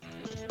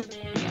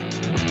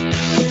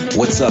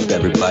What's up,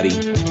 everybody?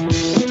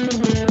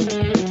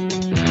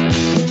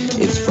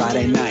 It's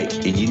Friday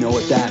night, and you know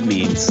what that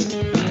means.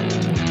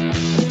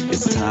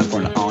 It's time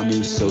for an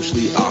all-new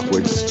Socially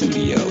Awkward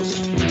Studios.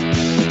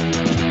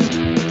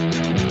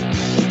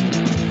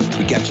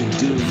 We got your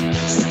dude,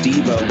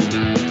 Steve-O.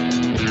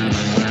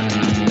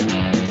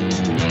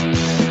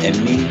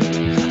 And me,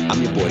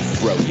 I'm your boy,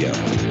 Froyo.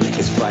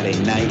 It's Friday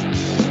night.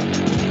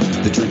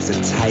 The drinks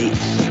are tight.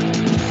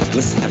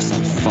 Let's have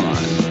some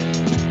fun.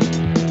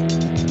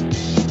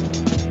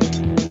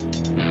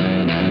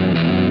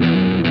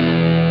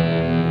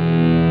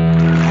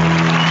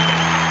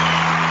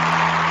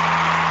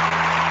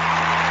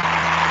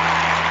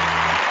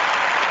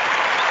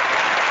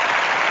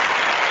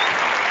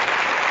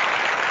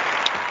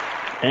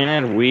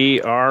 And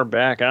we are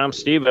back. I'm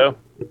Steve-O.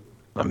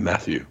 I'm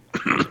Matthew.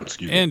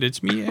 Excuse me. And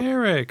it's me,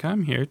 Eric.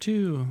 I'm here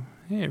too.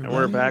 Hey, everybody. And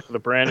we're back with a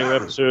brand new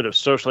episode of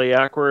Socially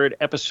Awkward,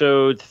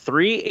 episode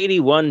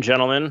 381,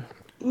 gentlemen.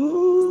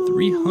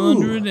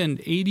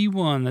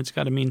 381. That's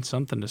got to mean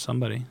something to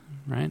somebody,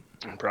 right?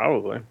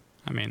 Probably.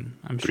 I mean,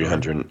 I'm sure.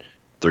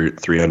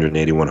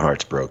 381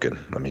 hearts broken.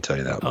 Let me tell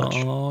you that much.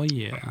 Oh,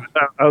 yeah.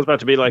 I was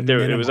about to be like, it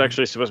was Minimum.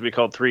 actually supposed to be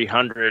called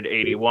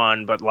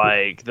 381, but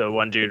like the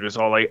one dude was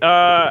all like,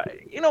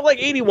 like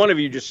 81 of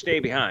you just stay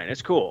behind.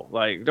 It's cool.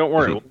 Like, don't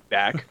worry, we'll be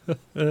back.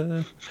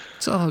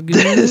 It's all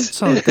good. It's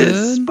all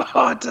good.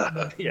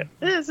 Sparta. Yeah.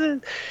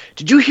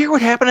 Did you hear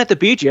what happened at the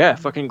beach? Yeah,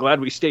 fucking glad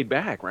we stayed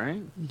back, right?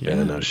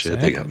 Yeah, no shit.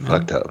 They got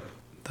fucked up.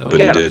 Those But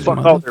he Yeah, did. fuck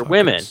all their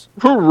women.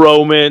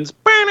 Romans.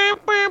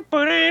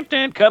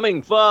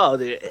 Coming for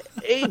the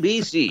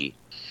ABC.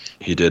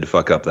 He did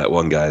fuck up that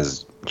one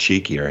guy's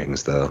cheek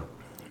earrings, though.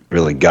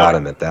 Really got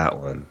him at that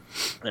one.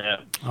 Yeah.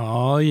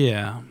 Oh,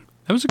 yeah.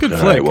 That was a good All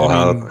flick. right, well,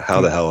 I mean,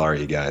 how the hell are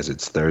you guys?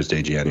 It's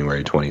Thursday,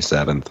 January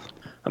 27th.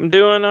 I'm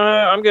doing,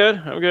 I'm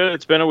good.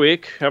 It's been a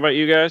week. How about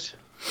you guys?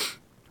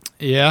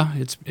 Yeah,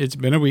 it's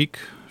been a week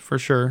for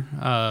sure.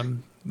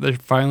 They're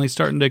finally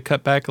starting to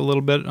cut back a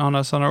little bit on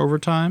us on our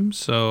overtime,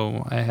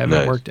 so I haven't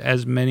Nice. worked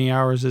as many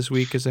hours this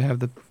week as I have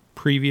the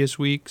previous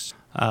weeks.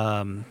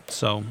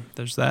 So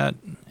there's that,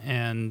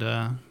 and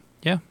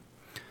yeah,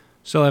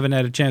 still haven't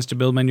had a chance to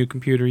build my new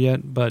computer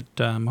yet, but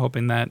I'm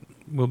hoping that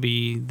will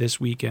be this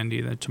weekend,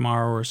 either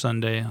tomorrow or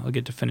Sunday. I'll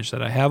get to finish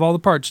that. I have all the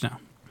parts now.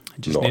 I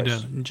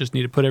just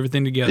need to put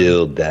everything together.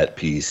 Build that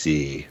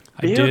PC,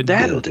 I did.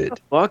 build it,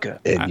 Fucker.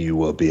 and you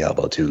will be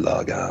able to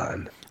log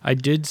on. I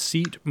did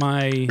seat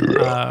my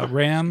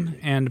RAM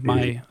and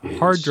my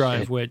hard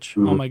drive, which,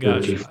 oh my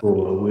gosh,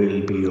 will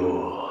be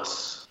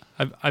yours.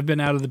 I've been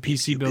out of the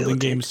PC building build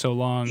game it. so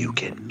long. You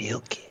can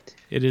milk it.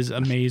 It is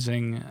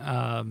amazing.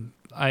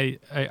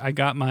 I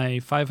got my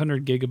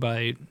 500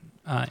 gigabyte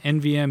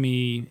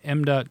NVMe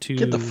M.2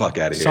 Get the fuck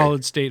outta here.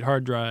 solid state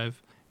hard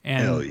drive.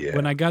 And Hell yeah.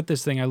 when I got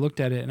this thing, I looked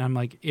at it and I'm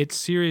like,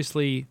 it's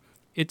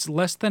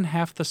less than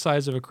half the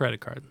size of a credit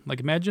card. Like,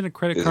 imagine a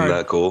credit Isn't card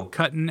that cool?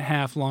 cut in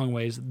half long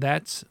ways.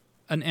 That's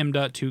an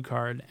M.2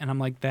 card. And I'm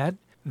like, that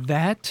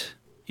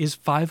is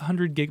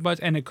 500 gigabytes.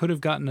 And it could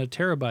have gotten a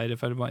terabyte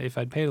if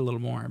I'd paid a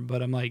little more.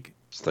 But I'm like,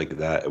 Just think of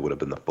that. It would have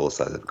been the full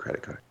size of a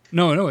credit card.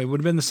 no, it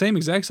would have been the same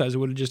exact size. It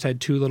would have just had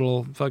two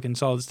little fucking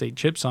solid state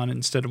chips on it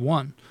instead of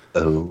one.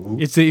 Oh,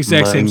 It's the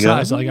exact my same God.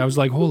 size. Like, I was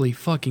like, holy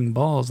fucking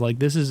balls. Like,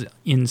 this is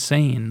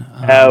insane.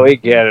 We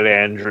get it,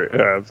 Andrew.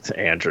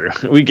 Andrew.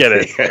 We get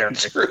it.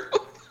 Andrew.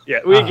 Yeah,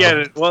 we get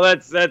it. Well,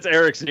 that's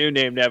Eric's new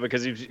name now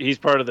because he's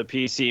part of the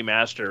PC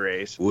master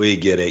race. We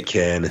get it,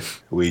 Ken.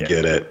 We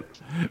get it.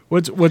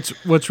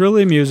 What's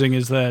really amusing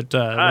is that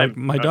I'm-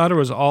 my daughter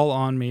was all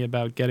on me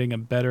about getting a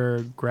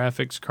better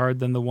graphics card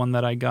than the one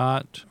that I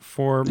got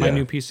for my Yeah.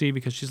 new PC,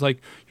 because she's like,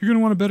 you're going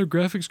to want a better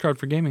graphics card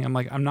for gaming. I'm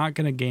like, I'm not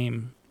going to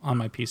game on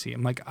my PC.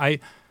 I'm like, I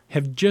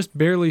have just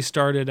barely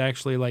started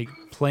actually like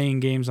playing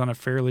games on a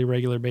fairly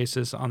regular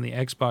basis on the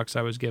Xbox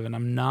I was given.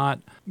 I'm not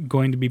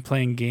going to be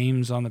playing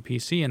games on the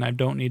PC, and I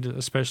don't need to,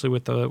 especially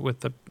with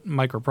the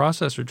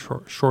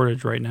microprocessor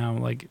shortage right now.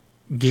 Like,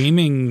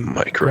 gaming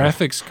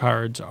graphics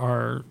cards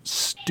are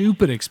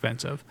stupid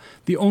expensive.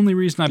 The only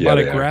reason I bought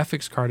a they are.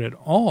 graphics card at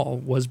all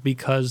was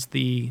because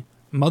the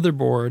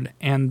motherboard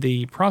and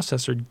the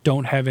processor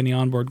don't have any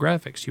onboard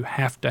graphics. You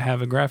have to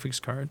have a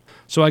graphics card.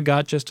 So I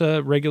got just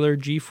a regular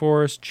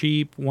GeForce,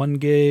 cheap, 1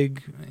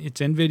 gig.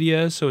 It's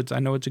NVIDIA, so I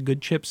know it's a good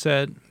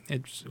chipset.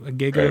 It's a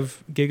gig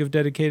of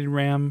dedicated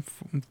RAM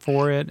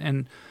for it,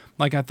 and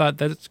like, I thought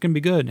that's going to be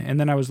good. And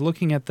then I was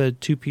looking at the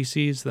two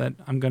PCs that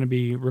I'm going to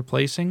be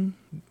replacing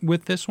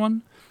with this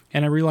one,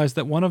 and I realized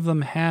that one of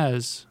them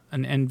has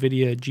an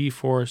NVIDIA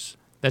GeForce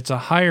that's a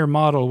higher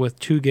model with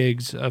 2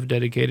 gigs of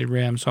dedicated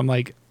RAM. So I'm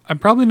like, I'm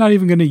probably not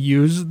even going to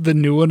use the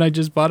new one I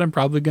just bought. I'm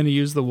probably going to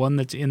use the one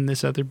that's in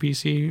this other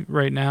PC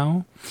right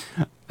now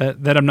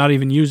that I'm not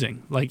even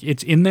using. Like,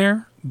 it's in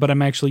there, but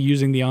I'm actually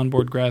using the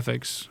onboard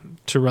graphics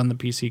to run the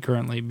PC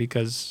currently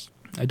because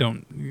I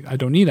don't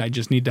need it. I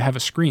just need to have a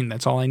screen.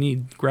 That's all I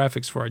need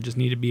graphics for. I just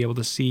need to be able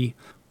to see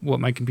what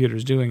my computer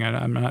is doing.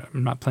 I'm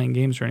not playing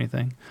games or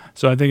anything.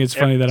 So I think it's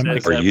funny that I'm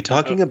like, Are you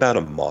talking about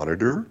a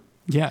monitor?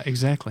 Yeah,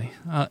 exactly.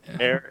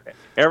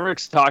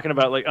 Eric's talking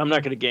about like I'm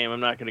not gonna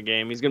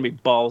game. He's gonna be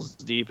balls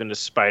deep into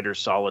Spider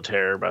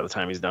Solitaire by the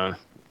time he's done.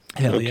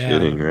 Hell No yeah.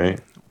 kidding, right?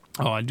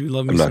 Oh, I do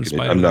love me I'm some not gonna.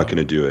 Spider. I'm not though.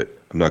 gonna do it.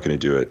 I'm not gonna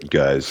do it,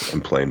 guys.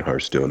 I'm playing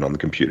Hearthstone on the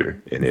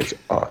computer, and it's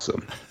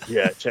awesome.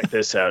 Yeah, check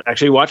this out.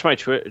 Actually, watch my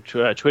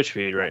Twitch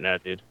feed right now,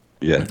 dude.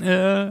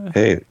 Yeah.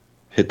 Hey,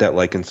 hit that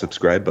like and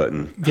subscribe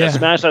button. Yeah.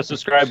 Smash that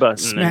subscribe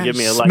button and give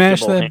me a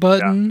smash likeable that hand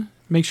button. job.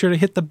 Make sure to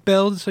hit the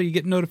bell so you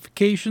get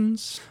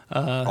notifications.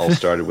 All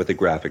started with a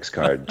graphics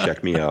card.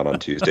 Check me out on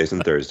Tuesdays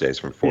and Thursdays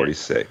from 4 to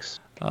 6,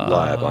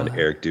 live on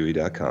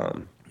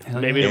ericdewey.com.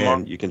 Hell Maybe yeah. tomorrow.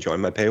 And you can join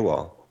my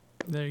paywall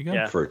There you go.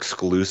 Yeah. for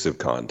exclusive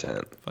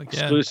content. Fuck yeah.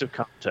 Exclusive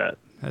content.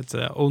 That's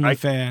Gina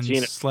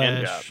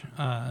OnlyFans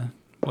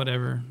 /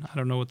 whatever. I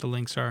don't know what the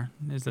links are.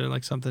 Is there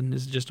like something?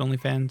 Is it just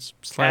OnlyFans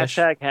 /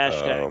 Hashtag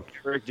Oh.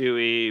 Eric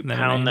Dewey. Never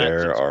Pound mind. that.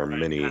 There are subscribe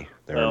many. button.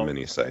 There are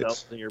many sites.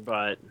 Belts in your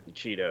butt.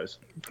 Cheetos.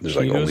 There's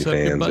like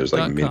Cheetosupyourbutt.com. OnlyFans. There's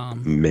like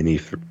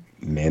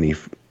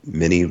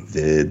many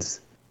vids.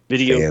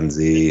 Video.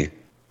 Fansy.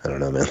 I don't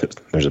know, man.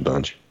 There's a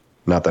bunch.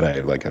 Not that I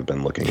like have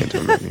been looking into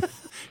them. Maybe.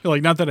 You're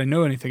like, not that I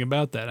know anything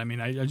about that. I mean,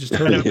 I just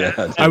heard of it.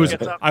 Yeah, I was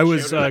Gets up I and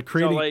was showed it.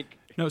 creating. So, like,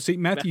 No, see,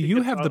 Matthew, Matthew you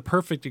gets have up. the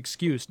perfect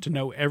excuse to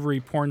know every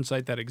porn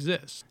site that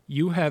exists.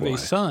 You have Why? a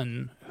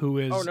son who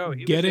is Oh, no, he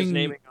was just getting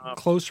naming off-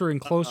 closer and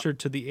closer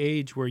to the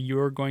age where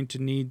you're going to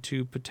need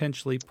to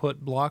potentially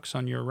put blocks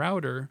on your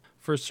router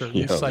for certain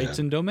Yeah, sites man.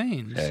 and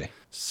domains. Hey,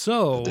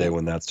 So the day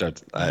when that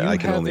starts, you I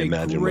can have only a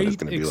imagine what it's great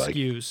going to be like.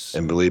 excuse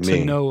And believe to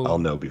me, know- I'll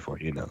know before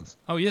he knows.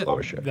 Oh yeah,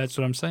 For sure. that's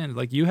what I'm saying.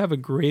 Like you have a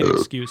great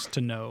excuse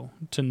to know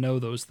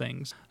those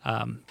things.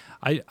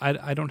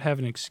 I don't have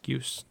an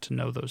excuse to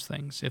know those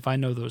things. If I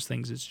know those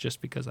things, it's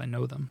just because I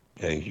know them.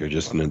 Hey, you're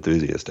just an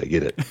enthusiast. I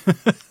get it.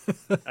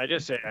 I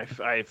just say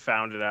I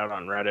found it out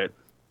on Reddit.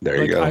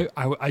 There you Like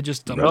go. I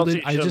just I'll stumbled.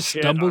 see I some just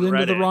shit stumbled on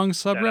into the Reddit wrong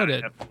that I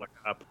subreddit. have to look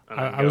up, and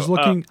then I was go,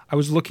 looking. "Oh, I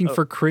was looking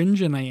for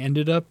cringe, and I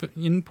ended up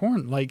in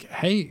porn. Like,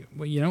 hey,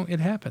 well, it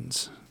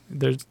happens.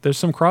 There's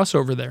some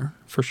crossover there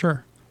for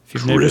sure. If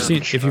you've never seen,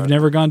 if you've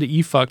never gone to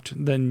eFucked,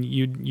 then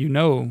you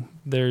know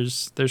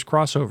there's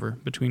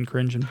crossover between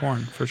cringe and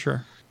porn for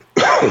sure.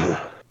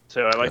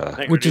 So I like to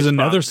think Which is reduce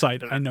another boundaries site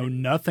that I know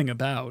nothing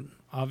about.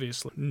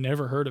 Obviously,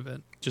 never heard of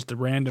it. Just a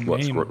random What,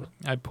 name scroll-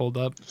 I pulled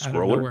up out of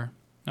Scroller? nowhere.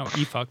 No,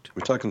 eFucked.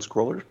 We're talking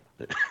scroller?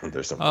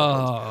 There's some.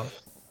 Oh,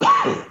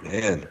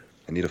 Man,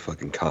 I need a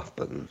fucking cough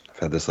button. I've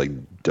had this like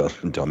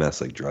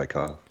dumbass like dry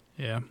cough.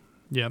 yeah,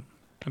 yep.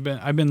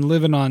 I've been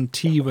living on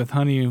tea with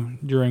honey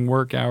during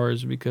work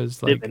hours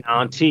because like living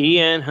on tea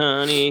and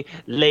honey,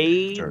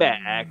 laid Sure.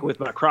 back with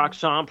my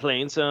Crocs on,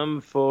 playing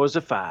some Forza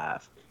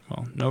 5.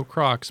 well, no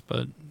Crocs,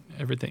 but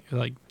everything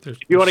like there's.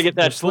 If you want to get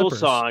that there's full slippers.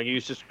 song,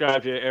 you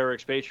subscribe to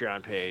Eric's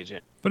Patreon page.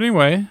 But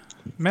anyway,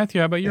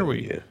 Matthew, how about your Hell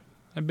week? yeah.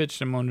 I bitched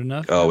and moaned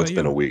enough. How Oh, about it's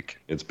been you? a week.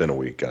 It's been a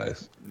week,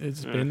 guys.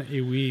 It's been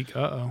a week.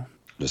 Uh-oh.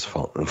 Just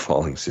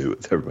falling suit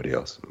with everybody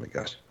else. Oh my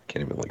gosh, I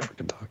can't even like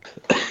freaking talk.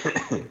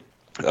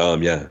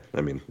 Yeah,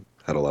 I mean,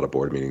 had a lot of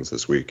board meetings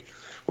this week.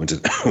 Went to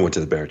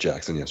the Barrett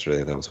Jackson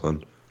yesterday. That was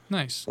fun.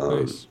 Nice.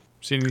 Nice.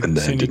 See any, and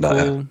then see any did not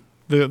cool...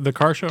 The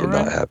car show, Did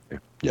right? not have.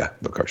 Yeah,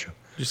 no car show.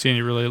 Did you see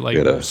any really like We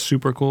had a-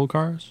 super cool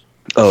cars?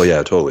 Oh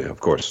yeah, totally. Of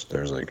course,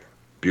 there's like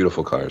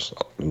beautiful cars,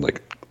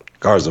 like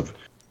cars of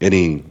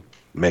any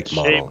make,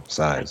 model,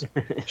 size,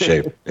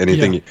 shape,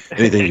 anything,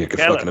 anything you could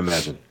Color. fucking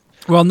imagine.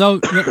 Well, no,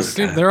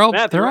 see, they're all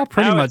Matthew,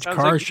 pretty now it much sounds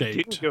car like you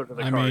shaped. didn't go to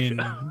the I car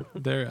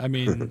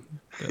mean,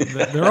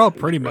 show. they're all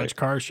pretty much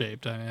car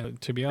shaped.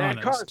 To be They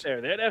had cars honest. there.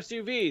 They had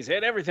SUVs. They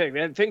had everything. They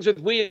had things with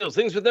wheels,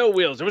 things with no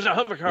wheels. There was a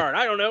hover cart.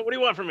 I don't know. What do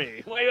you want from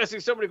me? Why are you asking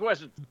so many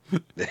questions?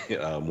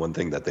 One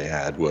thing that they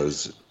had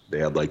was they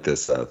had like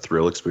this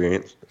thrill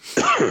experience,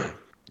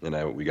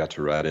 and we got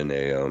to ride in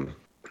a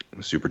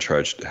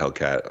supercharged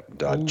Hellcat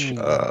Dodge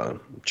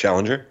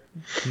Challenger,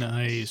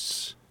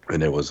 Nice.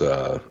 and it was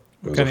a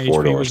What kind of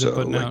 4-door. HP was it So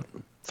putting like out?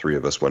 3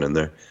 of us went in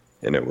there,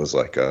 and it was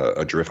like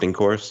a drifting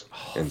course,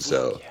 and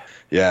so.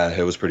 Yeah,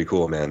 it was pretty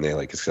cool, man. They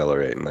like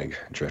accelerate and like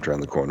drift around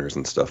the corners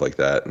and stuff like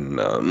that. And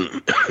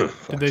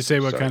Did they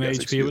say what sorry, kind of guys, HP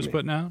it excuse was me.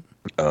 putting out?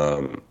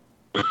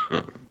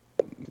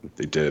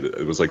 They did.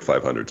 It was like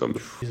 500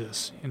 something.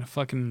 Jesus, in a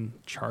fucking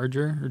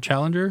Charger or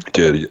Challenger?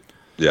 Dude,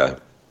 yeah,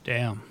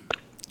 Damn.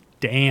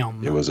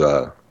 it was.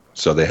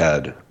 So they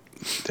had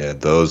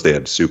those. They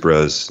had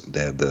Supras.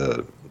 They had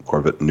the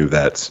Corvette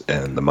Nuvettes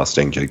and the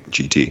Mustang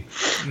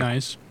GT.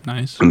 Nice.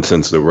 And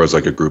since there was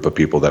like a group of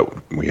people that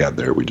we had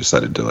there, we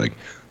decided to like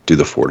do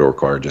the 4-door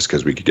car just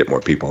because we could get more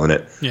people in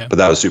it. Yeah. But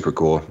that was super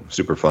cool,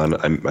 super fun.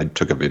 I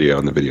took a video,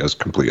 and the video is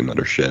complete and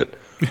utter shit.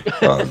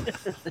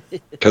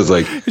 Because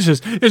like It's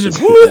just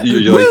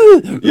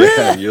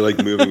you're like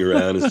moving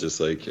around. It's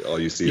just like all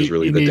you see is You-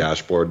 really you the need-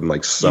 dashboard and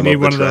like you some need of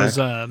the one of track.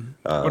 those.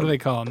 What do they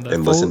call them?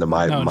 And listen to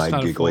my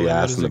giggly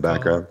ass in the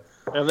background.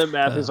 And then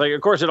Matthew's like, of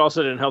course, it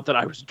also didn't help that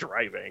I was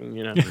driving,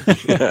 you know.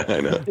 Yeah,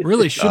 I know.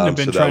 Really shouldn't have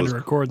been so that trying was- to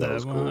record that that,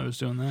 was while cool. I was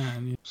doing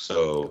that.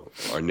 So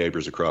our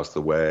neighbors across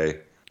the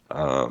way,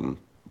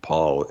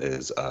 Paul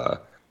is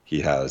he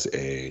has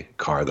a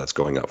car that's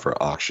going up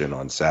for auction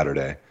on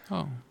Saturday,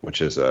 Oh,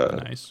 which is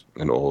nice.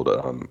 an old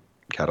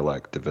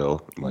Cadillac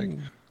DeVille. Like,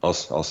 I'll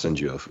send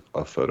you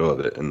a photo of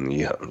it in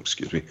the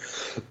excuse me,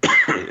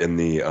 in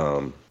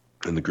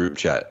the group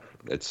chat.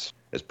 It's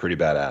pretty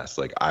badass.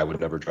 Like, I would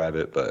never drive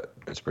it, but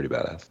it's pretty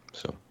badass.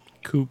 So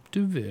Coupe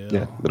de Ville.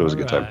 Yeah, but it was a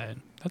good time. Alright.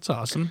 That's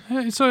awesome.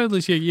 Hey, so at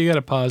least you got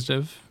a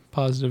positive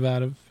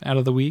out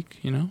of the week,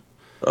 you know.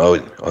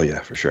 oh yeah,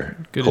 for sure.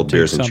 Good to Cold take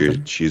beers and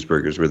something.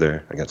 cheeseburgers were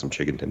there. I got some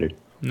chicken tender.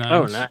 Nice.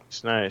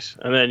 Oh, nice.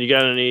 And then you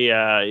got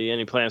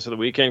any plans for the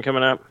weekend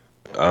coming up?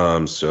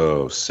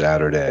 So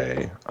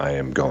Saturday I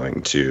am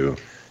going to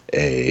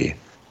a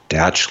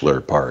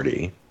bachelor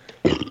party.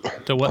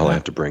 So what? All I now?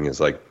 have to bring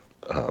is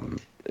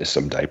is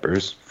some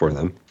diapers for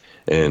them,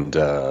 and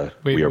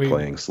we are wait,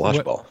 playing slosh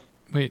what- ball.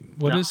 Wait,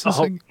 what is this?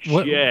 Oh,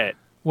 What shit.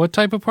 what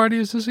type of party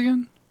is this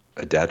again?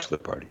 A bachelor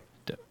party.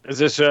 Is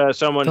this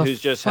someone The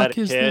who's just had fuck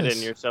a is kid this?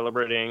 and you're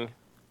celebrating?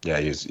 Yeah,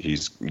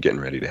 he's getting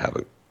ready to have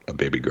a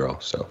baby girl.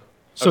 So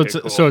So Okay,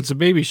 it's cool. it's a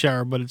baby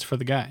shower, but it's for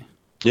the guy.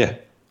 yeah,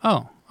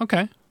 Oh,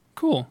 okay,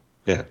 cool.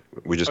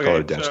 we just Okay, call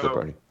it a bachelor so-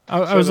 party.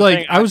 I So was the like,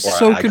 thing- I was Or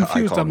so I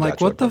confused. call I'm them like,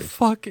 what the bachelor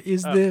fuck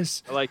is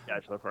this? I like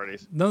bachelor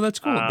parties. No, that's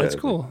cool. That's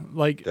Yeah, cool.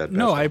 Like, that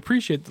no, I bachelor.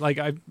 appreciate. Like,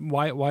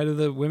 why do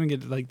the women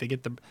get like they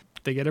get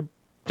a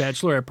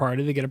bachelorette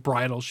party, they get a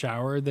bridal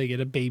shower, they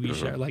get a baby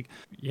Mm-hmm. shower. Like,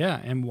 yeah,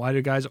 and why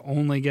do guys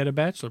only get a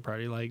bachelor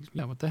party? Like,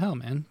 yeah, what the hell,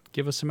 man?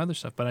 Give us some other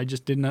stuff. But I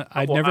just didn't.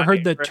 I'd Well, never I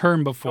heard that read-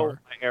 term Oh,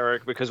 before.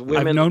 Eric, because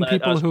women known let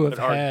people us who have put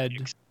our had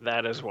dicks.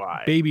 That is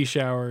why. Baby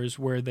showers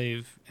where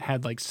they've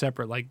had like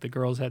separate, like the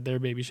girls had their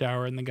baby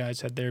shower and the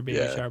guys had their baby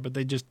Yeah. shower, but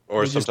they just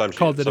Or they just sometimes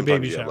called it a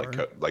baby you have,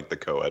 shower. like the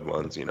co-ed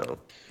ones, you know.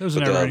 Those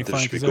but are never then any this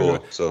fun should be because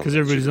cool, so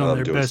everybody's on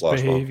their doing best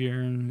slosh ball.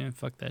 behavior and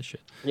fuck that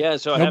shit. Yeah,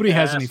 so Nobody I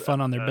have has to any ask,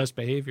 fun on their best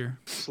behavior.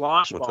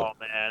 Slosh What's ball, up?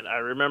 man. I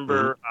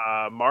remember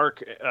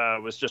Mark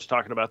was just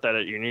talking about that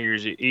at your New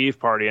Year's Eve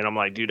party, and I'm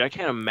like, dude, I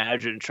can't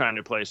imagine trying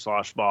to play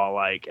slosh ball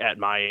like at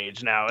my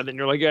age now. And then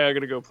you're like, yeah, I'm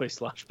gonna go play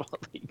slosh ball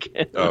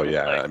again. Oh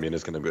yeah, Like, I mean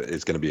it's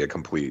gonna be a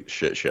complete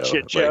shit show.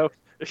 shit show.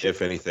 Like,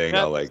 if anything,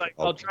 Yeah, I'll it's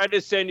I'll try to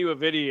send you a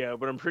video,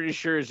 but I'm pretty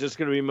sure it's just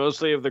gonna be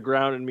mostly of the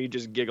ground and me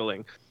just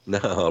giggling. No,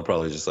 I'll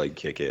probably just like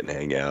kick it and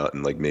hang out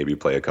and like maybe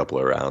play a couple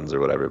of rounds or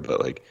whatever. But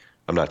like,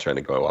 I'm not trying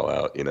to go all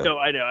out, you know. No,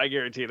 I know, I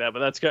guarantee that, but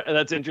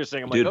that's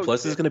interesting. I'm Dude, like, oh,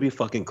 plus shit. it's gonna be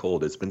fucking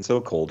cold. It's been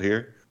so cold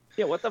here.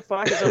 Yeah, what the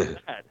fuck is so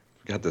bad?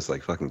 We got this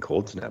like fucking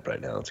cold snap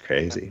right now. It's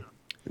crazy.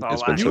 all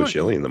It's been I- so You want-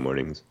 chilly in the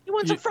mornings. You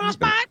want some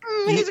frostbite?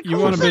 You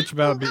want to bitch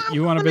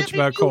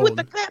about cold.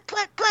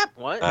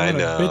 What? I wanna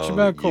know. bitch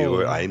about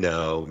cold. I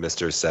know,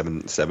 Mr.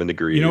 7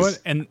 degrees. You know what?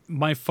 And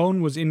my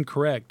phone was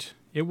incorrect.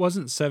 It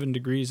wasn't 7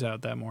 degrees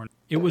out that morning.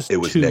 It was It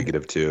was 2.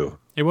 -2.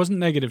 It wasn't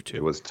 -2.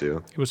 It was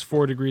 2. It was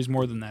 4 degrees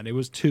more than that. It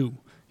was 2.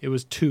 It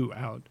was 2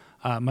 out.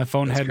 My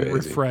phone That's hadn't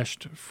crazy.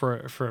 refreshed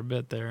for a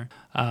bit there.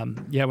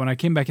 Yeah, when I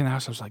came back in the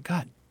house, I was like,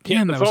 God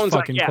damn, the that was phone's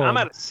fucking like, yeah, cold. I'm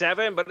at a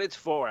 7, but it's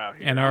 4 out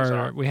here. And I'm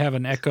sorry. we have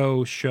an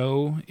Echo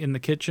Show in the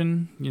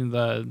kitchen. You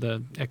know,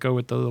 the Echo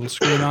with the little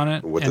screen on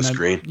it. With And the I-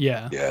 screen?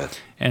 Yeah. Yeah.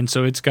 And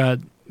so it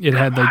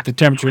had like the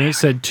temperature, and it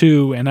said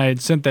 2, and I had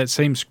sent that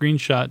same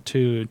screenshot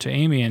to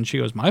Amy, and she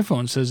goes, my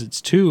phone says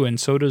it's 2, and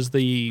so does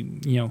the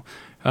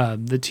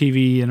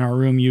TV in our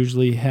room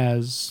usually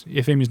has,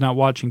 if Amy's not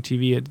watching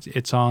TV,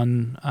 it's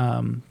on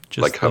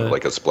just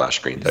like a splash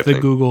screen type the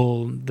thing.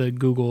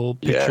 Google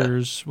Yeah.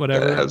 Pictures, Yeah,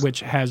 whatever, it has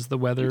which has the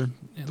weather,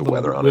 the little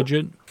weather on it.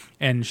 widget.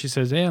 And she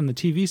says, yeah, and the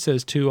TV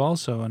says 2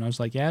 also. And I was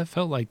like, yeah, it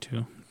felt like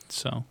 2.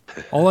 So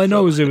all I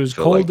know is it was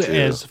Felt like cold 2.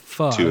 as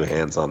fuck. 2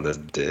 hands on this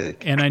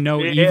dick. And I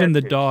know Yeah, even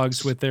the dude.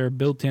 dogs with their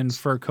built-in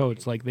fur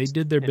coats, like they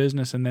did their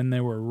business, and then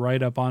they were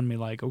right up on me,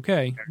 like,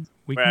 okay,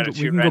 we We're can at go, a we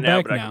 2 can right go now,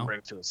 back but I can now. bring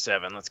it to a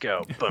 7. Let's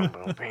go. Boom,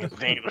 boom, boom.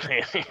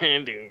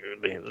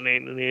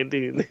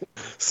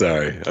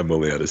 Sorry, I'm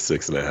only at a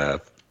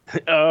 6.5.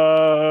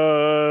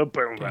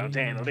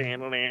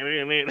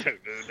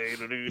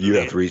 You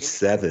have reached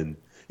 7.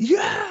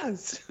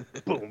 Yes.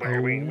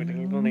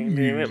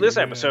 This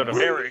episode of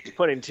Eric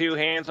putting 2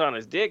 hands on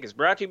his dick is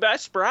brought to you by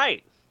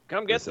Sprite.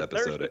 Come get This the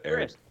episode thirsty of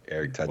Eric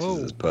Chris. touches Whoa.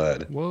 his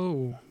pud.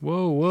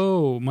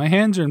 Whoa. My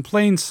hands are in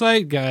plain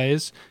sight,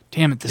 guys.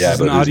 Damn it, this Yeah,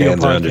 is an but his audio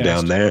hands are under podcast.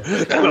 down there.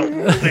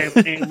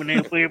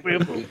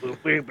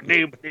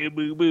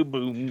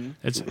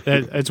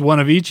 It's one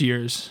of each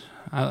year's.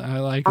 I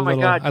like Oh a my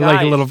little. God, I like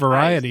a guys, little guys.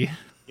 variety.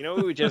 You know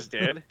what we just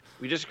did?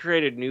 We just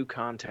created new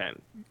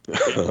content.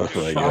 Oh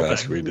my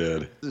gosh, we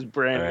did. This is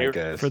brand All new. right,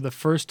 guys. For the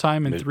first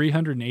time in Mid-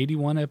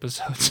 381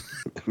 episodes.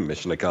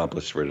 Mission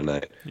accomplished for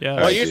tonight. Yeah. All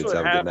Well, right, you dudes, should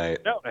have a good night.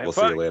 No, We'll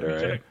see you later.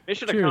 Mission, All right?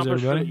 mission Cheers,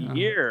 accomplished everybody. for the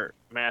year,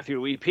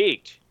 Matthew. We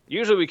peaked.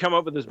 Usually we come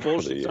up with this the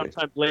bullshit year.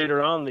 sometime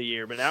later on in the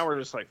year, but now we're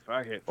just like,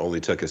 fuck it. Only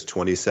took us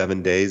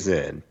 27 days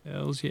in.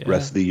 Hells yeah.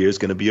 Rest of the year's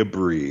gonna be a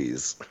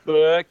breeze.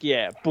 Fuck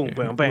yeah. Boom, Yeah,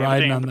 boom, bam,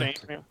 riding bam, on bam,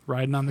 the- bam.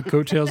 Riding on the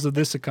coattails of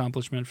this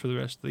accumpliment for the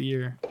rest of the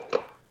year.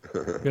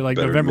 You're like,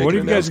 Better November, make what an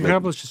have you guys announcement.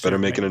 accomplished this Better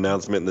year? make an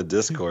announcement in the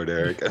Discord,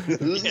 Eric.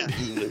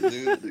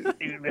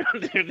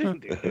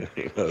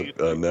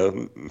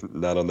 No,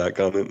 not on that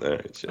comment. All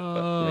right, shit.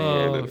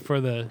 Oh,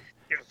 for the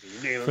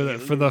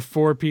for the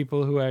 4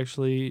 people who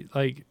actually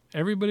like.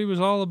 Everybody was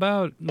all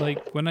about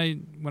like when I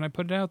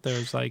put it out there,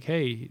 it's like,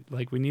 hey,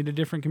 like we need a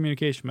different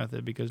communication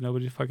method because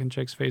nobody fucking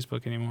checks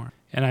Facebook anymore.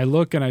 And I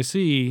look and I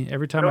see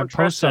every time I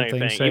post something,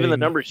 saying, even the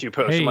numbers you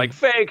post, hey, I'm like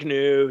fake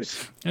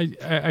news.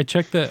 I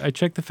check the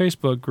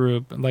Facebook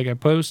group. Like I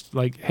post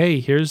like, hey,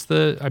 here's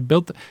I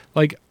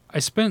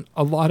spent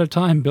a lot of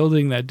time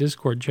building that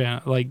Discord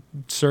channel, like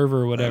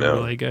server or whatever.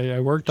 Like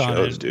I worked on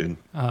it. Dude.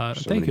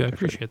 Thank you, I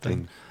appreciate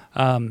that.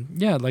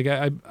 Yeah, like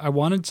I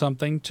wanted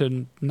something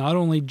to not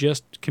only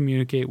just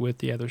communicate with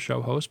the other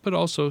show hosts, but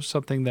also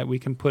something that we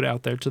can put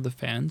out there to the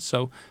fans.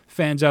 So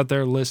fans out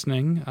there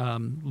listening,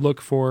 look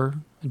for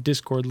a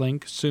Discord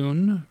link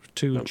soon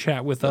to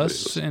chat with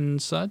us and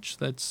such.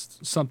 That's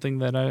something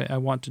that I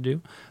want to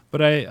do.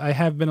 But I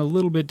have been a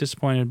little bit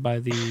disappointed by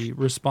the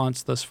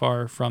response thus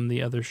far from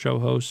the other show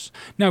hosts.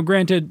 Now,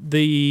 granted,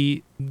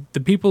 the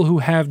people who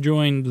have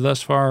joined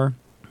thus far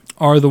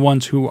are the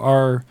ones who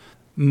are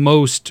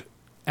most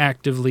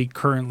actively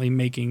currently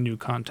making new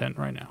content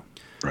right now.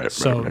 Right.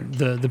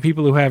 The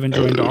people who haven't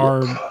joined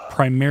are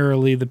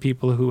primarily the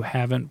people who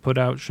haven't put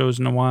out shows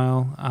in a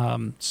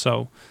while.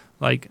 So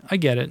like I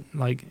get it.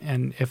 Like,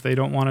 and if they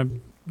don't want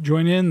to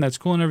join in, that's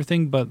cool and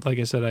everything. But like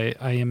I said,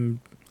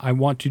 I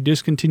want to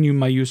discontinue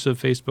my use of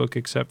Facebook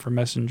except for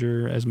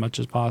Messenger as much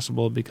as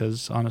possible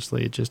because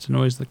honestly it just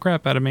annoys the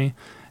crap out of me.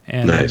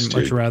 And nice, I'd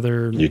much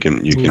rather you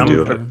can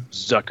do it.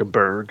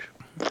 Zuckerberg.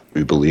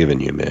 We believe in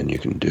you, man. You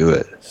can do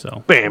it.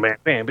 So, bam, bam,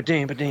 bam,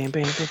 bam, bam,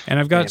 bam. And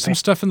I've got some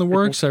stuff in the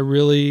works. I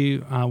really,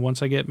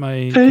 once I get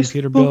my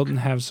computer built and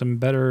have some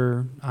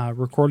better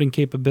recording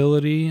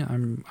capability,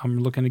 I'm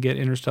looking to get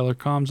Interstellar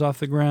Comms off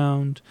the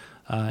ground.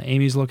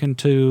 Amy's looking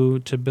to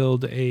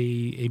build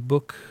a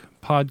book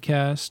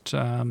podcast.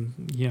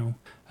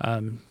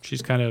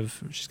 She's got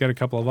a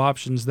couple of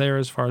options there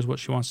as far as what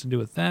she wants to do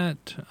with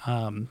that.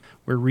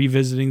 We're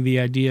revisiting the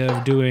idea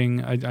of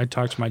doing. I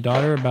talked to my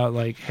daughter about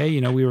like, hey,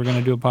 we were going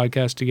to do a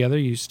podcast together.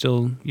 You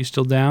still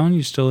down?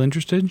 You still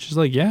interested? She's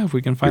like, yeah, if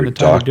we can find the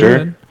time to do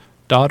it. My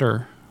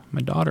daughter. Your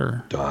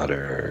daughter. I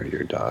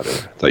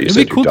thought you It'd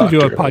said be cool your to do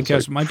a doctor.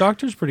 podcast. My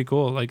doctor's pretty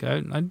cool. Like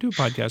I'd do a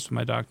podcast with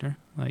my doctor.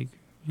 Like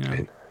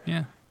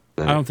yeah.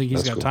 I don't think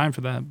he's got time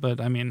for that, but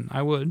I mean,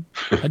 I would.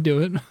 I'd do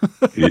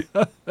it.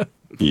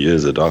 He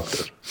is a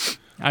doctor.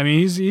 I mean,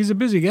 he's a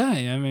busy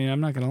guy. I mean, I'm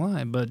not gonna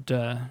lie, but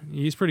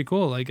he's pretty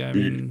cool. Like, I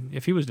mean,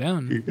 if he was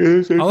down,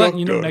 I'll let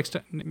you know next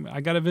time.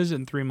 I got to visit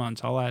in 3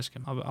 months. I'll ask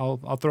him.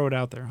 I'll throw it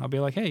out there. I'll be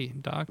like, hey,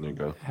 doc,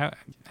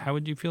 how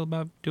would you feel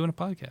about doing a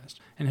podcast?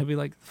 And he'll be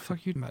like, the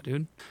fuck you about,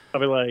 dude?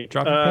 I'll be like,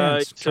 drop your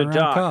pants. So turn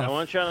Doc, around, I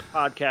want you on a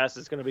podcast.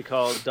 It's gonna be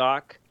called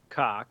Doc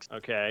Cox.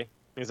 Okay.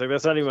 He's like,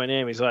 that's not even my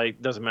name. He's like,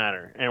 doesn't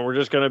matter. And we're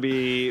just going to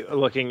be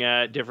looking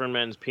at different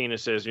men's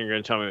penises, and you're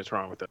going to tell me what's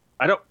wrong with it.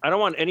 I don't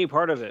want any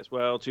part of this.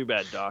 Well, too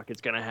bad, Doc. It's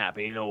going to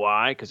happen. You know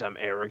why? Because I'm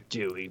Eric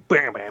Dewey.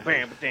 Bam, bam,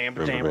 bam, bam,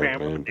 bam, bam,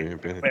 bam,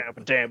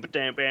 bam,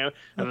 bam, bam.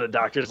 And the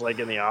doctor's like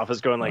in the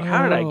office going like,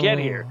 how did I get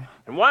here?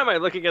 And why am I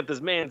looking at this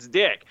man's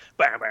dick?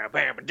 Bam, bam,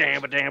 bam, bam,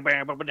 bam, bam,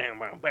 bam,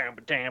 bam, bam,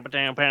 bam,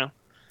 bam, bam.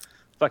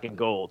 Fucking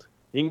gold.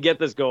 You can get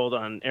this gold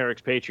on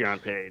Eric's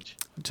Patreon page.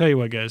 I'll tell you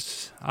what,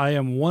 guys. I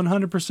am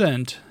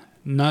 100%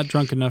 not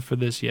drunk enough for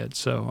this yet,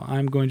 so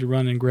I'm going to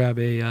run and grab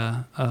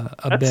a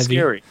That's bevy.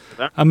 Scary.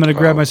 I'm going to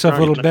grab myself a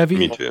little bevy.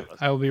 Me too.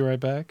 I will be right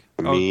back.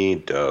 Me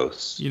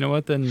dose. You know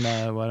what? Then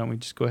why don't we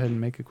just go ahead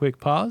and make a quick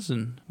pause,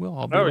 and we'll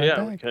all be right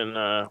back. We can.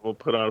 We'll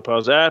put on a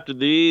pause after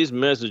these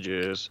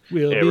messages.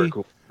 We'll Eric be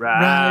will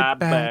right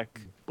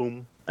back.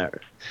 Boom. All right.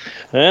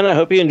 And I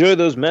hope you enjoyed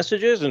those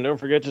messages, and don't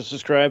forget to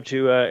subscribe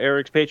to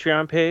Eric's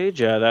Patreon page.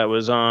 That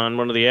was on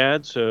one of the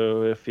ads,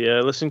 so if you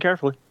listen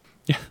carefully.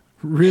 Yeah,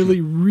 really,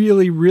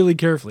 really, really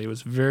carefully. It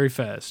was very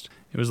fast.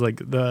 It was like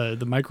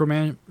the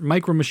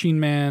Micro Machine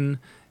Man,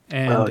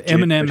 and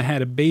Eminem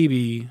had a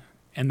baby,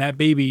 and that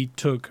baby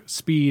took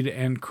speed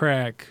and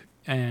crack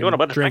and you want a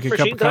bunch drank of a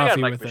cup of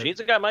coffee micro with machines?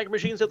 it. I got micro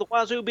machines at the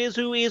wazoo,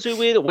 bizu, izu,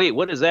 izu. Wait,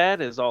 what is that?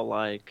 It's all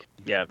like,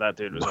 yeah, that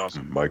dude was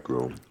awesome.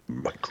 Micro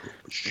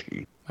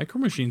machine. Micro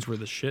Machines were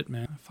the shit,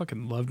 man. I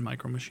fucking loved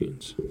Micro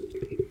Machines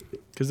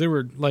because they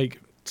were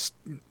like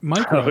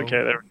micro, Okay,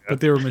 there we go. but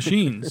they were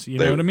machines. You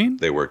know what I mean?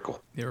 They were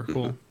cool. They were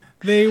cool.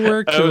 They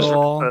were That was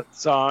cool. a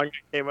song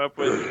I came up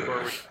with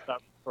before we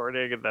stopped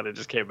recording, and then it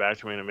just came back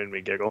to me and it made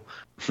me giggle.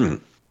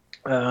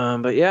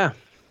 But yeah,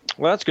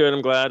 well, that's good.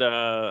 I'm glad.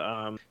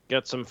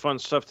 Got some fun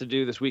stuff to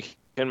do this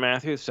weekend,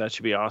 Matthew. So that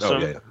should be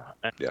awesome. Oh, yeah,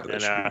 that should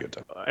be a good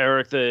time.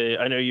 Eric,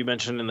 I know you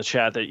mentioned in the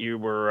chat that you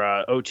were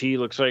OT.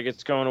 Looks like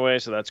it's going away,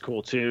 so that's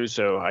cool too.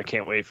 So I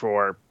can't wait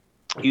for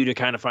you to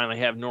kind of finally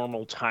have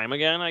normal time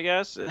again, I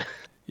guess.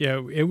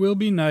 Yeah, it will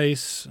be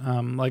nice.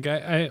 Like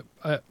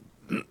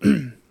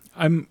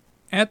I'm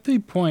at the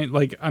point,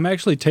 like I'm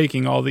actually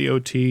taking all the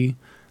OT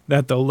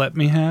that they'll let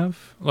me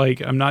have.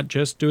 Like I'm not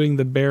just doing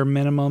the bare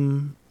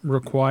minimum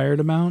required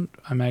amount.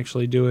 I'm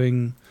actually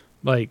doing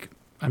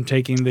I'm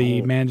taking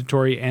the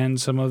mandatory and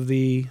some of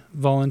the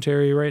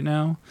voluntary right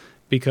now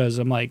because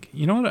I'm like,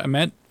 you know what?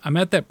 I'm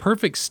at that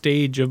perfect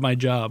stage of my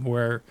job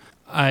where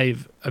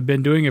I've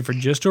been doing it for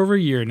just over a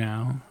year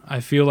now. I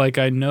feel like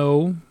I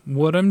know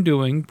what I'm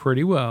doing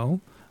pretty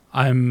well.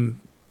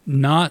 I'm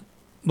not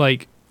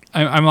like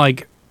I'm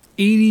like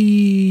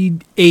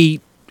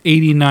 88,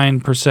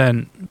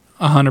 89%,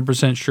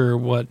 100% sure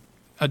what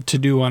to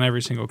do on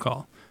every single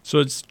call. So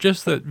it's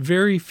just that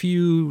very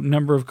few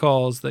number of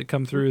calls that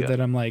come through that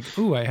I'm like,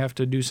 ooh, I have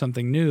to do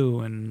something new,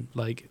 and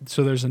like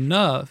so there's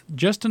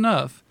just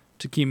enough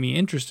to keep me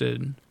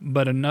interested,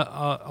 but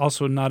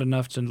also not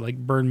enough to like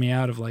burn me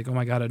out of like, oh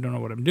my God, I don't know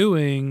what I'm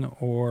doing,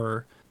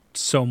 or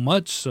so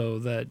much so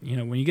that,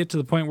 when you get to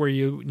the point where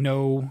you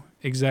know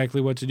exactly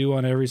what to do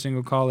on every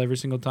single call, every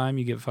single time,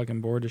 you get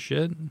fucking bored of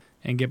shit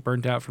and get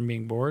burnt out from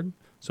being bored.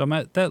 So I'm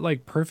at that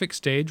like perfect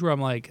stage where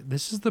I'm like,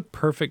 this is the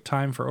perfect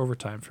time for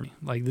overtime for me.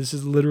 Like this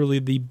is literally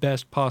the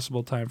best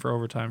possible time for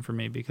overtime for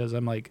me, because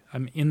I'm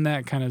in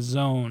that kind of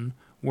zone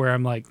where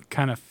I'm like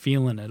kind of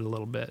feeling it a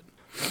little bit.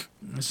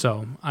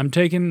 So I'm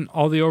taking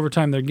all the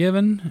overtime they're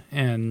given,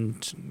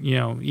 and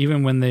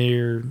even when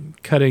they're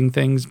cutting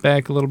things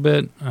back a little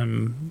bit,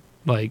 I'm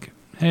like,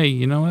 hey,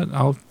 you know what?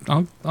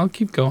 I'll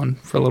keep going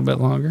for a little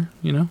bit longer.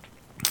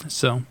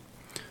 So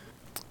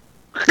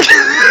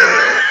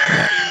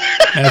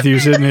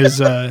Matthew's hitting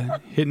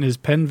his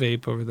pen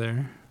vape over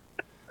there.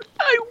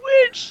 I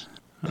wish.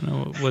 I don't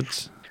know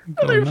what's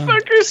going on.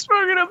 Motherfucker's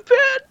smoking a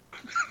pen.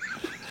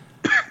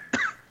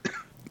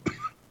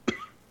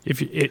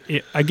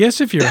 I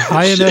guess if you're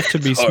high enough to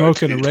be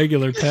smoking a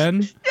regular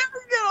pen,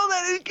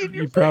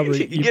 you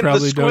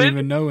probably don't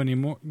even know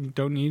anymore. You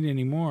don't need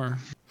any more.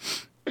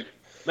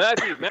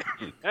 Matthew,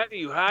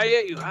 you high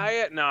yet? You high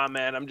yet? Nah,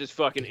 man, I'm just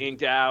fucking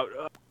inked out.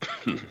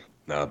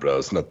 Nah, bro,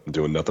 it's not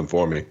doing nothing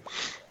for me.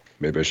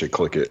 Maybe I should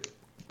click it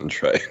and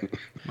try.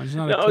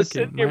 I was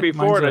sitting here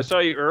before and I saw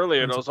you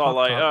earlier and I was all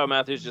like, oh,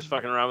 Matthew's just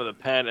fucking around with a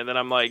pen. And then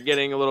I'm like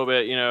getting a little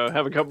bit,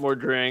 have a couple more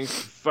drinks,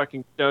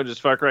 fucking just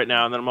fuck right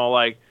now. And then I'm all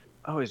like,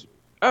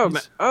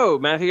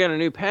 Matthew got a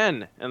new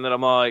pen. And then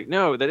I'm all like,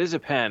 no, that is a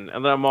pen.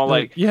 And then I'm all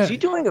like, is he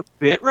doing a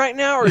bit right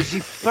now or is he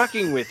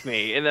fucking with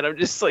me? And then I'm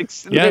just like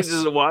sitting there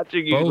just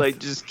watching you like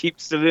just keep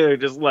sitting there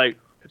just like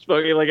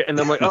smoking like, and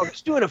I'm like, oh,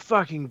 he's doing a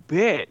fucking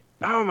bit.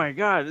 Oh my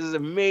God, this is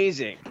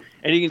amazing.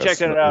 And you can check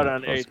that out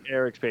on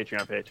Eric's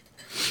Patreon page.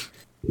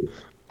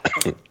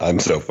 I'm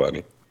so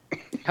funny.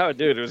 Oh,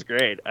 dude, it was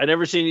great. I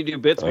never seen you do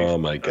bits before. Oh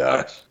my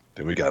gosh.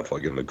 Then we got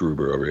fucking the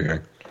Gruber over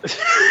here.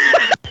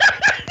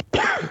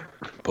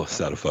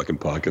 Busts out a fucking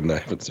pocket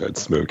knife and starts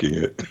smoking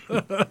it.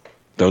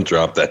 Don't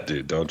drop that,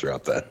 dude. Don't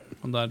drop that.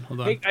 Hold on.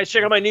 Hey, guys,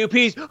 check out my new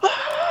piece.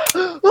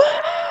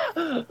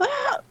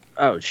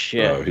 Oh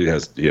shit. Oh, he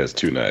has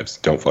 2 knives.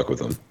 Don't fuck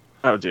with him.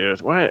 Oh,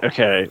 dude. What?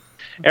 Okay.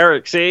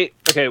 Eric, see?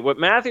 Okay, what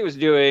Matthew was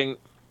doing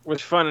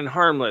was fun and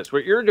harmless.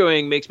 What you're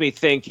doing makes me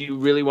think you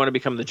really want to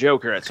become the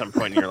Joker at some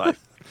point in your life.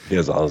 He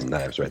has all his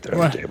knives right there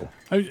on the table.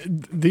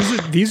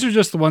 These are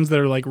just the ones that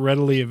are like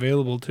readily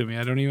available to me.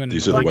 I don't even.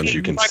 These are the ones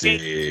you can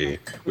see.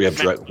 We have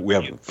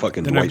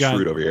fucking white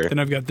fruit over here. Then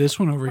I've got this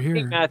one over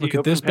here. Matthew, look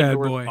at this bad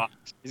boy.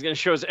 He's gonna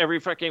show us every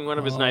fucking one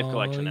of his knife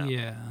collection now.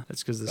 Yeah,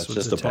 that's because this was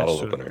just a bottle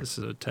opener. This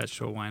is attached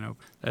to a wine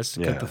opener. That's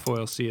to cut the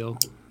foil seal.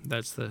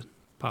 That's the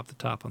pop the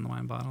top on the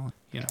wine bottle.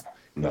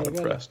 Not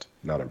impressed.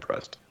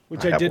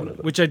 Which I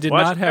did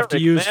not have to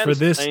use for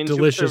this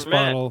delicious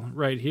bottle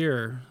right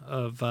here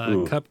of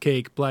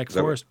Cupcake Black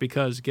Forest,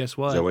 because guess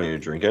what? Is that what you're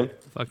drinking?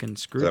 Fucking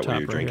screw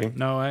top right here.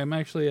 No, I'm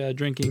actually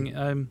drinking.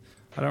 I don't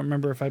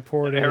remember if I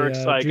poured Eric's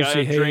a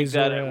Juicy Haze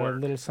or a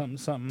little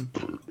something.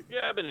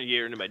 Yeah, I've been a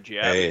year into my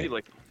jab. Hey,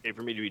 it'd be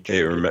for me to be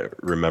drinking. Hey,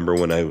 remember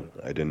when I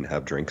didn't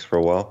have drinks for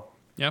a while?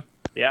 Yeah.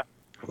 Yeah.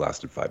 It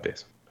lasted 5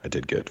 days. I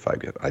did good. 5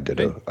 days. I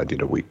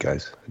did a week,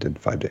 guys. I did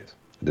 5 days.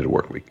 I did a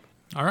work week.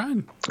 All right.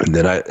 And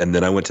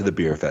then I went to the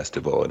beer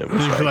festival, and it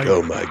was like,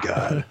 oh my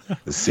God!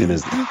 As soon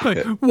as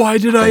why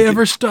did I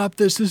ever stop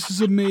this? This is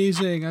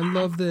amazing. I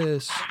love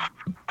this.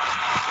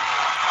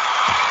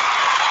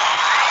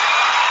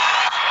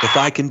 If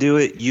I can do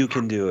it, you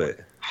can do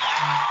it.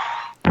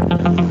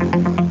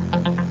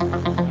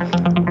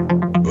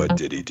 But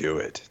did he do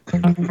it?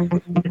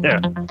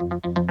 Yeah.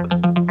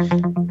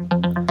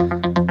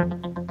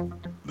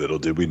 Little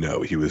did we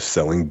know he was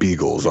selling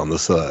beagles on the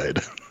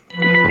side.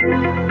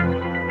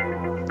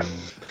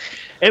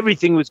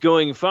 Everything was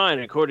going fine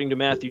according to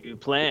Matthew's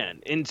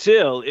plan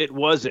until it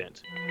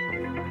wasn't.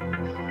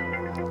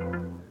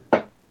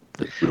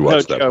 We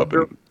watched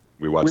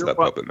that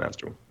Puppet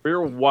Master. We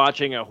were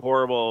watching a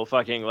horrible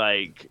fucking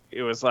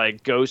it was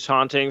like ghost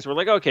hauntings. We're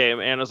like, okay,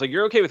 and I was like,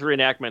 you're okay with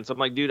reenactments? I'm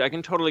like, dude, I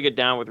can totally get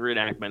down with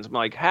reenactments. I'm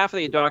like, half of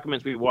the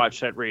documents we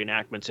watched had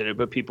reenactments in it,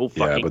 but people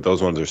fucking... Yeah, but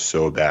those ones are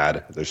so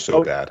bad. They're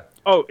so bad.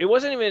 Oh, it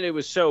wasn't even it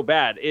was so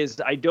bad.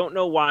 I don't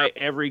know why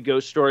every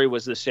ghost story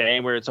was the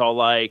same, where it's all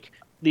like...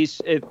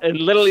 and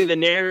literally the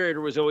narrator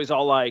was always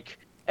all like,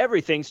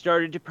 everything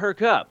started to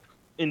perk up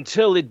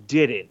until it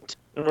didn't.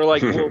 And we're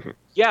like, well,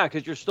 yeah,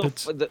 because you're still...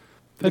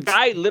 The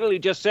guy literally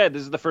just said,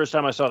 this is the first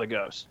time I saw the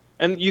ghost.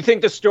 And you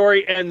think the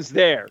story ends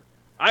there.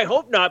 I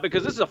hope not,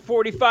 because this is a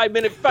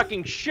 45-minute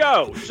fucking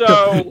show.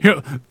 So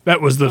that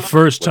was the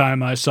first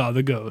time I saw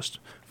the ghost.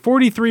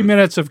 43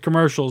 minutes of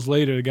commercials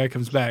later, the guy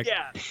comes back.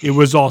 Yeah. It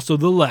was also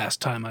the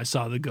last time I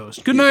saw the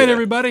ghost. Good night, Yeah.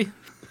 everybody.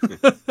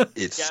 It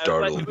Yeah,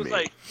 startled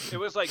me. It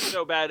was like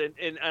so bad,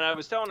 and I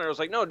was telling her, I was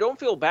like, no, don't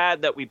feel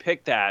bad that we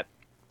picked that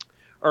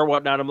or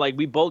whatnot. I'm like,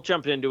 we both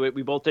jumped into it,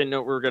 we both didn't know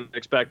what we were going to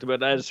expect,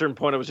 but at a certain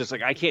point, I was just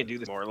like, I can't do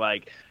this more.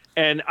 Like,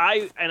 and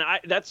I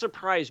that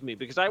surprised me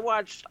because I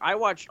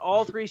watched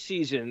all 3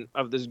 seasons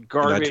of this And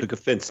garbage. I took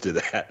offense to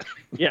that.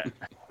 Yeah,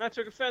 I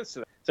took offense to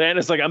that. So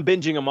Anna's like, I'm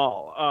binging them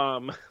all.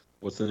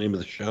 What's the name of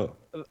the show?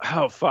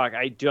 Oh fuck,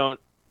 I don't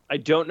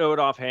know it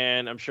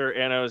offhand. I'm sure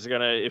Anna is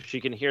gonna, if she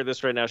can hear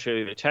this right now, she'll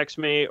either text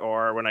me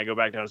or when I go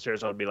back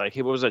downstairs, I'll be like,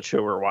 hey, what was that show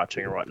we were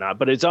watching or whatnot?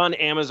 But it's on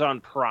Amazon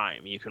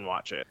Prime. You can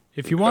watch it.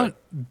 If you want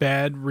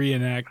bad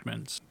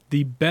reenactments,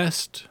 the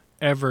best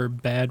ever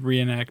bad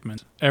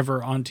reenactment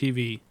ever on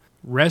TV,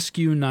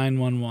 Rescue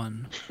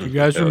 911. You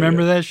guys Oh,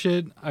 remember yeah. that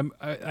shit? I think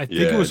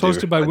Yeah, it was I do.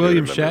 hosted by I do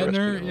William remember Rescue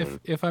Shatner, 911.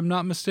 if I'm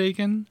not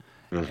mistaken.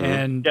 Mhm.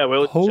 And Yeah,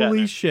 William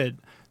holy Shatner. shit,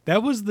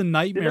 that was the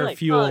nightmare Nine,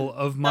 fuel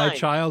of my nine.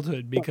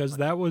 childhood because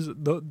that was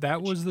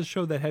the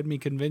show that had me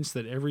convinced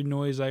that every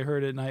noise I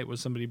heard at night was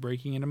somebody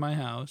breaking into my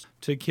house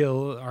to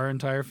kill our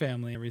entire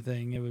family.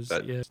 Everything. It was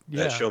yeah.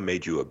 That show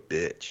made you a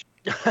bitch.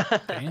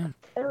 Damn.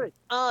 Eric,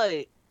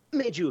 I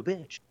made you a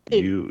bitch.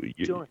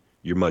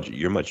 You're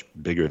much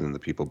bigger than the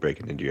people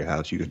breaking into your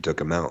house. You could took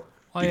them out.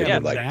 Oh, You yeah, could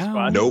have but been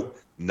now- nope,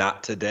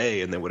 not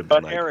today, and they would have been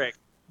But like, Eric,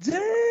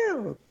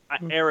 damn.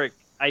 Eric,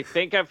 I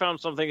think I found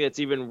something that's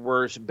even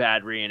worse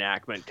bad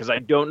reenactment because I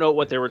don't know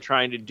what they were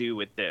trying to do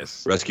with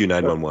this. Rescue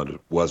 911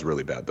 was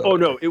really bad though. Oh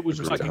no, it was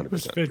really fucking. It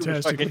was 100%.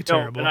 fantastically No,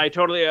 terrible. and I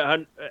totally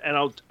and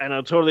I'll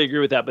totally agree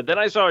with that. But then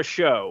I saw a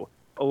show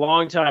a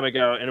long time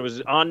ago, and it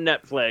was on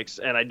Netflix,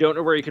 and I don't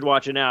know where you could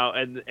watch it now.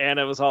 And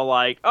Anna was all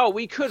like, "Oh,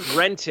 we could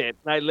rent it."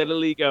 And I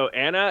literally go,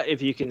 "Anna,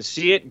 if you can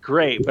see it,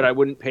 great, but I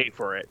wouldn't pay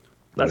for it."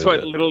 That's What what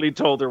is I it? literally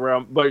told her.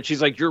 But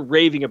she's like, "You're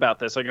raving about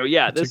this." I go,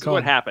 "Yeah, What's this it is what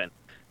called? happened."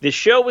 The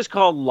show was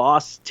called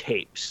Lost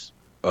Tapes,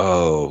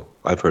 Oh,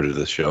 I've heard of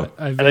this show.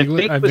 I and I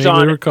vaguely, think I it was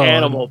vaguely on recall.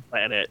 Animal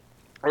Planet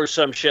or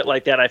some shit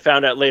like that. I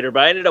found out later,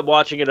 but I ended up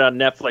watching it on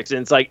Netflix, and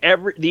it's like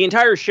the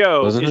entire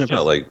show Wasn't is it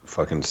about like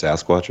fucking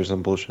Sasquatch or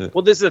some bullshit?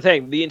 Well, this is the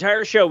thing. The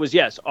entire show was,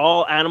 yes,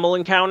 all animal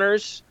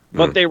encounters,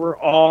 but they were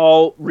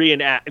all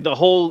reenact. The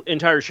whole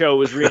entire show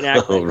was Oh,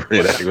 reenactment.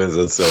 reenactments.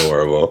 That's so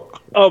horrible.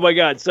 Oh my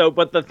god! So,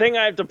 but the thing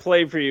I have to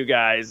play for you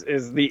guys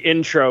is the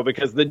intro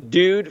because the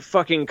dude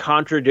fucking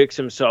contradicts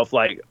himself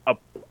like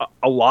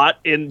a lot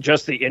in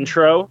just the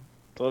intro.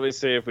 So let me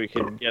see if we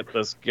can get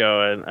this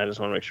going. I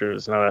just want to make sure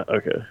it's not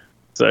okay.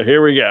 So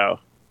here we go.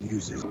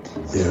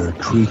 There are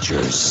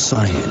creatures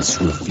science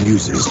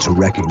refuses to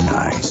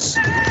recognize.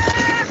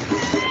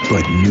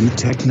 But new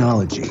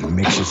technology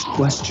makes us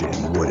question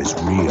what is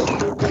real.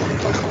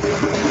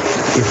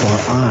 If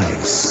our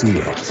eyes see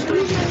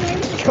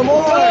it, Come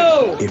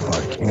on! if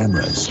our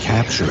cameras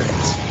capture it,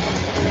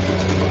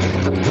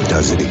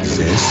 does it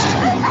exist?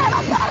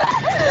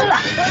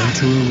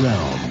 Enter a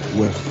realm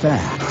where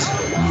fact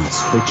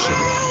meets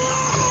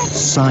fiction,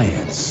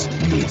 science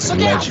meets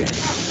legend,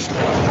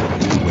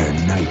 where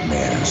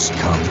nightmares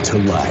come to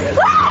life.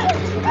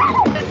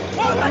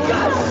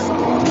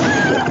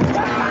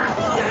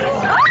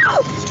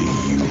 Do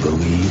you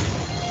believe?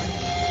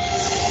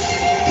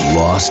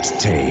 Lost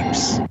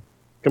Tapes.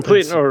 Complete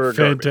That's and order.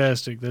 garbage.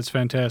 fantastic. That's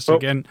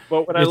fantastic. And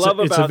But what I it's- love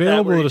about it's that,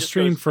 available where he to just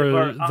stream goes,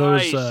 for "If our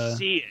those, eyes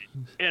see it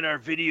and our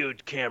video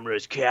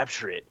cameras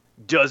capture it.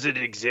 Does it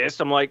exist?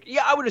 I'm like,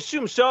 yeah, I would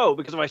assume so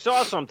because if I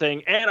saw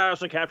something and I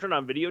also captured it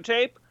on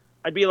videotape,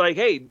 I'd be like,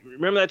 hey,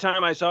 remember that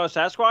time I saw a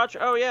Sasquatch?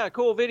 Oh yeah,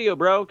 cool video,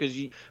 bro.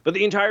 But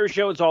the entire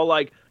show, it's all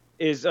like,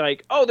 is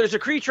like, oh, there's a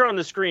creature on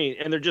the screen,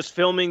 and they're just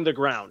filming the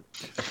ground,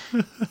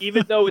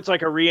 even though it's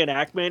like a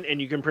reenactment,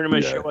 and you can pretty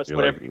much Yeah, show us you're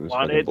whatever like, you this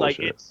wanted. fucking Like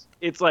bullshit.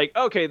 it's like,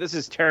 okay, this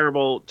is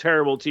terrible,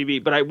 terrible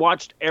TV. But I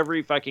watched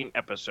every fucking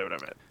episode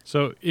of it.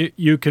 So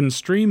you can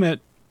stream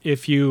it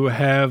if you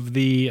have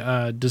the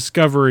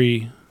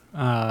Discovery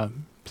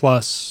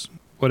Plus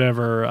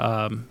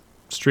whatever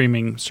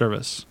streaming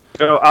service,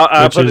 So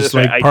I'll which put it is this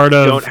way, like part I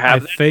of. don't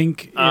have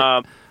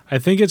I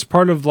think it's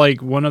part of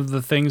like one of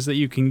the things that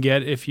you can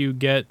get if you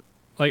get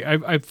like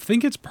I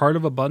think it's part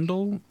of a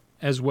bundle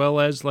as well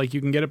as like you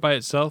can get it by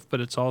itself,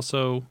 but it's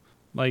also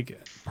like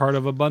part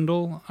of a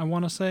bundle. I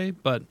want to say,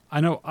 but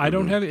I know I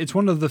don't have it. It's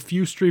one of the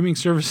few streaming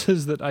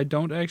services that I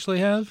don't actually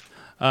have.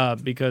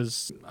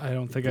 Because I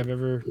don't think I've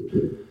ever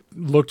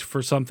looked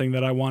for something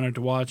that I wanted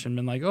to watch and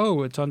been like,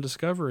 oh, it's on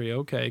Discovery.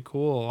 Okay,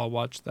 cool. I'll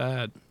watch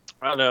that.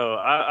 I don't know.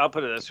 I'll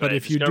put it this way. But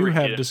if you do Discovery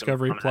have did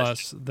Discovery some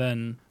Plus,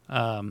 then,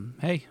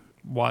 hey,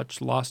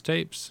 watch Lost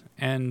Tapes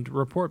and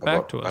report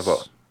back to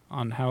us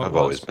on how it I've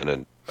was. always been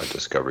a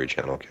Discovery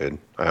Channel kid.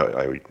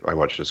 I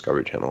watch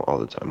Discovery Channel all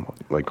the time,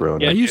 like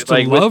growing Yeah, I up. used to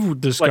like, with- love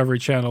Discovery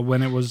Channel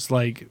when it was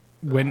like,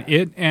 when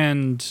it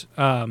and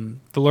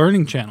the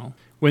Learning Channel.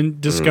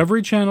 When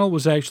Discovery Channel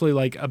was actually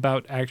like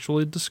about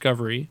actually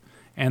discovery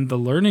and the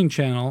Learning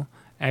Channel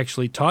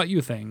actually taught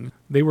you things,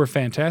 they were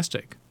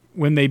fantastic.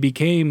 When they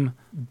became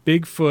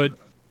Bigfoot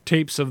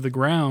tapes of the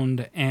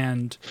ground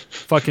and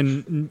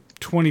fucking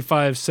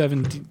 25,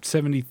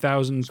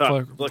 70,000,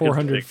 So, looking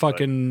 400 Bigfoot.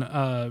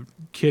 fucking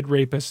kid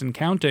rapists and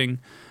counting.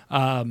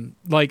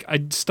 Like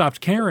I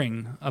stopped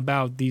caring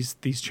about these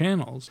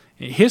channels.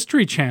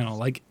 History Channel,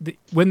 like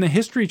when the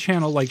History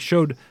Channel like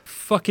showed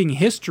fucking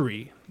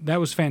history, that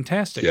was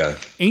fantastic. Yeah.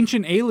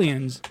 Ancient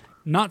Aliens,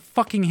 not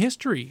fucking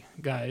history,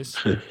 guys.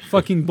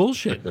 Fucking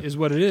bullshit is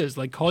what it is.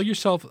 Like call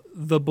yourself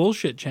the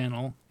Bullshit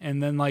Channel,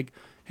 and then like,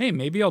 hey,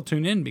 maybe I'll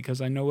tune in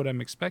because I know what I'm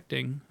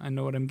expecting. I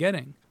know what I'm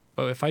getting.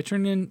 But if I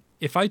tune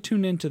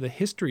into the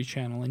History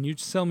Channel and you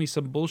sell me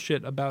some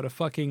bullshit about a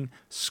fucking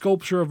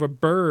sculpture of a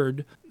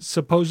bird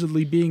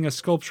supposedly being a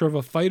sculpture of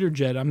a fighter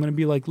jet, I'm going to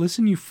be like,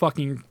 listen, you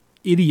fucking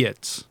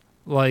idiots.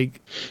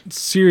 Like,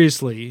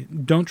 seriously,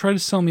 don't try to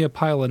sell me a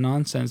pile of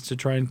nonsense to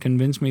try and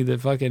convince me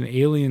that fucking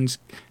aliens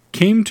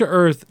came to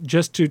Earth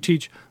just to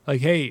teach,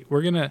 like, hey,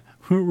 we're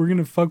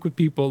gonna fuck with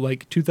people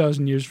like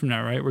 2,000 years from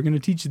now, right? We're going to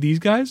teach these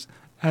guys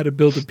how to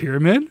build a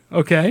pyramid.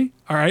 Okay.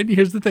 All right.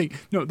 Here's the thing.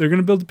 No, they're going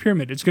to build a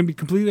pyramid. It's going to be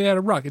completely out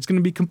of rock. It's going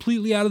to be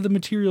completely out of the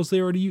materials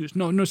they already used.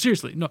 No,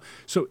 seriously. No.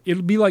 So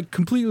it'll be like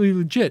completely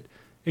legit,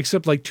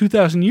 except like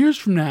 2,000 years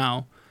from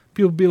now,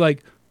 people will be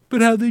like,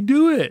 but how'd they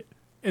do it?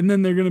 And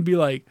then they're going to be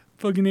like,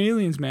 fucking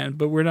aliens, man.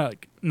 But we're not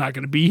going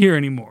to be here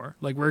anymore.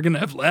 Like we're going to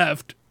have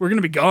left. We're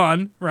going to be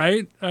gone.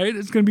 Right. All right.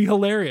 It's going to be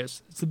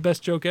hilarious. It's the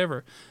best joke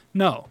ever.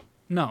 No,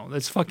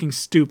 that's fucking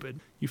stupid.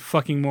 You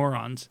fucking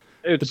morons.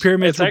 The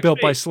pyramids were built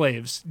by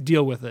slaves.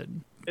 Deal with it.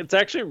 It's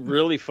actually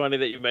really funny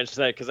that you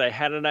mentioned that because I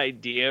had an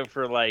idea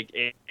for like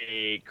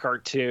a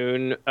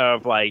cartoon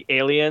of like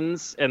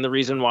aliens, and the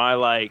reason why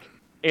like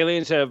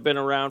aliens have been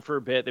around for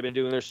a bit, they've been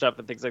doing their stuff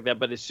and things like that,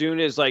 but as soon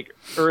as like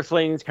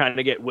Earthlings kind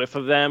of get whiff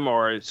of them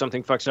or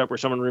something fucks up where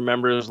someone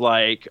remembers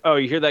like, oh,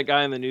 you hear that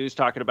guy in the news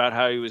talking about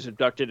how he was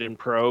abducted in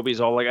probe, he's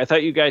all like, I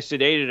thought you guys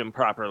sedated him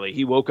properly.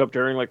 He woke up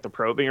during like the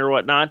probing or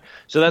whatnot.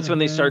 So that's when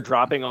they start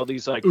dropping all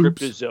these like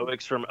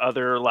cryptozoics from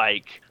other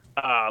like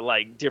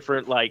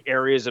different like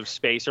areas of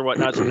space or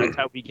whatnot. So that's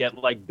how we get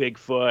like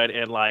Bigfoot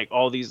and like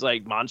all these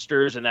like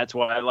monsters, and that's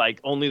why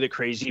like only the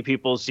crazy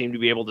people seem to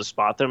be able to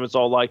spot them. It's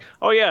all like,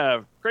 oh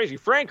yeah, crazy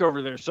Frank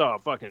over there saw a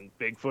fucking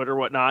Bigfoot or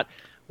whatnot.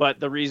 But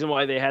the reason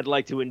why they had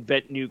like to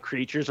invent new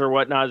creatures or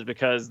whatnot is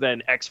because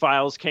then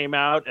X-Files came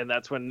out, and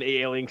that's when the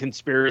alien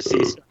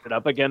conspiracy started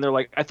up again. They're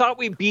like, I thought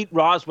we beat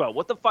Roswell.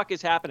 What the fuck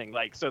is happening?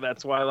 Like, so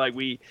that's why like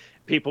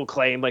people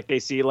claim like they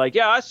see like,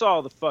 yeah, I saw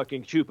the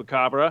fucking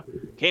chupacabra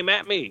came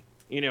at me.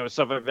 You know,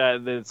 stuff like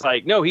that. It's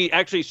like, no, he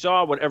actually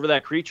saw whatever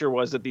that creature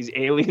was that these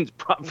aliens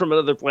brought from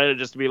another planet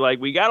just to be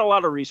like, we got a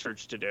lot of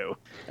research to do.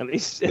 And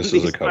these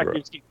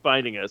fuckers keep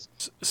finding us.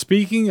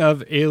 Speaking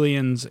of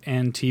aliens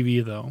and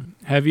TV, though,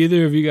 have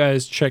either of you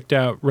guys checked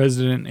out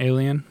Resident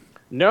Alien?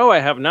 No, I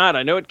have not.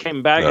 I know it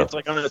came back. No. It's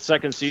like on its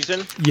second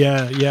season.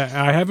 Yeah.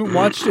 I haven't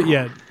watched it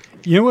yet.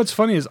 You know what's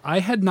funny is I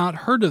had not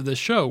heard of this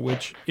show,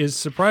 which is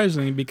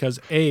surprising because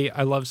A,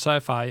 I love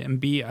sci-fi, and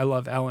B, I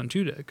love Alan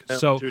Tudyk.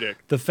 So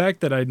the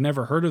fact that I'd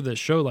never heard of this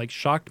show like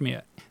shocked me.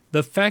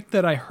 The fact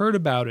that I heard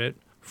about it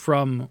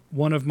from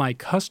one of my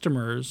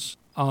customers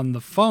on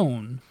the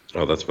phone.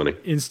 Oh, that's funny.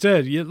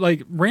 Instead,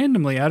 like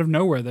randomly out of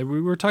nowhere, that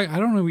we were talking. I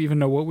don't even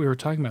know what we were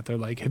talking about. They're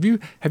like, "Have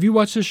you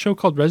watched this show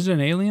called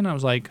Resident Alien?" I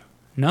was like,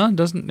 "No, it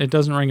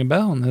doesn't ring a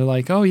bell." And they're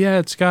like, "Oh yeah,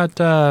 it's got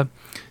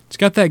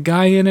that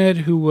guy in it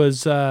who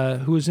was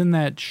in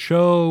that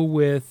show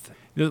with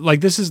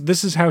like this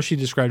is how she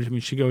described it to me.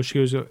 She goes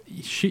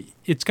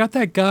it's got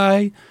that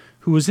guy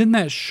who was in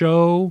that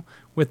show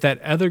with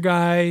that other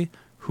guy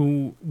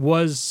who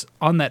was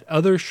on that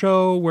other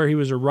show where he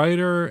was a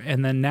writer,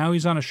 and then now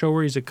he's on a show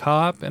where he's a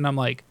cop." And I'm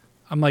like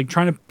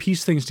trying to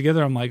piece things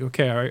together. I'm like,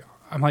 okay, are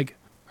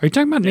you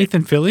talking about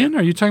Nathan Fillion?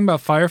 Are you talking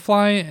about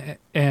Firefly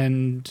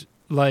and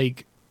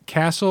like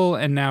Castle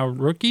and now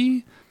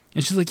Rookie?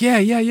 And she's like, yeah.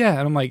 And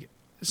I'm like,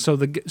 so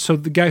the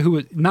guy who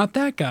was not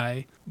that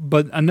guy,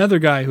 but another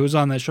guy who was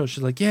on that show.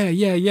 She's like,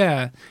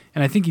 yeah.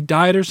 And I think he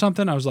died or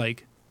something. I was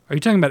like, are you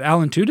talking about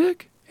Alan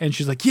Tudyk? And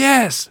she's like,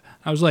 yes.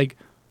 I was like,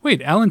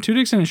 wait, Alan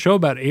Tudyk's in a show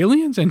about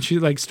aliens? And she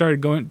like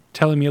started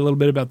telling me a little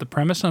bit about the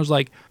premise. And I was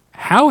like,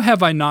 how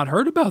have I not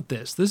heard about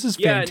this? This is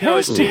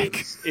fantastic.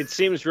 No, it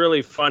seems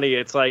really funny.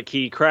 It's like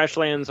he crash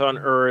lands on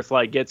Earth,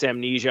 like gets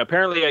amnesia.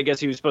 Apparently, I guess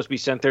he was supposed to be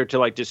sent there to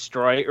like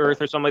destroy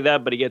Earth or something like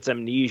that, but he gets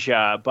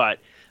amnesia. But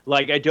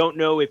like, I don't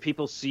know if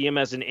people see him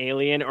as an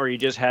alien or he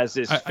just has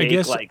this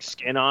fake like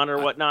skin on or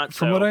whatnot.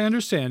 From what I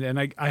understand, and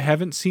I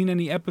haven't seen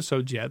any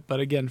episodes yet, but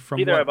again,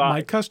 from what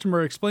my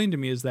customer explained to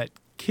me is that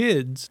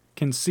kids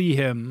can see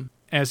him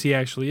as he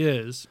actually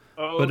is,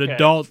 but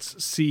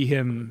adults see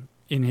him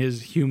in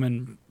his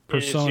human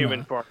persona. In his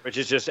human form, which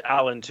is just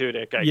Alan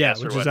Tudyk, I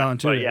guess. Which is Alan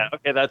Tudyk. But yeah,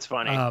 okay, that's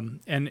funny.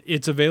 And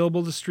it's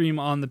available to stream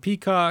on the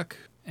Peacock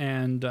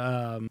and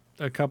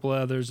a couple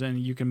of others, and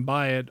you can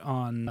buy it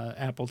on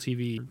Apple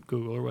TV,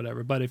 Google, or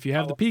whatever. But if you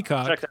have the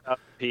Peacock, check that out,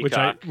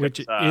 Peacock,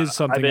 which is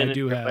something I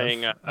do have.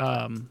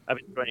 I've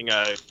been playing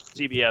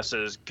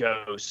CBS's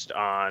Ghost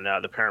on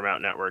the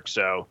Paramount Network.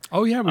 So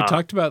we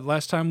talked about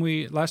last time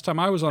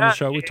I was on the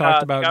show. We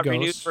talked about got Ghost.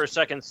 renewed for a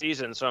second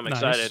season, so I'm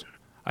excited.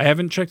 I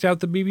haven't checked out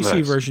the BBC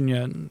Nice. version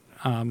yet.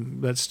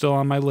 That's still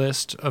on my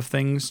list of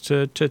things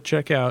to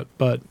check out,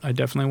 but I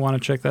definitely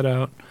want to check that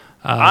out.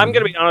 I'm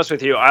going to be honest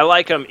with you. I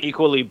like them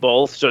equally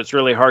both, so it's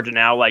really hard to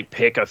now like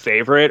pick a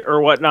favorite or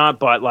whatnot.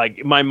 But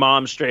like my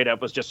mom straight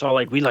up was just all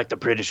like, "We like the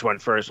British one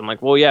first." I'm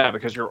like, "Well, yeah,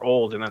 because you're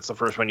old and that's the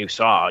first one you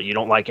saw. You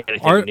don't like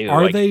anything new."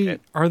 Are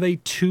like, they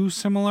too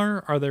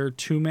similar? Are there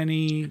too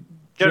many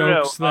No.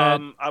 jokes that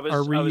I was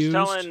are reused?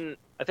 telling.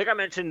 I think I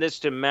mentioned this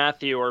to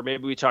Matthew, or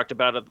maybe we talked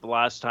about it the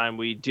last time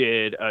we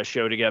did a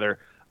show together.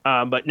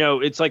 But no,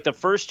 it's like the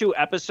first 2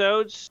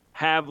 episodes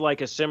have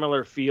like a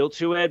similar feel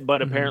to it,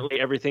 but apparently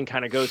everything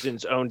kind of goes in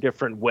its own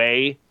different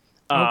way.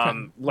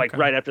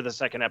 Right after the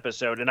second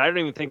episode, and I don't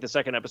even think the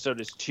second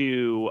episode is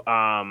too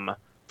close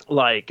Similar.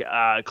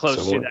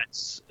 to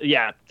that.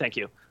 Yeah, thank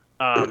you.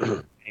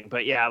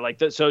 But yeah,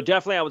 so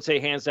definitely I would say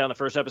hands down the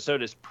first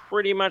episode is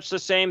pretty much the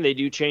same. They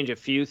do change a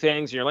few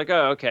things and you're like,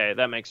 oh, okay,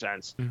 that makes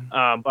sense.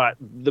 But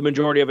the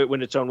majority of it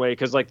went its own way,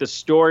 because like the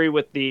story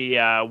with the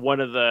one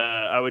of the,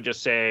 I would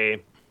just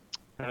say,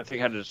 I don't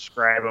think how to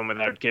describe them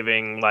without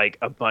giving like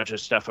a bunch of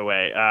stuff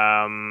away.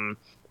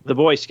 The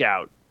Boy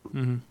Scout.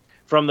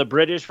 From the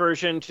British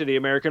version to the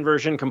American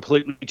version,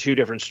 completely 2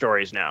 different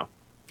stories now.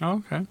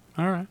 Oh, okay,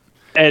 all right.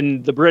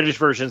 And the British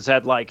versions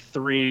had like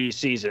 3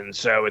 seasons,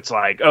 so it's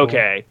like,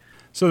 okay.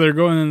 So they're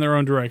going in their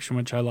own direction,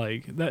 which I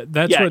like.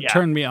 That's what Yeah.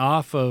 turned me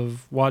off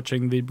of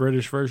watching the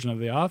British version of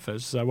The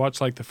Office. I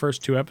watched like the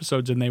first 2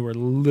 episodes, and they were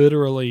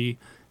literally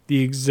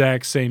the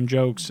exact same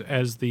jokes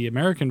as the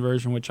American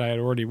version, which I had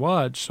already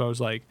watched. So I was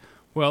like,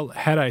 well,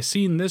 had I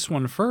seen this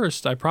one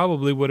first, I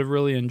probably would have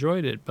really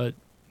enjoyed it. But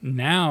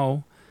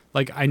now,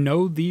 like, I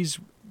know these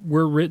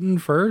were written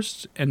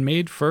first and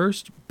made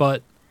first,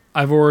 but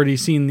I've already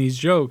seen these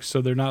jokes,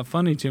 so they're not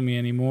funny to me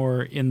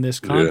anymore in this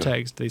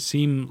context. They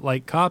seem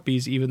like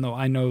copies, even though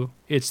I know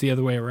it's the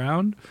other way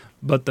around.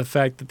 But the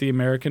fact that the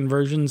American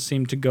versions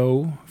seem to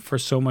go for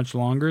so much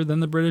longer than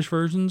the British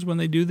versions when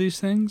they do these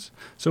things.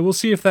 So we'll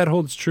see if that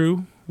holds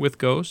true with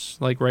Ghosts.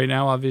 Like right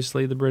now,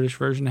 obviously, the British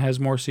version has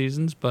more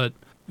seasons, but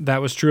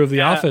that was true of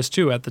The Office,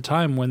 too. At the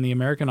time when the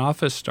American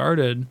Office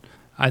started,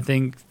 I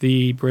think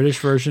the British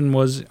version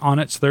was on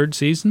its 3rd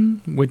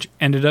season, which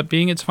ended up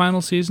being its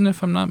final season,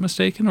 if I'm not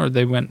mistaken, or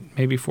they went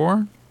maybe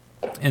 4.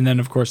 And then,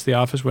 of course, The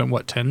Office went,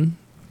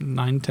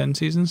 9-10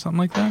 seasons, something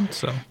like that.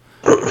 So,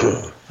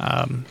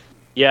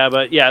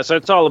 so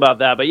it's all about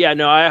that. But yeah,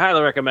 no, I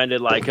highly recommend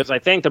it, because I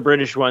think the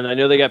British one, I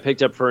know they got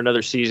picked up for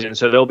another season,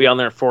 so they'll be on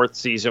their 4th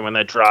season when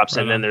that drops,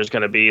 and then there's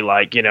going to be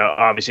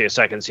obviously a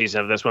 2nd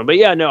season of this one. But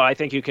yeah, no, I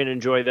think you can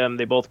enjoy them.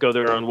 They both go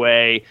their own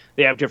way.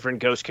 They have different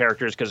ghost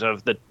characters because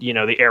of the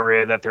the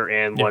area that they're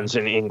in. Yeah. One's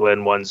in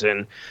England, one's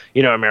in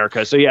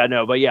America. So yeah,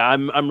 no, but yeah,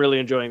 I'm really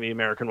enjoying the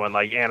American one.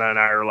 Like Anna and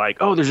I are like,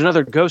 oh, there's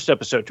another ghost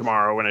episode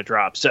tomorrow when it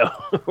drops, so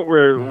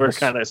we're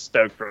kind of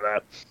stoked for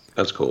that.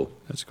 That's cool.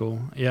 That's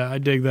cool. Yeah, I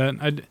dig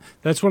that.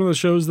 That's one of the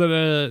shows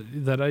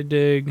that I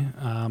dig.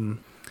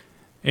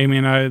 Amy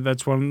and I,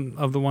 that's one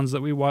of the ones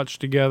that we watch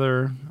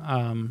together.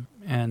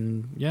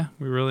 And yeah,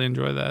 we really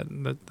enjoy that.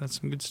 That's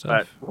some good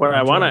stuff. But what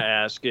I want to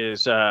ask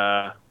is,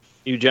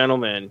 you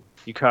gentlemen,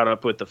 you caught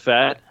up with The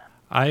Fat?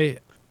 I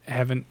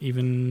haven't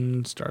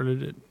even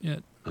started it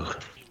yet.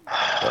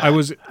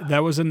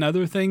 That was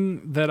another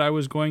thing that I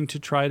was going to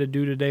try to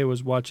do today,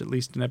 was watch at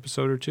least an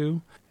episode or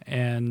 2.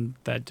 And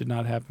that did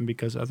not happen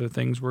because other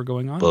things were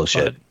going on.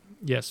 Bullshit. But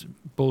yes,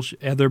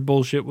 bullshit. Other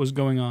bullshit was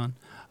going on.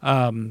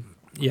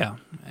 Yeah,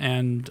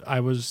 and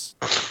I was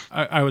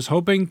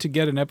hoping to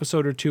get an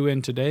episode or 2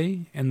 in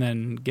today, and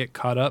then get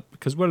caught up.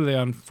 Because what are they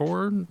on,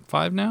 4,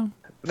 5 now?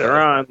 They're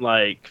on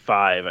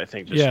 5, I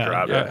think.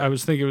 Dropped. I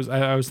was thinking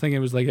it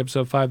was like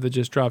episode 5 that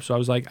just dropped.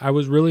 So I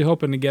was really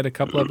hoping to get a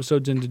couple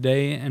episodes in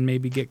today and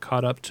maybe get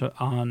caught up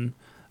on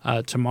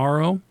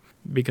tomorrow.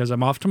 Because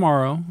I'm off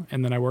tomorrow,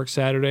 and then I work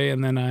Saturday,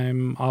 and then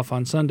I'm off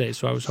on Sunday.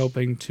 So I was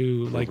hoping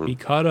to be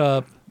caught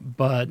up,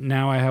 but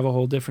now I have a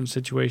whole different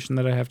situation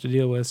that I have to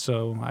deal with.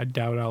 So I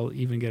doubt I'll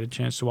even get a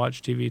chance to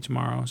watch TV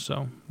tomorrow.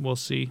 So we'll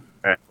see.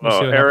 All right. We'll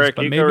see what Eric,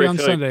 happens, you maybe on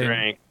go Sunday.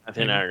 drink. I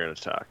think now you're going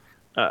to talk.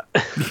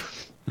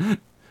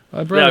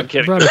 I brought a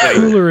kidding.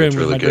 cooler in It's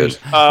with really my good.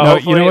 drinks. No,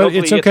 you know what?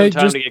 It's okay.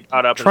 Just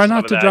try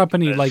not to drop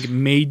any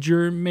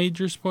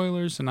major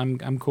spoilers, and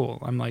I'm cool.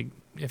 I'm like,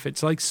 if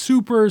it's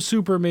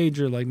super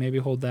major, maybe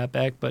hold that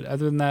back. But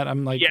other than that,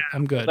 I'm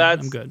I'm good.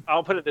 I'm good.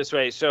 I'll put it this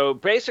way. So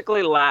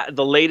basically,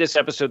 the latest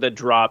episode that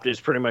dropped is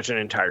pretty much an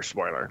entire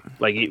spoiler.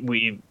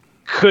 We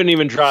couldn't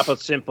even drop a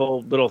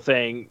simple little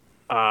thing.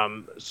 Matthew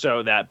and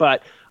I were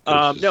talking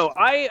about.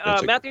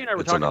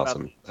 It's an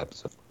awesome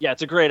episode. Yeah,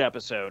 it's a great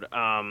episode.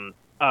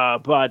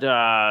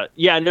 Actually,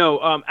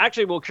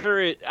 we'll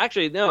curate.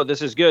 Actually, no,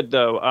 this is good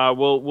though.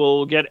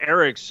 We'll get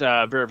Eric's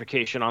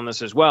verification on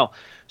this as well.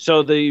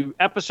 So the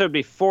episode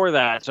before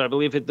that, so I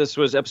believe this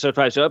was episode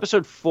 5. So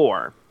episode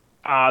 4,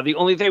 The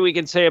only thing we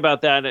can say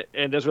about that, and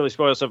it doesn't really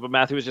spoil stuff, but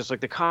Matthew was just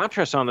like, the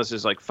contrast on this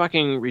is like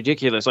fucking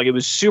ridiculous. Like, it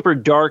was super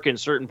dark in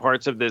certain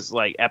parts of this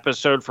like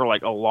episode for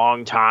like a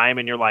long time,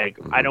 and you're like,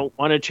 I don't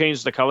want to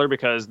change the color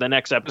because the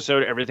next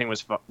episode everything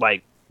was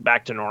like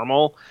back to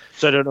normal.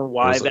 So I don't know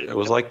why It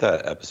was like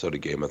that episode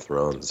of Game of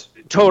Thrones.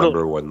 Totally.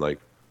 Remember when like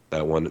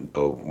that one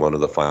of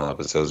the final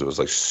episodes? It was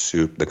like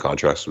the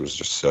contrast was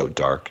just so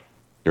dark.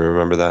 You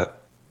remember that?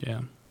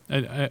 Yeah.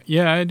 I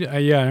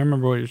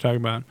remember what you're talking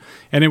about,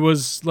 and it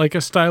was like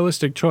a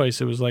stylistic choice.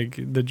 It was like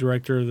the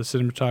director, the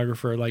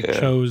cinematographer,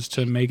 chose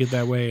to make it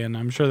that way, and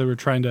I'm sure they were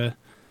trying to.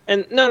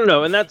 And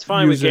no, and that's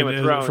fine with use Game it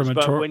of Thrones, from a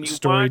but when you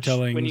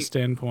storytelling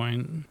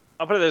standpoint.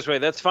 I'll put it this way: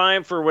 that's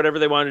fine for whatever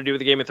they wanted to do with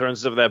the Game of Thrones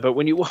and stuff like that. But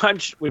when you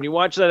watch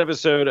that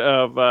episode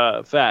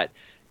of Fat,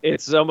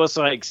 it's almost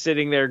like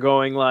sitting there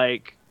going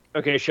like,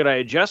 okay, should I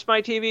adjust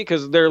my TV?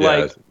 Because they're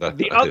like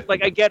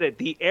I get it.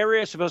 The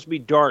area is supposed to be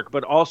dark,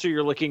 but also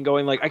you're looking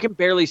going like I can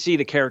barely see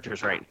the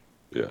characters right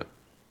now.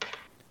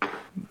 Yeah.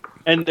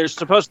 And they're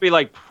supposed to be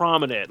like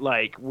prominent,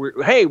 like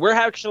we're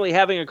actually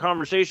having a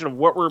conversation of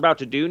what we're about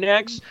to do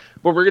next,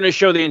 but we're going to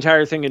show the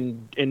entire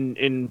thing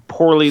in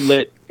poorly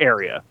lit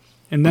area.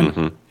 And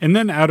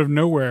then out of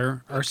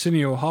nowhere,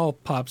 Arsenio Hall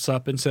pops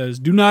up and says,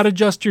 "Do not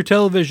adjust your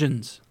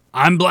televisions.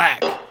 I'm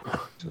black."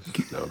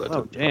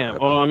 Oh damn!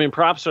 Well, I mean,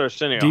 props to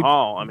Arsenio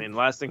Hall. I mean,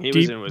 last thing he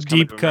was in was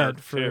deep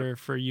cut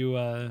for you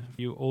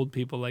old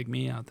people like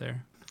me out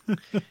there.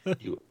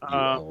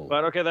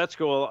 But okay, that's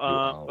cool.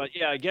 But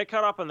yeah, get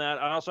caught up on that.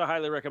 I also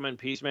highly recommend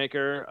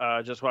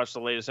Peacemaker. Just watched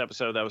the latest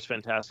episode. That was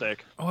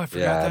fantastic. Oh, I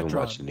forgot that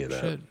dropped. Shit, you need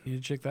to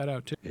check that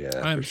out too. Yeah,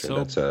 I'm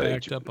so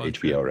backed up on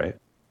HBO, right?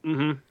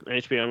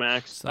 HBO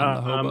Max.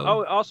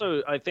 Oh,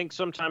 also, I think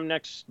sometime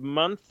next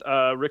month,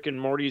 Rick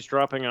and Morty's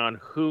dropping on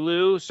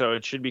Hulu, so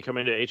it should be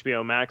coming to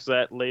HBO Max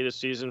that latest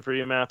season for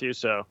you, Matthew.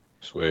 So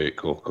sweet,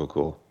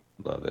 cool,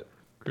 love it.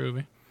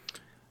 Groovy.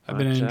 I've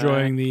been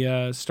enjoying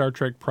the Star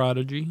Trek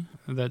Prodigy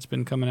that's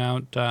been coming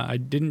out. I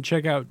didn't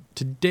check out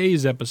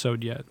today's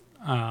episode yet,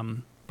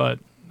 but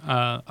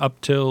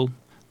up till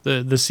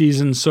the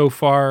season so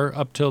far,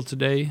 up till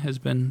today, has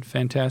been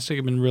fantastic.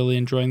 I've been really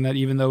enjoying that,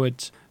 even though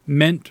it's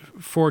meant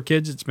for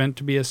kids. It's meant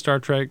to be a Star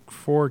Trek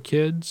for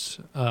kids.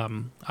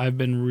 I've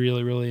been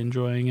really, really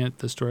enjoying it.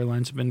 The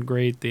storylines have been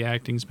great. The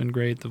acting's been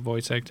great. The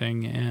voice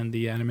acting and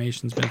the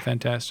animation's been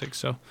fantastic.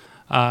 So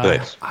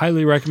Nice.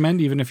 Highly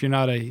recommend, even if you're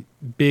not a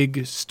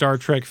big Star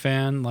Trek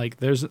fan. Like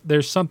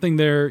there's something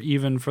there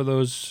even for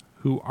those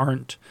who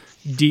aren't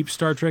deep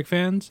Star Trek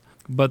fans.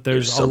 But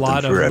there's a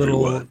lot of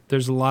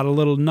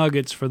little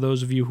nuggets for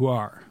those of you who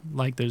are.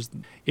 Like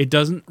it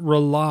doesn't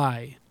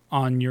rely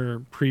on your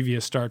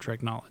previous Star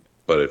Trek knowledge.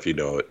 But if you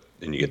know it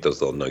and you get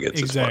those little nuggets,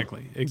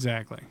 exactly.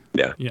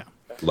 Yeah,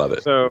 love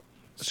it.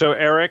 So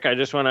Eric, I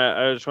just want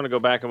to go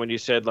back on when you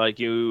said like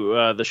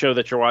the show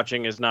that you're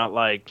watching is not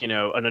like an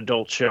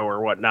adult show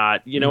or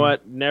whatnot. You know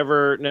what?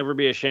 Never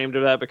be ashamed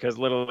of that, because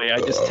literally I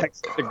just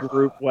texted the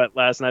group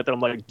last night that I'm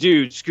like,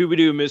 dude,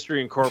 Scooby-Doo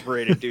Mystery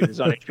Incorporated, dude, is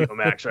on HBO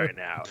Max right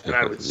now, and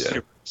I was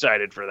super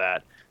excited for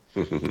that.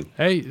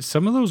 Hey,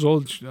 some of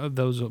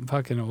those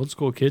fucking old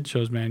school kid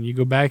shows, man, you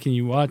go back and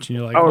you watch and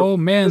you're like, oh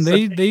man,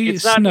 they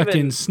snuck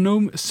in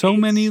so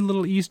many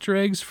little Easter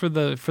eggs for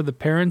the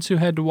parents who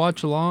had to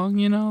watch along,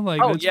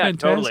 that's fantastic.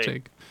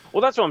 Totally. Well,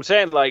 that's what I'm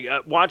saying. Like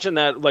watching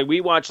that, like we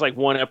watched like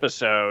one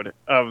episode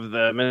of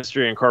the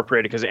Mystery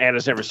Incorporated because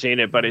Anna's never seen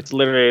it, but it's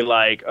literally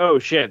like, oh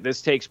shit,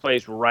 this takes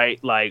place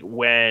right like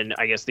when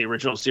I guess the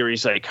original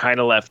series like kind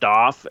of left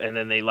off, and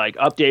then they like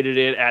updated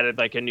it, added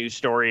like a new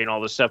story and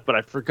all this stuff. But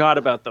I forgot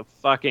about the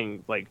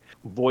fucking like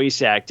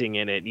voice acting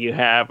in it. You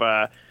have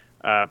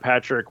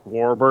Patrick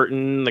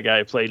Warburton, the guy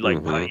who played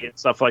like Putty and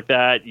stuff like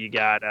that. You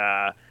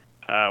got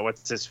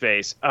what's his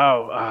face?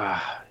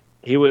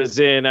 He was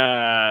in.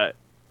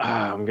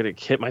 I'm going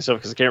to hit myself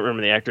because I can't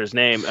remember the actor's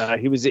name.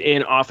 He was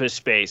in Office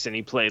Space, and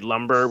he played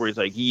Lumber, where he's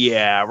like,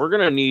 yeah, we're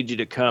going to need you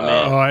to come in.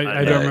 Oh,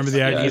 I don't remember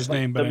the actor's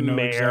name, but I know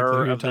exactly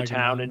who you're of the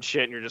town about. And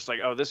shit, and you're just like,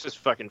 oh, this is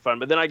fucking fun.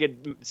 But then I get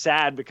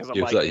sad because I'm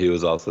he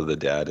was also the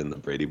dad in the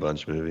Brady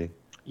Bunch movie.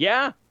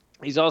 Yeah.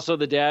 He's also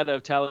the dad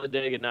of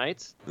Talladega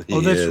Nights. He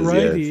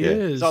is.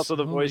 He's also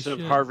the voice of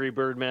Harvey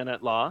Birdman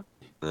at Law.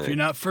 If you're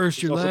not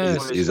first, you're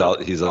last. He's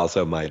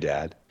also my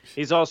dad.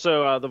 He's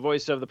also the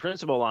voice of the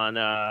principal on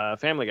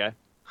Family Guy.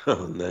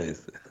 Oh,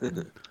 nice.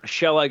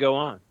 Shall I go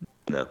on?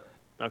 No.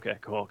 Okay,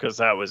 cool, because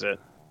that was it.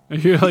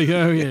 You're like,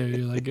 oh yeah,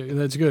 you're like,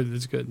 that's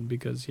good,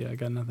 because I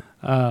got nothing.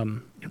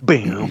 Boom,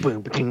 boom,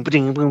 boom, boom,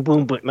 boom, boom,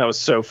 boom. That was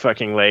so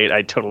fucking late.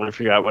 I totally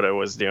forgot what I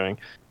was doing.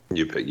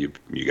 You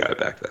got it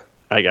back though.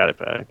 I got it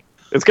back.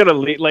 It's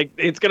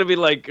gonna be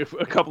like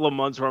a couple of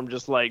months where I'm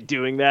just like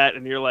doing that,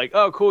 and you're like,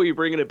 oh cool, you're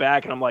bringing it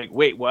back, and I'm like,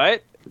 wait,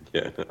 what?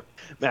 Yeah.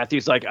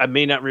 Matthew's like, I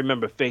may not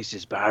remember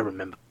faces, but I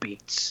remember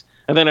beats.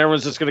 And then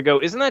everyone's just going to go,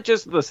 isn't that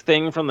just this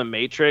thing from The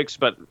Matrix,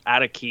 but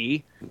out of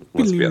key?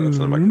 Must be out of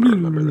something. I can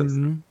remember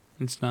this.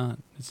 It's not.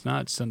 It's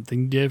not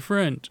something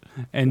different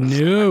and I'm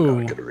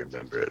new. not gonna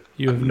remember it.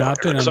 You have I'm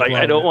not been It's like,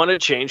 I unplugged. don't want to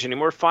change any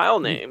more file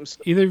names.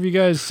 Either of you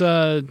guys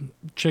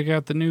check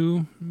out the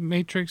new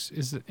Matrix?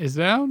 Is it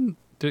out?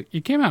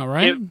 It came out,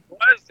 right?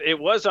 It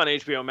was on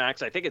HBO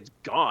Max. I think it's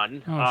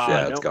gone. Oh,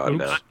 Yeah, it's no, gone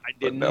now. I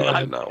did But no, I not,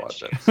 did not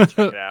watch it. check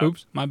it out.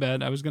 Oops, my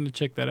bad. I was going to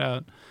check that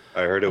out.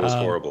 I heard it was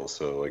horrible,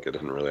 so like I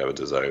didn't really have a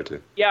desire to.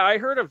 Yeah, I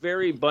heard a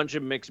very bunch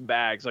of mixed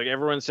bags. Like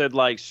everyone said,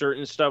 like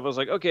certain stuff was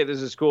like, okay,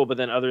 this is cool, but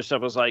then other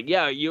stuff was like,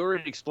 yeah, you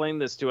already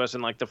explained this to us in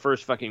like the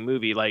first fucking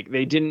movie. Like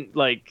they didn't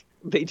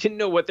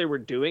know what they were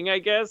doing, I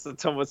guess. And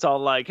someone's all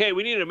like, hey,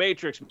 we need a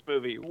Matrix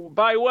movie.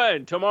 By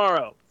when?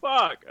 Tomorrow.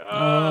 Fuck.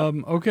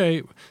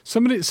 Okay.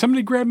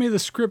 Somebody grab me the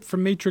script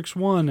from Matrix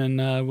 1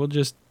 and we'll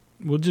just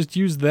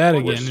use that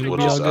again. It'll we'll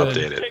be all just good.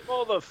 update it. Take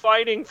all the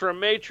fighting from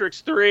Matrix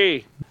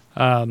 3.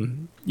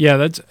 Yeah,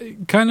 that's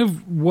kind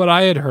of what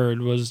I had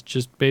heard was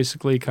just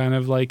basically kind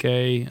of like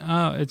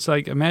it's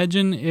like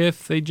imagine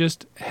if they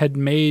just had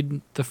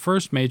made the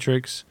first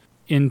Matrix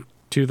in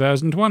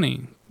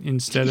 2020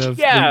 instead of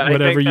Yeah, I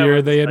whatever think that year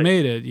was they had like-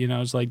 made it. You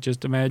know, it's like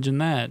just imagine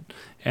that.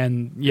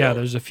 And Yeah.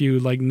 there's a few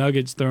like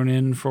nuggets thrown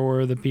in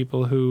for the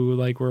people who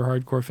like were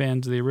hardcore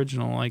fans of the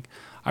original. Like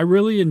I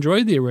really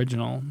enjoyed the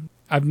original.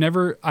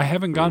 I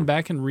haven't gone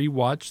back and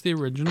rewatched the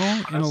original in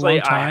a Honestly,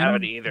 long time. I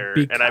haven't either,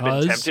 and I've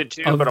been because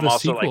tempted to, of but I'm the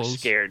also like sequels.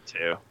 scared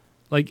to.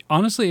 Like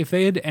honestly, if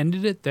they had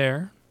ended it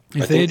there, if I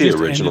they think had the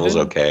just original is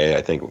ended it- okay.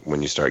 I think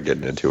when you start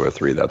getting to 2 or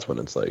 3, that's when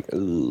it's like.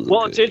 Ooh,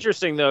 Well, okay. it's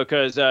interesting though,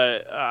 because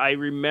I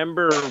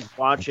remember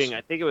watching.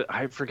 I think it was.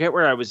 I forget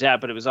where I was at,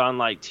 but it was on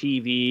like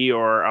TV,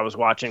 or I was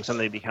watching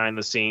something behind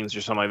the scenes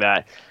or something like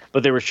that.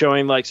 But they were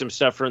showing like some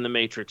stuff from The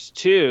Matrix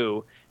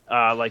 2.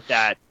 Like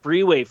that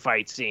freeway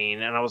fight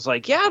scene, and I was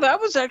like, yeah,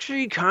 that was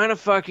actually kind of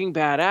fucking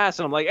badass.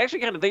 And I'm like, actually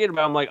kind of thinking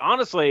about it, I'm like,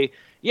 honestly,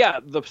 yeah,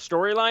 the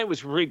storyline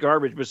was really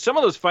garbage, but some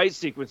of those fight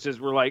sequences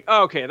were like,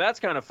 oh, okay, that's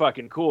kind of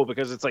fucking cool,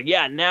 because it's like,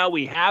 yeah, now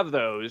we have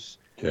those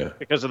Yeah.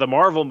 because of the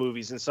Marvel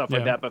movies and stuff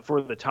like Yeah. that, but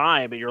for the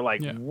time, and you're like,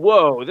 Yeah.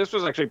 whoa, this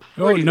was actually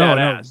Oh pretty no,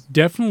 badass.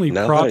 definitely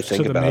Now that I props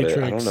think to the about Matrix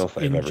it, I don't know if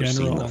I've in ever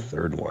seen general. the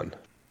third one.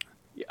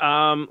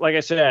 Like I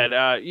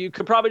said, you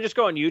could probably just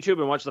go on YouTube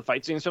and watch the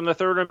fight scenes from the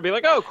third and be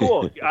like, oh,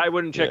 cool. I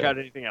wouldn't check Yeah. out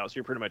anything else.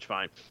 You're pretty much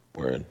fine.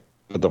 Word.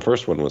 But the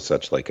first one was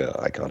such like a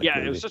iconic. Yeah,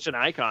 movie. it was such an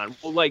icon.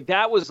 Well, like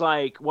that was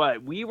like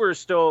what we were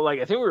still like.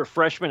 I think we were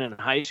freshmen in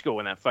high school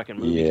when that fucking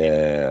movie.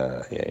 came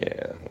out.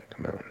 Yeah.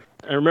 Come on.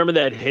 I remember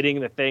that hitting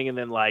the thing, and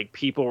then like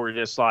people were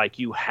just like,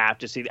 "You have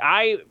to see it."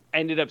 I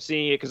ended up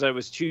seeing it because I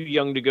was too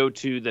young to go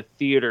to the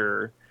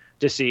theater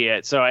to see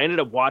it, so I ended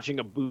up watching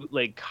a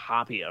bootleg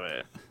copy of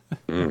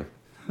it.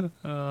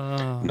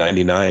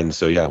 99.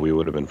 So yeah, we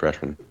would have been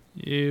freshmen.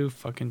 You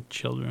fucking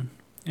children.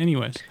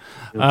 Anyways,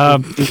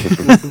 Boom,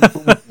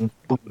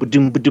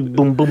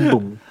 boom,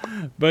 boom.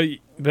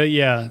 but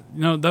yeah,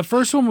 the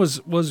first one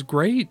was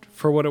great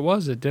for what it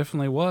was. It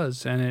definitely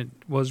was, and it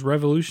was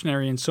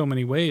revolutionary in so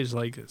many ways.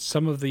 Like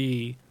some of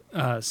the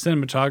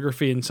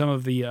cinematography and some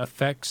of the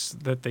effects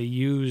that they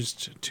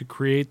used to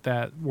create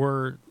that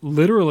were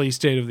literally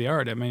state of the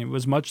art. I mean, it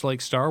was much like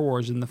Star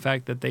Wars in the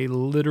fact that they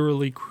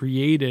literally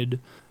created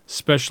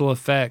special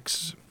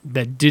effects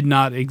that did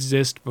not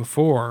exist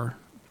before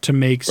to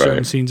make certain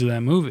Right. scenes of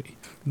that movie.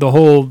 The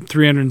whole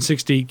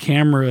 360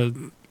 camera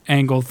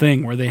angle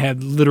thing where they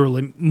had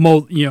literally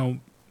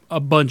a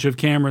bunch of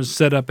cameras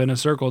set up in a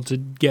circle to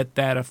get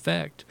that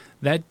effect.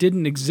 That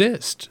didn't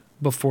exist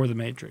before the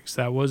Matrix.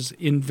 That was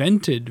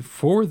invented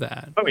for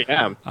that. Oh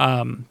yeah.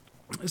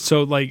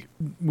 So like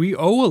we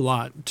owe a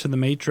lot to the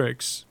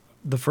Matrix,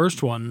 the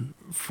first one,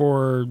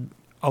 for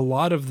a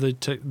lot of the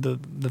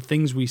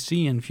things we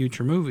see in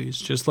future movies.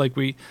 Just like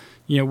we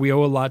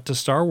owe a lot to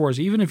Star Wars,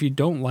 even if you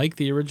don't like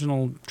the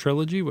original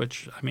trilogy.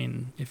 Which I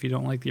mean, if you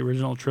don't like the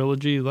original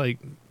trilogy, like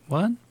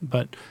what?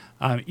 But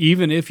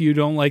even if you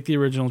don't like the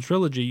original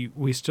trilogy,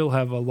 we still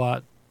have a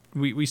lot.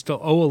 We still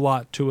owe a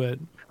lot to it.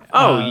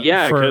 Oh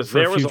yeah, for because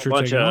there was a future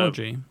bunch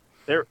technology.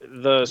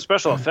 the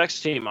special effects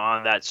team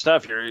on that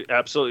stuff. You're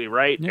absolutely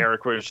right, Yeah.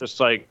 Eric. Where it's just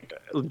like,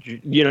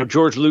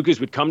 George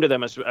Lucas would come to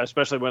them,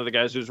 especially one of the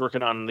guys who was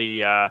working on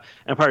the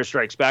Empire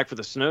Strikes Back for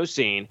the snow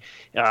scene.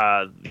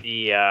 What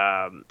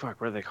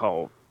are they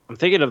called? I'm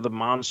thinking of the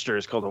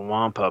monsters called the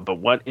Wampa, but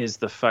what is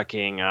the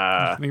fucking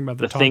Thinking about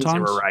the things they Tauntauns?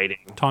 were writing?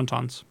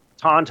 Tauntauns.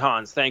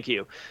 Tauntauns, thank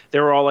you. They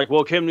were all like,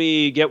 well, can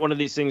we get one of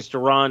these things to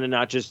run and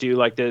not just do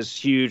like this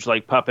huge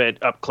like puppet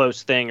up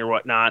close thing or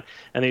whatnot?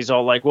 And he's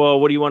all like, well,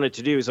 what do you want it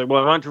to do? He's like,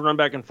 well, I want it to run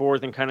back and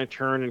forth and kind of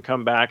turn and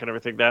come back and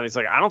everything like that. And he's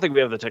like, I don't think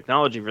we have the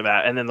technology for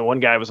that. And then the one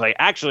guy was like,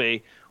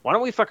 actually, why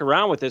don't we fuck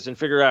around with this and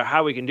figure out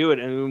how we can do it,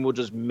 and then we'll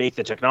just make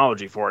the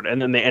technology for it.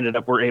 And then they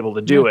were able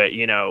to do it,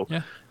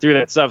 Yeah. through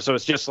that stuff. So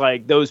it's just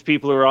like those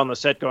people who are on the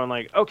set going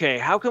like, okay,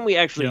 how can we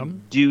actually Yeah.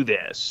 do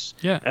this?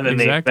 Yeah, And then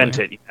exactly. they invent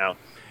it,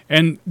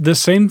 And the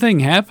same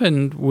thing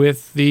happened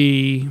with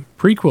the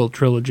prequel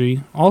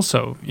trilogy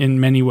also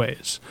in many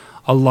ways.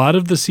 A lot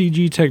of the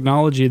CG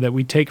technology that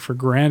we take for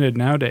granted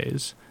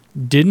nowadays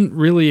didn't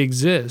really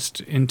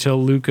exist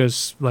until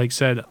Lucas like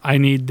said, I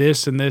need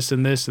this and this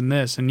and this and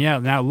this. And yeah,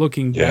 now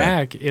looking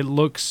back, it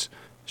looks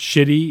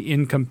shitty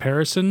in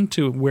comparison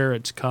to where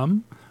it's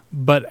come.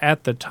 But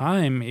at the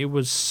time, it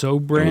was so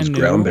brand new.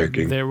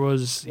 Groundbreaking. There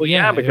was,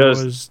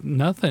 because it was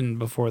nothing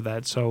before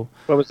that. So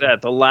what was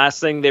that? The last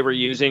thing they were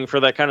using for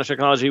that kind of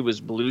technology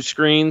was blue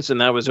screens, and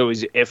that was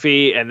always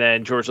iffy. And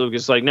then George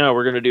Lucas was like, no,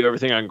 we're going to do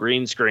everything on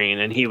green screen.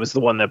 And he was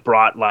the one that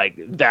brought like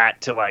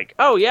that to like,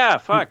 oh yeah,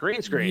 fuck,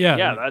 green screen. Yeah.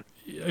 That.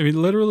 I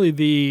mean, literally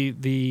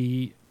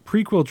the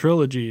prequel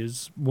trilogy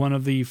is one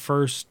of the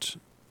first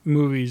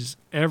movies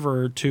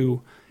ever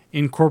to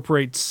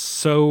incorporate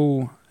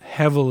so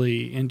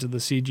heavily into the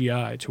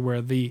CGI to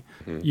where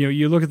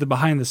you look at the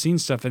behind the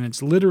scenes stuff and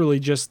it's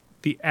literally just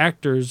the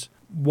actors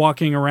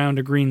walking around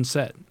a green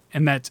set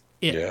and that's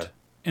it. Yeah.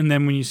 And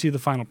then when you see the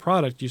final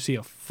product, you see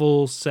a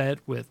full set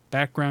with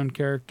background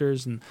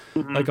characters and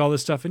like all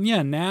this stuff. And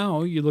yeah,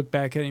 now you look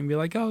back at it and be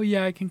like, oh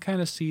yeah, I can kind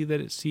of see that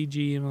it's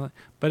CG.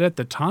 But at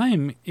the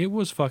time, it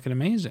was fucking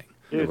amazing.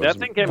 Dude, that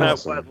thing came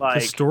out like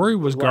the story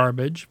was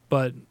garbage,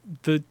 but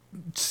the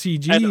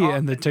CG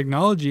and the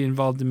technology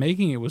involved in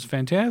making it was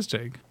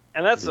fantastic.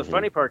 And that's the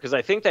funny part, because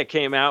I think that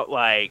came out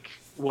like,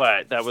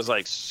 that was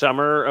like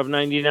summer of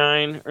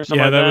 99 or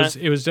something like that?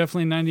 It was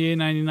definitely 98,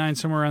 99,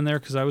 somewhere around there,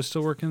 because I was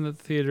still working at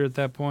the theater at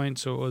that point,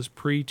 so it was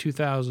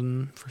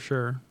pre-2000 for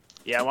sure.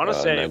 Yeah, I want to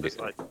say it was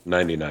like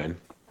 99.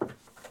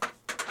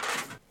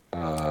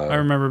 I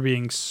remember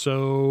being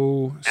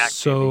so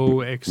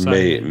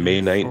excited.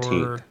 May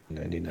 19th,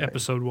 99.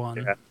 Episode 1.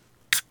 Yeah.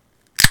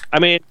 I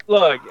mean,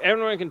 look,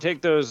 everyone can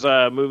take those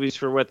movies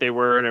for what they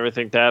were and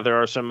everything. That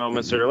there are some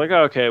moments that are like,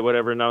 okay,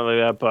 whatever, none of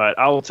that. But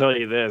I will tell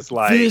you this: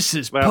 like, this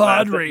is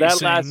pod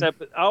racing.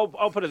 I'll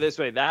put it this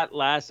way: that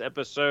last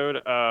episode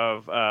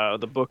of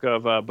the book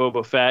of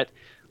Boba Fett,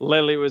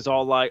 Lily was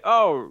all like,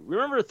 "Oh,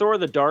 remember Thor: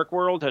 The Dark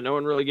World? How no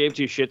one really gave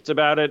two shits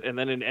about it, and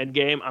then in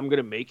Endgame, I'm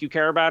gonna make you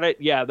care about it."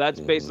 Yeah, that's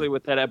basically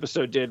what that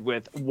episode did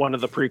with one of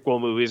the prequel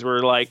movies. We're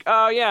like,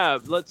 "Oh yeah,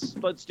 let's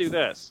do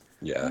this."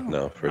 Yeah,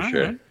 no, for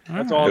sure. Right.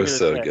 That's all. It was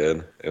so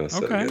good. It was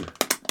so good.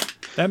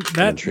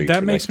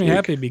 That makes me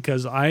happy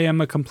because I am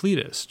a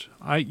completist.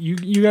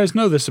 You guys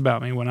know this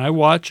about me. When I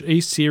watch a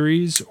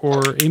series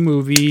or a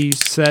movie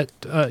set,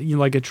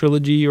 like a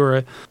trilogy or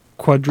a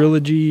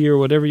quadrilogy or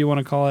whatever you want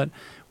to call it,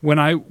 when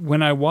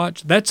I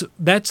watch,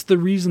 that's the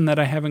reason that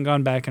I haven't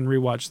gone back and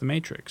rewatched The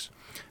Matrix,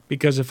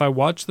 because if I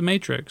watch The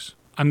Matrix,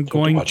 I'm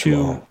going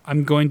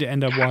to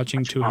end up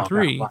watching 2 and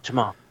 3. Watch them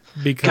all.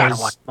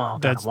 Because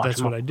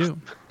that's what I do.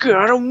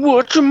 Gotta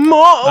watch them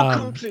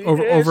all.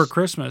 Over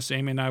Christmas,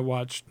 Amy and I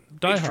watched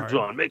Die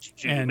Hard,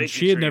 and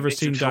she had never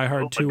seen Die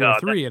Hard 2 or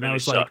 3, and I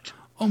was like,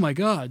 "Oh my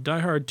god, Die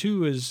Hard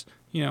 2 is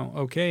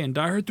okay, and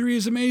Die Hard 3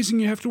 is amazing.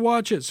 You have to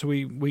watch it." So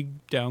we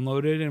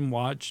downloaded and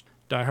watched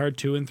Die Hard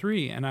 2 and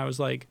 3, and I was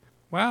like,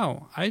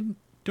 "Wow, I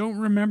don't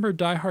remember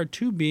Die Hard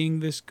 2 being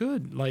this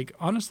good. Like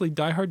honestly,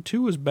 Die Hard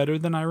 2 was better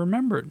than I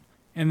remembered."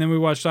 And then we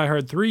watched Die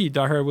Hard 3,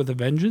 Die Hard with a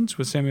Vengeance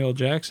with Samuel L.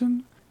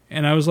 Jackson.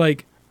 And I was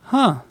like,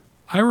 I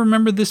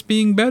remember this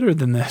being better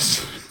than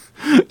this.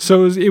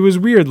 So it was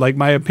weird. Like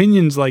my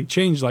opinions like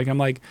changed. Like I'm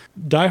like,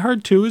 Die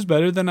Hard 2 is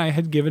better than I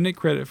had given it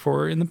credit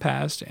for in the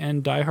past.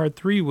 And Die Hard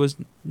 3 was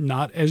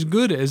not as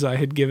good as I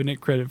had given it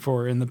credit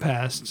for in the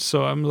past.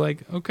 So I'm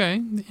like,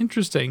 okay,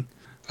 interesting.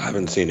 I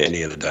haven't seen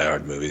any of the Die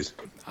Hard movies.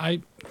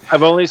 I've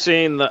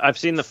seen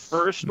the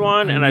first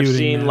one, and I've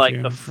seen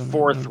like the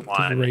fourth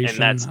one, and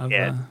that's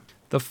it.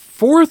 The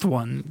fourth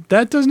one,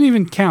 that doesn't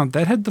even count.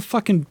 That had the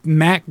fucking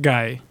Mac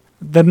guy.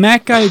 The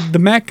Mac guy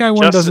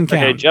one doesn't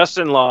count. Okay,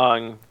 Justin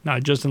Long. No,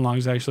 Justin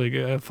Long's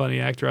actually a funny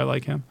actor. I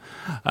like him.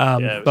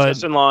 But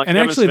Justin Long. And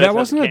Kevin actually, Smith that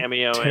wasn't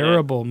a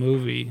terrible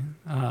movie.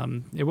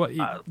 It was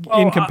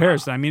in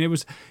comparison. I mean,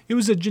 it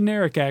was a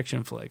generic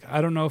action flick. I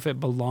don't know if it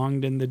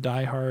belonged in the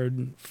Die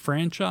Hard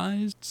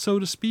franchise, so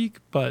to speak,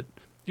 but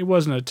it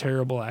wasn't a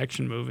terrible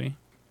action movie.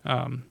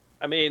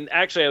 I mean,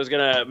 actually,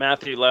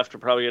 Matthew left to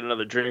probably get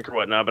another drink or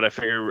whatnot, but I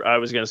figured I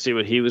was going to see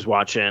what he was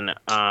watching.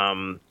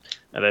 And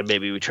then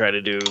maybe we try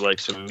to do like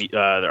some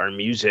our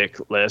music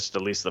list,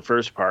 at least the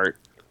first part.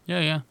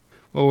 Yeah.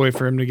 We'll wait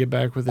for him to get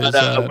back with his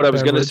what I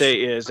was going to say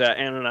is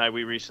Anna and I,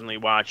 we recently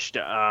watched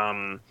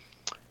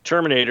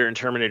Terminator and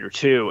Terminator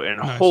 2,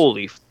 and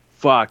holy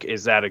fuck,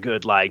 is that a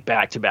good like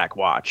back-to-back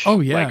watch.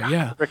 Oh,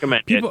 yeah, I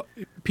recommend it.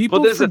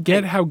 People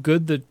forget how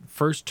good the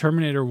first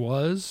Terminator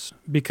was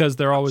because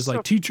they're always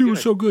like, T2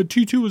 was so good,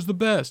 T2 was the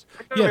best.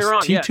 Yes,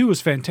 T2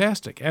 was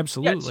fantastic,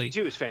 absolutely.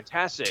 Yeah, T2 is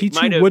fantastic.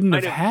 T2 wouldn't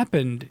have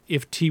happened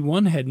if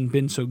T1 hadn't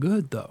been so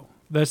good, though.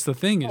 That's the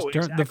thing.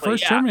 The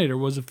first Terminator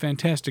was a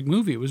fantastic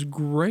movie. It was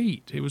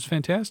great. It was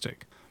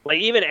fantastic. Like,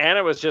 even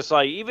Anna was just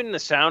like, even the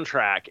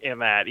soundtrack in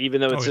that,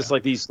 even though it's just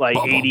like these like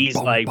 80s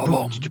like...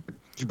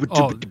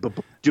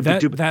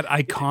 that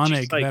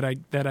iconic like,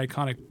 that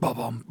iconic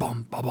bum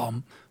bum bum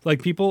bum.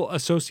 Like people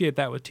associate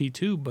that with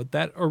T2, but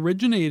that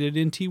originated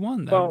in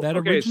T1. That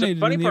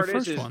originated in the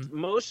first one.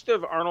 Most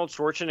of Arnold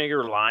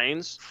Schwarzenegger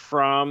lines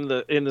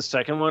in the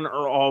second one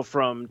are all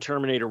from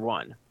Terminator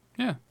 1.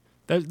 Yeah.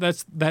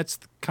 That's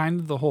kind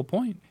of the whole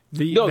point.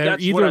 No, they're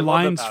that's what I either love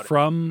lines about it.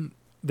 from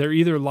they're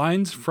either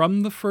lines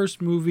from the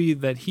first movie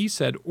that he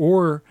said,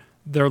 or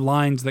they're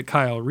lines that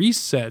Kyle Reese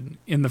said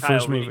in the Kyle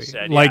first Reese movie,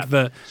 said, like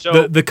yeah.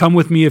 the "Come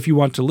with me if you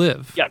want to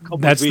live." Yeah, come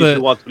that's with me the if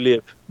you want to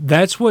live.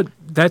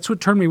 that's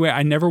what turned me away.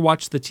 I never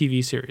watched the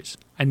TV series.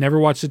 And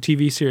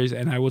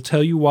I will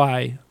tell you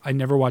why. I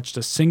never watched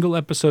a single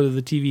episode of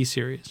the TV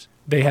series.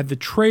 They had the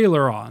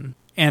trailer on,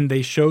 and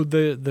they showed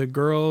the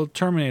girl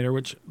Terminator,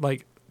 which,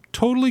 like,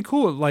 totally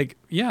cool. Like,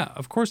 yeah,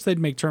 of course they'd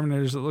make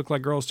Terminators that look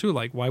like girls too.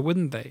 Like, why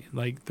wouldn't they?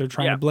 Like, they're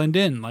trying Yeah. to blend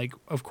in. Like,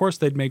 of course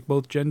they'd make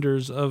both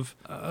genders of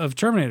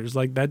Terminators.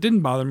 Like, that didn't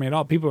bother me at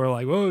all. People were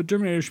like, "Oh,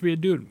 Terminator should be a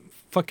dude."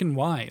 Fucking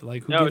why?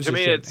 Like, who No, gives to a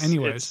me, shit?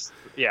 Anyways.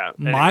 yeah.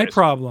 My anyways.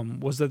 problem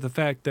was that the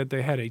fact that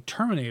they had a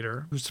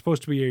Terminator who's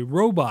supposed to be a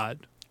robot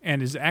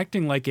and is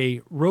acting like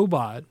a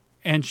robot,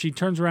 and she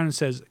turns around and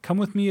says, "Come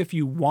with me if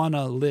you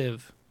wanna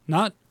live."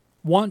 Not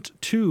want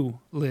to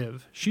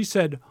live. She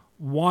said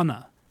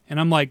wanna. And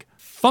I'm like,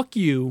 fuck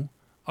you.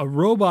 A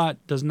robot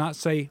does not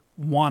say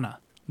wanna.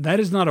 That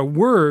is not a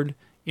word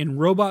in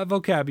robot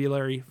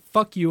vocabulary.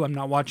 Fuck you. I'm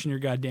not watching your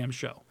goddamn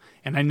show.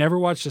 And I never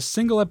watched a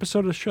single episode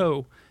of the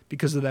show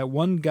because of that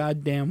one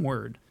goddamn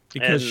word.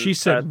 Because And she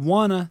said that's-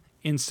 wanna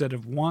instead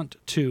of want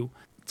to.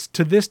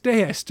 To this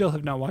day, I still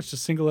have not watched a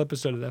single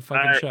episode of that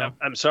fucking show.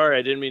 I'm sorry,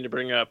 I didn't mean to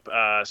bring up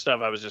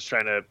stuff. I was just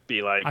trying to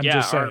be like, I'm yeah,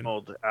 just saying.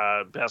 Arnold,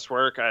 best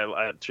work.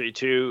 I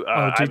T2.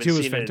 T2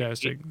 was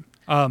fantastic.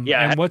 Yeah, I and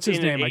haven't what's his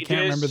seen it in name? I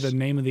can't remember ages. the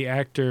name of the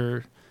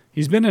actor.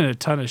 He's been in a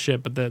ton of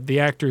shit, but the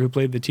actor who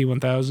played the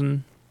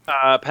T-1000,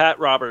 Pat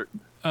Robert.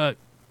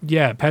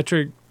 yeah,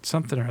 Patrick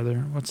something or other.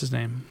 What's his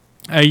name?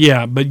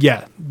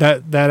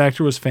 That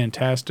actor was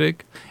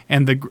fantastic,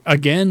 and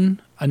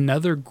again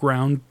another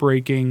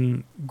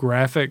groundbreaking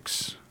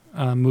graphics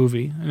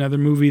movie, another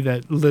movie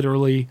that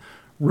literally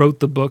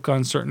wrote the book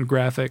on certain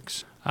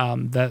graphics.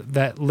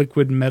 That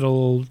liquid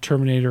metal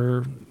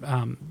Terminator,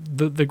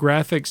 the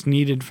graphics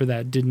needed for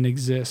that didn't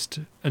exist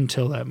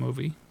until that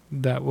movie.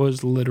 That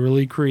was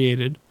literally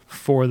created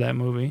for that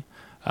movie.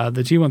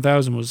 The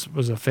T-1000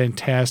 was a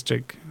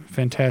fantastic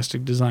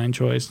design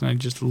choice, and I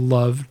just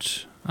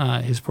loved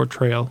his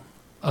portrayal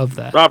of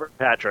that. Robert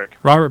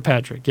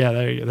Patrick. Yeah,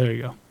 there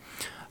you go.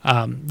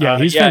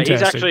 He's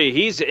fantastic.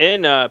 He's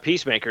in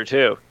Peacemaker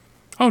too.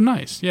 Oh,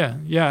 nice. Yeah.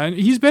 And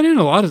he's been in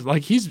a lot of,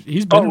 like, he's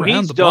been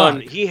around the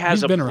block. He has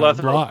He's a been around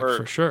the plethora block of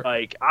work. for sure.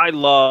 Like, I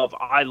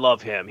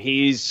love him.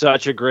 He's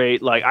such a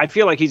great, like, I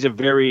feel like he's a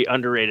very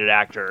underrated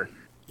actor.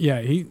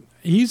 Yeah,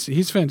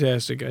 he's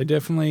fantastic. I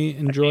definitely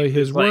enjoy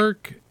his like-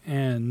 work,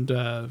 and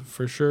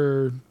for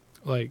sure,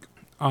 like,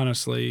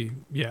 honestly,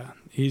 yeah,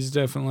 he's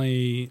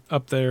definitely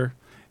up there.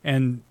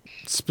 And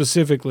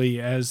specifically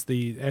as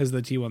the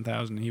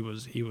T-1000, he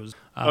was.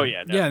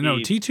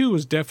 T2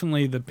 was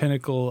definitely the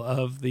pinnacle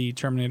of the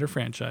Terminator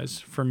franchise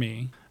for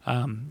me.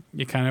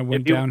 You kind of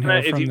went downhill from there.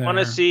 If you want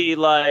to see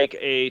like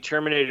a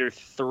Terminator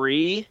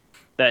 3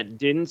 that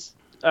didn't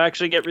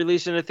actually get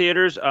released into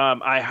theaters,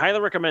 I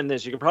highly recommend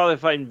this. You can probably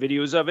find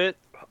videos of it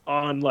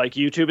on like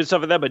YouTube and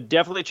stuff like that, but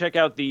definitely check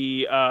out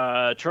the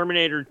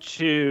Terminator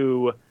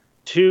 2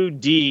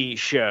 2D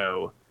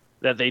show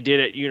that they did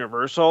at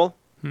Universal.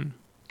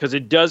 Because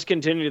it does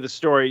continue the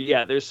story.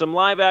 Yeah, there's some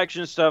live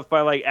action stuff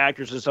by like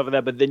actors and stuff like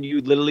that, but then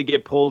you literally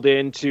get pulled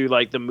into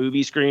like the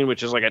movie screen,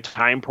 which is like a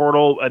time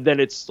portal, and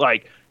then it's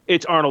like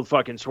it's Arnold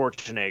fucking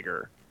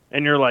Schwarzenegger,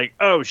 and you're like,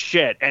 oh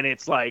shit, and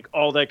it's like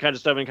all that kind of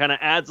stuff, and kind of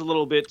adds a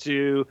little bit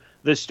to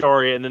the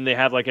story, and then they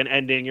have like an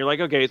ending. You're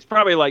like, okay, it's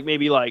probably like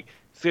maybe like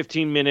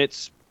 15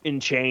 minutes in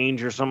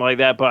change or something like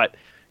that, but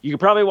you could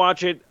probably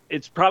watch it.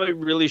 It's probably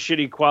really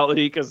shitty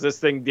quality because this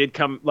thing did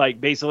come,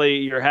 like, basically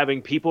you're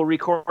having people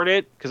record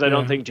it because I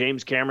don't think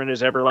James Cameron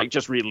has ever, like,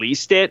 just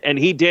released it. And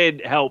he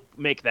did help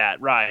make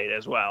that ride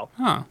as well.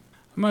 Huh. I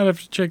might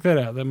have to check that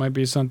out. That might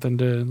be something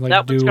to, like,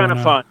 That do was kind of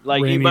on a fun. Like,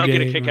 you rainy might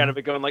get a day, kick man. out of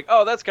it going, like,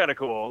 oh, that's kind of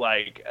cool.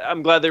 Like,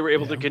 I'm glad they were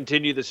able to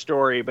continue the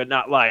story, but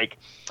not, like,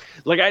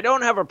 I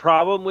don't have a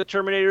problem with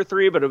Terminator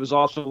 3, but it was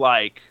also,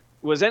 like,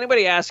 was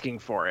anybody asking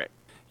for it?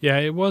 Yeah,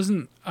 it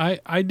wasn't.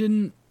 I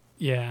didn't.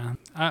 Yeah,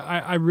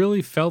 I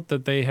really felt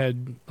that they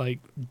had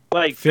like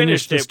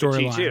finished the it with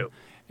storyline. T2.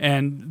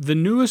 And the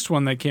newest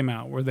one that came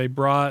out, where they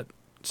brought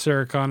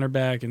Sarah Connor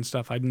back and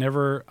stuff, I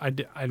never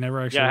actually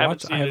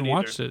watched. I haven't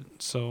watched it,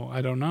 so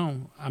I don't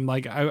know. I'm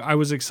like, I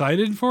was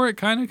excited for it,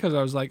 kind of, because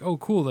I was like, oh,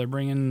 cool, they're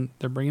bringing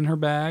her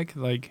back,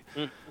 like.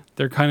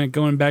 They're kind of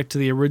going back to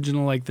the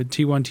original, like the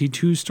T1,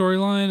 T2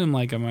 storyline. I'm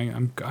like,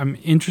 I'm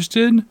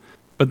interested,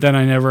 but then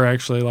I never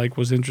actually like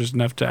was interested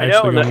enough to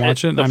actually go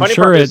watch it.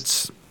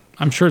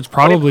 I'm sure it's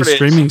probably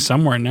streaming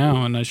somewhere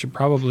now, and I should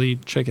probably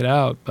check it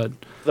out. But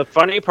the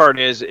funny part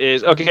is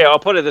okay. I'll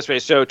put it this way: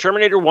 so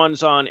Terminator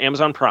 1's on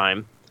Amazon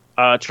Prime,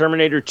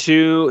 Terminator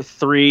 2,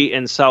 3,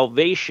 and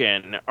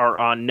Salvation are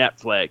on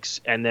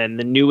Netflix, and then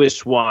the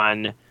newest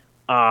one,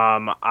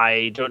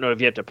 I don't know if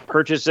you have to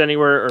purchase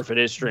anywhere or if it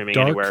is streaming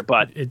anywhere.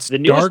 But it's the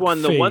newest Dark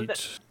one, the Fate, one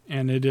that.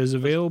 And it is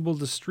available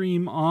to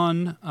stream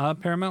on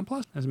Paramount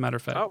Plus, as a matter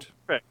of fact. Oh,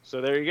 perfect.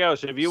 So there you go.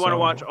 So if you want to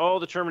watch all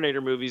the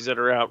Terminator movies that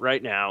are out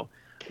right now,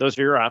 those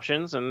are your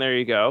options, and there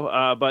you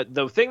go. But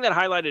the thing that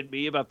highlighted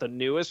me about the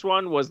newest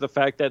one was the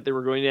fact that they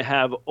were going to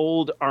have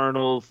old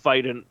Arnold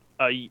fight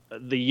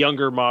the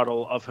younger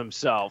model of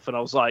himself, and I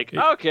was like,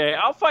 okay,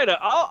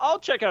 I'll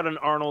check out an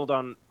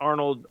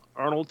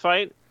Arnold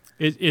fight.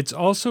 It's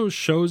also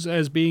shows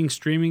as being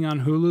streaming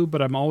on Hulu,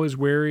 but I'm always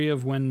wary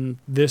of when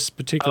this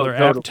particular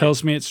app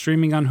tells me it's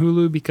streaming on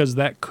Hulu, because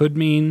that could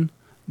mean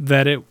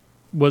that it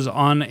was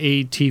on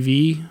a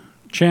TV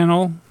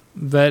channel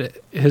that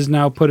has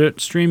now put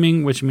it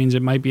streaming, which means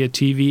it might be a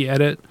TV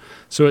edit.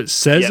 So it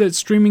says it's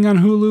streaming on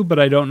Hulu, but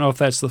I don't know if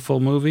that's the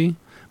full movie.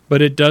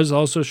 But it does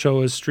also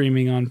show as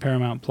streaming on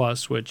Paramount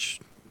Plus,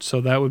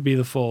 so that would be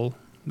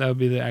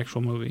the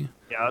actual movie.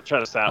 Yeah, I'll try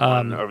to stop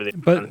one over the.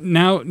 But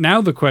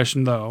now the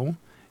question though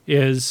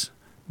is,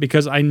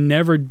 because I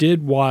never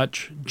did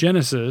watch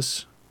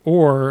Genesis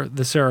or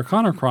the Sarah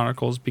Connor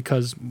Chronicles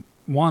because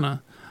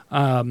Wanna.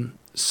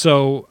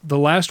 So the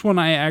last one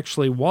I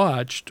actually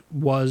watched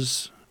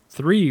was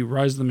 3,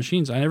 Rise of the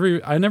Machines.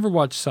 I never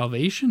watched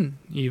Salvation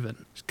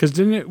even, because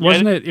it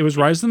was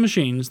Rise of the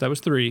Machines, that was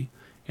 3,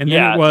 and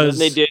then it was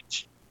then they did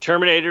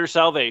Terminator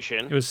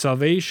Salvation. It was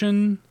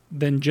Salvation,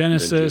 then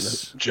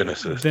Genesis,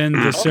 then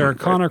the Sarah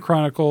Connor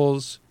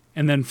Chronicles,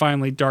 and then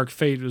finally Dark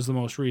Fate was the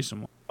most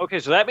recent one. Okay,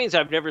 so that means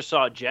I've never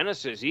saw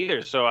Genesis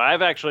either. So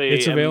I've actually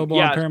it's available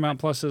on Paramount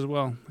Plus as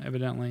well,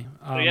 evidently.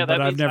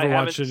 But I've never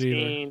watched it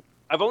either.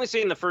 I've only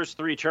seen the first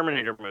 3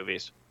 Terminator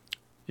movies.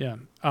 Yeah.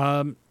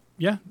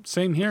 Yeah,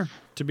 same here,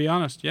 to be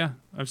honest. Yeah,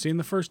 I've seen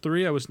the first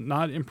 3. I was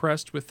not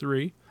impressed with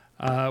 3.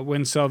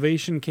 When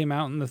Salvation came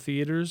out in the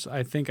theaters,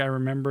 I think I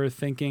remember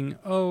thinking,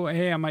 oh,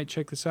 hey, I might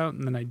check this out,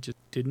 and then I just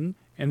didn't.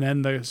 And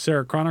then the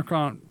Sarah Connor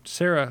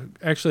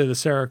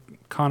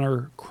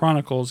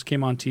Chronicles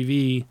came on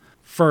TV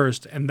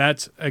first, and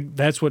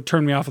that's what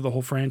turned me off of the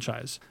whole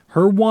franchise.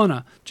 Her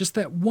Wanna, just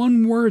that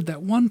one word,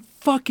 that one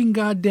fucking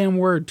goddamn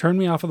word turned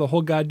me off of the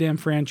whole goddamn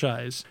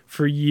franchise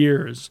for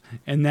years.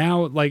 And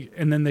now,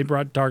 and then they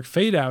brought Dark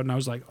Fate out, and I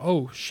was like,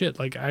 oh shit,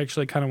 I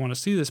actually kind of want to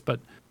see this, but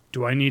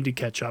do I need to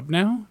catch up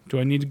now? Do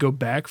I need to go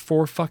back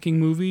 4 fucking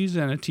movies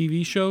and a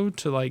TV show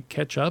to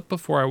catch up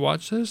before I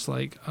watch this?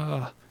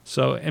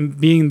 So, and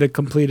being the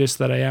completist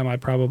that I am, I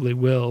probably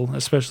will,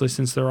 especially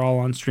since they're all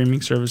on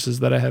streaming services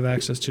that I have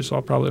access to, so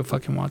I'll probably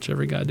fucking watch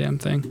every goddamn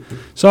thing.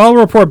 So I'll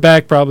report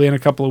back probably in a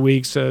couple of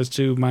weeks as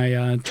to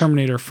my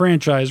Terminator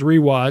franchise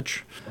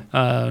rewatch,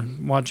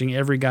 watching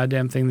every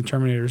goddamn thing the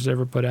Terminator's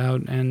ever put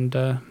out,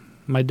 and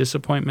my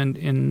disappointment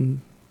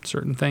in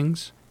certain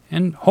things,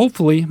 and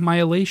hopefully my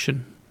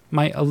elation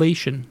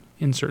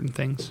in certain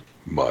things.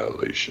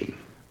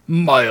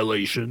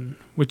 Mylation,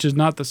 which is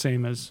not the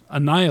same as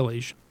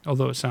annihilation,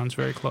 although it sounds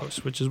very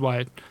close, which is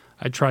why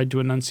I tried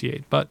to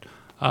enunciate. But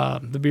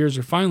the beers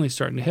are finally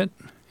starting to hit,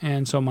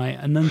 and so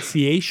my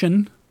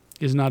enunciation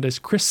is not as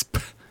crisp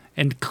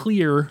and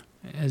clear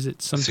as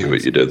it sometimes is. See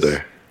what you did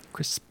there.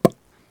 Crisp.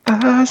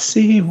 I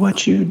see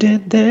what you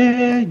did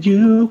there,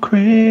 you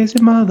crazy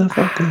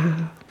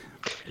motherfucker.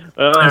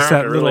 Well,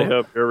 I really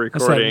hope your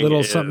recording little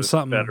is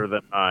something. better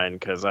than mine,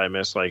 because I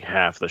missed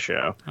half the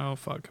show. Oh,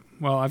 fuck.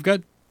 Well, I've got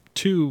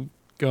 2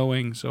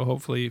 going, so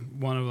hopefully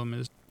one of them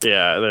is...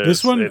 Yeah,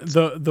 this one,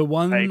 the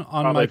one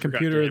on my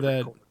computer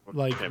that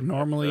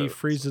normally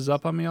freezes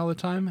up on me all the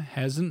time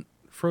hasn't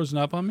frozen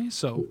up on me.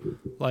 So,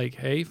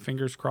 hey,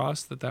 fingers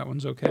crossed that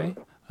one's okay.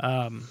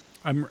 I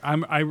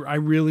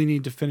really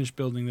need to finish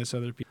building this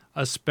other piece,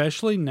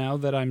 especially now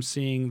that I'm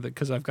seeing that,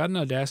 because I've got an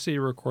Audacity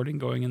recording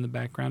going in the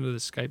background of the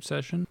Skype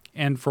session,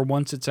 and for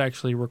once it's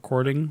actually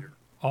recording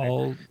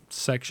all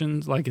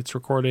sections, it's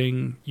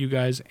recording you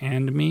guys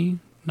and me,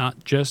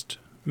 not just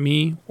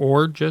me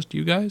or just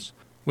you guys,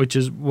 which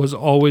was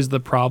always the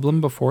problem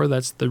before.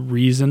 That's the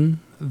reason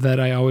that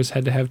I always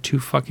had to have 2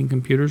 fucking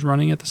computers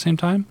running at the same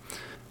time.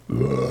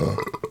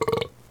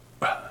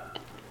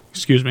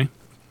 Excuse me.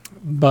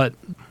 But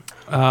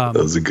that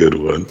was a good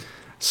one.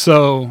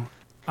 So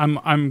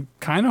I'm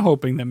kind of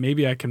hoping that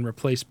maybe I can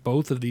replace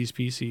both of these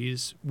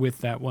PCs with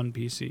that one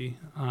PC,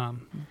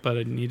 but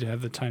I need to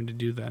have the time to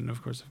do that, and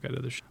of course I've got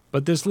other shit.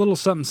 But this little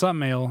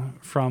something ale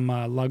from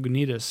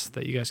Lagunitas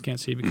that you guys can't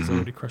see because I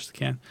already crushed the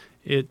can,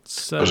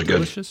 it's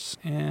delicious,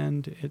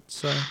 and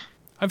it's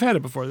I've had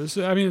it before.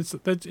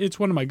 It's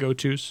one of my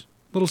go-tos.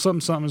 Little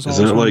something is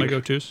always one of my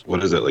go-tos.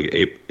 What is it,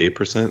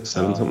 8%, 7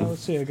 something?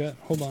 Let's see,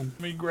 hold on.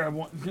 Let me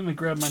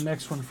grab my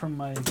next one from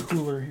my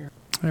cooler here.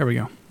 There we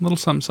go. Little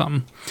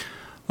something.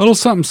 Little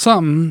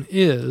something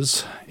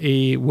is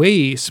a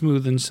way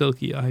smooth and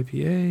silky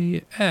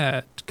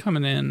IPA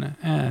coming in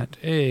at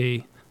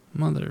a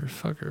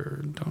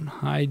motherfucker. Don't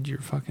hide your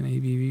fucking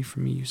ABV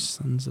from me, you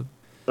sons of...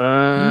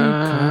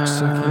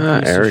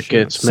 Eric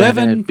gets mad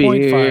at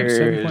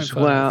beers.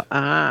 Well,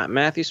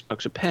 Matthew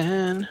smokes a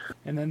pen.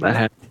 And then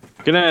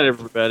good night,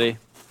 everybody.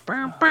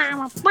 And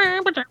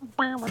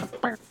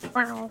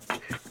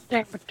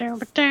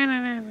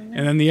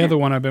then the other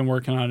one I've been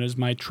working on is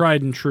my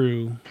tried and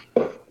true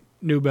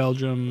New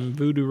Belgium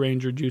Voodoo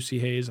Ranger Juicy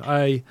Haze.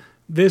 I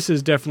this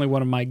is definitely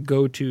one of my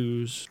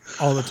go-tos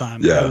all the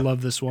time. Yeah. I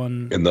love this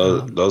one. And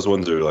those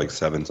ones are like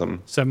 7 something.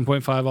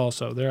 7.5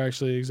 also. They're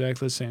actually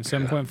exactly the same.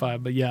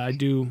 7.5. But yeah, I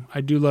do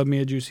love me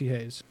a Juicy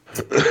Haze.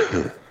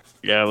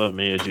 Yeah, I love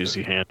me a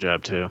juicy hand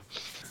job too.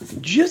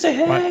 Juicy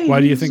Haze.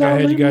 Why do you think I had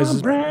you all in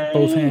guys my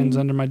both brain. hands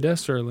under my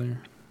desk earlier?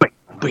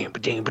 And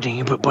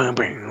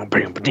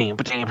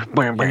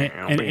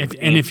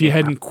if you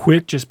hadn't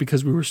quit just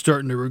because we were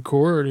starting to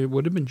record, it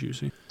would have been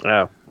juicy.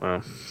 Oh,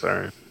 well,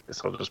 sorry.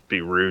 Guess I'll just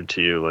be rude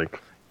to you.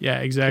 Like, Yeah,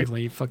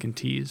 exactly. You fucking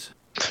tease.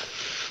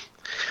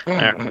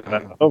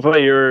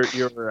 hopefully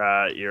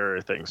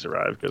your thing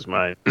survived because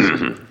my.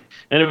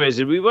 Anyways,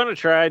 did we want to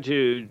try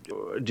to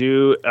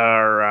do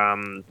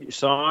our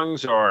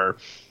songs or?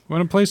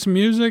 Want to play some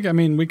music? I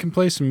mean, we can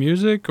play some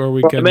music, or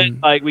we I can. mean,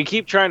 like we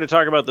keep trying to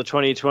talk about the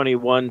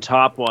 2021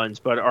 top ones,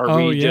 but are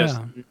we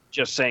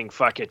just saying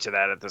fuck it to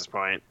that at this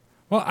point?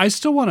 Well, I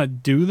still want to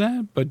do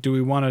that, but do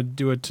we want to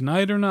do it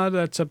tonight or not?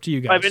 That's up to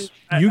you guys.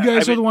 I've You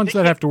guys are been the ones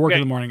that have to work in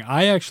okay. the morning.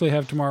 I actually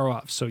have tomorrow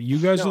off, so you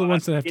guys are the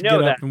ones that have to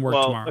get up and work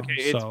tomorrow.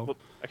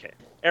 Okay,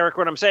 Eric,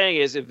 what I'm saying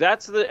is, if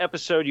that's the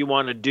episode you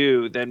want to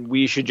do, then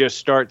we should just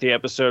start the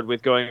episode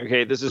with going,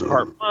 okay, this is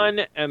part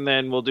 1, and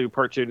then we'll do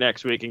part 2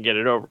 next week and get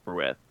it over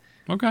with.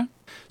 Okay.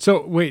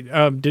 So wait,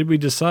 did we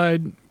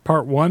decide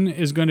part 1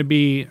 is going to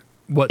be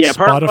what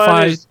part 1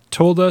 Spotify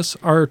told us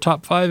our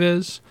top 5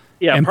 is?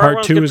 Yeah, and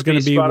part 2 is going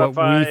to be what we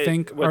Spotify-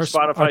 think what our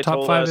Spotify top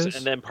told 5 us, is?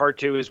 and then part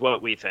 2 is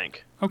what we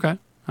think. Okay.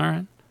 All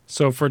right.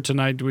 So for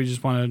tonight, do we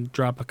just want to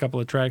drop a couple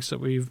of tracks that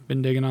we've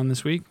been digging on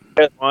this week?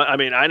 Well, I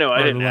mean, I know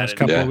I Or didn't the add last it.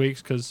 couple Yeah. of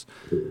weeks, because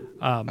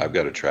I've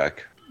got a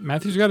track.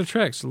 Matthew's got a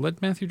track, so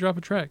let Matthew drop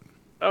a track.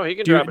 Oh, he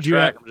can Do you- drop a do you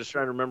track. add- I'm just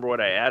trying to remember what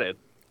I added.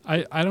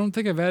 I don't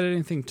think I've added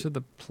anything to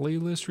the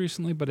playlist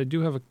recently, but I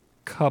do have a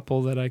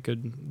couple that I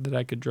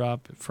could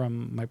drop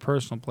from my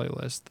personal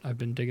playlist I've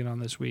been digging on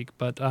this week.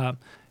 But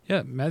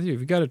yeah, Matthew, if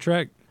you got a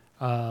track,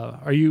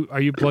 are you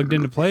plugged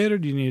in to play it, or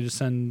do you need to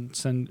send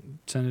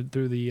it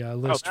through the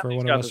list for Matthew's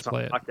one got of us this to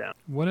play on it? lockdown.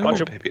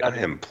 Whatever. Baby, I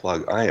am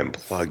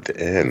plugged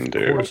in,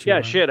 dude. course you Yeah,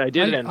 are. shit, I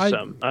did end I-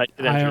 some. I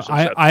did enter some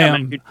I- stuff. I Yeah, am-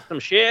 man, you did some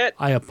shit.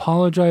 I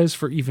apologize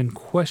for even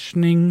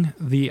questioning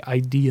the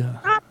idea.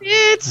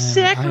 It's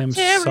I am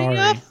Secretary sorry.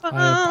 of Fun.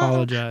 I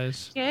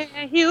apologize. Yeah,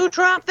 you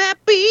drop that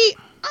beat.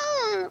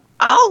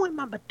 Oh, in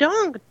my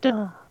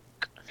badongadong.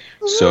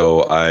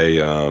 So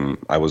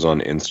I was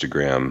on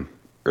Instagram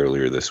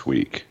earlier this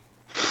week,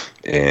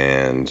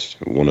 and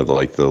one of the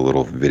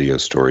little video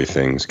story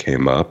things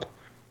came up,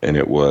 and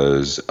it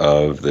was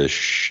of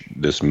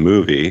this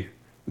movie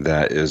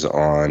that is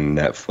on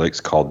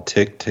Netflix called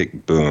Tick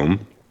Tick Boom,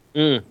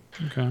 Okay.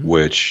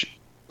 which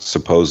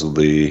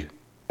supposedly,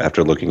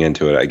 after looking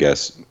into it, I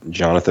guess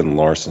Jonathan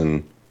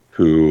Larson,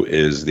 who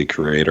is the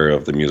creator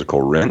of the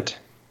musical Rent,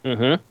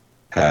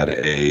 had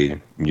a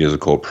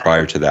musical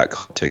prior to that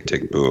called Tick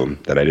Tick Boom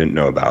that I didn't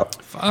know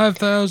about.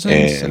 5,000,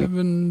 And-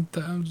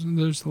 7,000.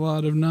 There's a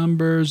lot of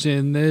numbers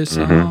in this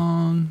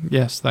song.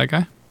 Yes, that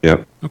guy.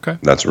 Yep, Okay.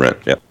 that's Rent.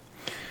 Yep.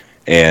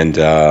 And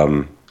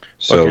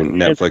so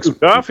Netflix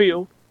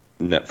Garfield.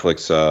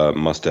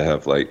 must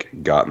have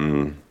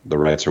gotten the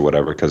rights or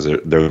whatever, because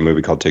there's a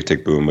movie called Tick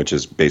Tick Boom, which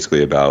is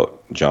basically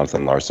about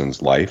Jonathan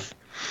Larson's life.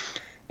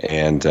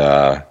 And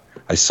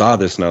I saw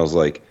this and I was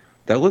like,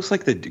 that looks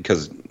like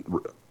because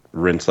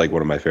Rent's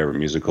one of my favorite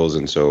musicals,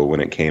 and so when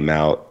it came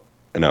out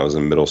and I was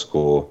in middle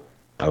school,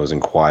 I was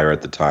in choir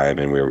at the time,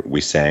 and we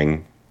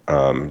sang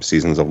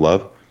Seasons of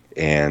Love,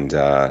 and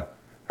I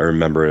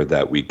remember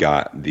that we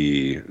got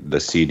the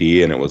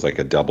CD, and it was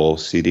a double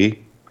CD,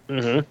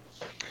 and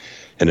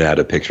it had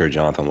a picture of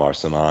Jonathan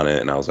Larson on it,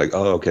 and I was like,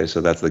 oh, okay,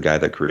 so that's the guy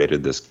that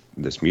created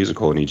this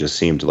musical, and he just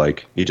seemed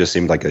like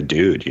a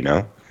dude, you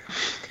know.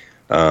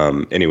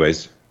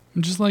 Anyways,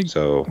 I'm just like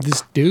so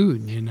this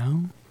dude, you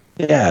know?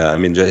 yeah, I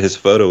mean, his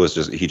photo was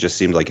he just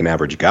seemed like an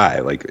average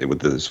guy,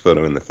 with his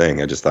photo in the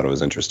thing. I just thought it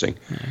was interesting.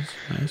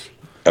 Nice.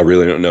 I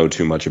really don't know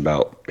too much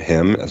about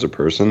him as a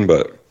person,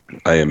 but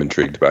I am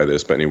intrigued by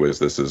this. But anyways,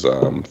 this is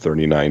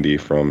 3090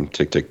 from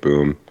Tick Tick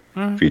Boom,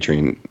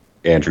 featuring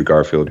Andrew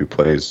Garfield, who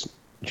plays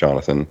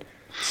Jonathan.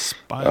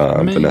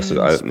 Spider-Man, Vanessa,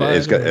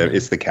 Spider-Man.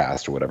 it's the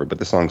cast or whatever, but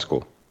the song's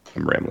cool.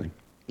 I'm rambling.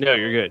 No,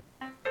 you're good.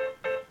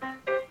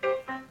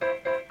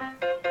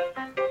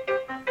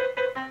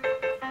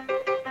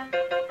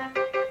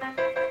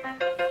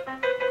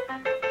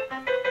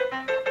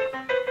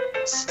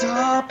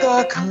 Stop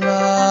the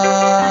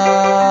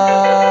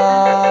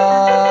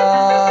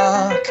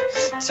clock.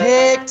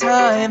 Take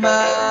time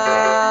out.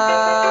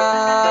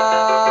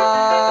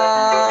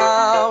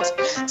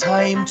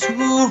 Time to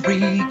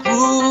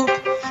regroup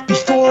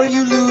before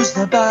you lose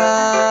the bout.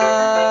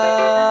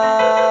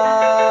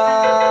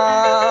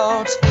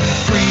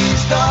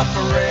 Freeze the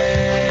frame.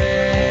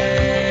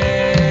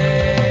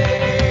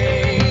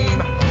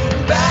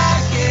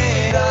 Back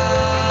it up.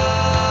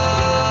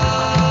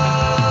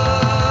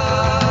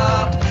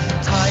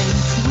 Time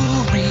to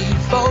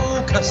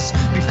refocus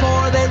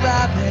before they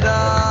wrap it up.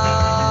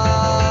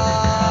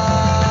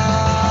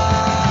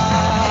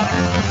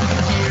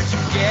 Here's you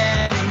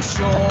getting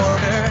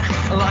shorter.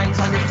 Lines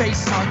on your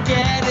face are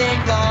getting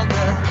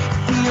longer.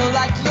 Feel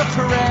like you're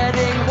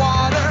treading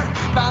water.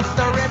 But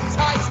the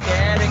riptide's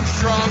getting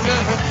stronger.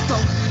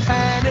 Don't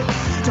panic,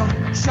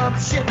 don't jump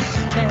ship.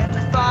 You can't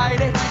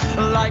fight it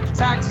like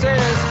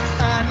taxes.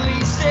 At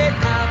least it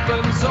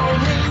happens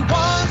only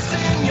once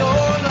in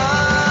your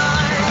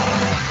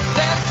life.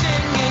 They're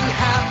singing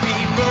happy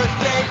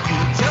birthday. You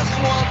just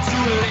want to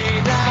lay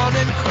down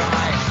and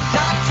cry.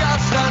 Not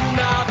just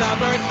another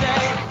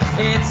birthday.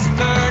 It's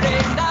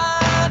 39.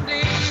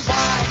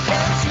 Why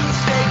can't you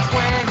stay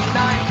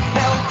 29?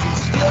 Hell, you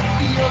still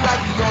feel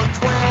like you're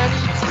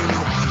 22.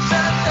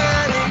 Turn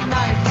 30,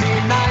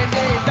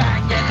 1990,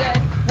 back in dead.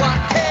 What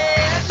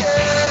can you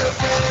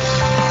do?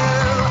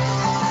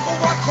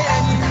 What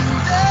can you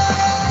do?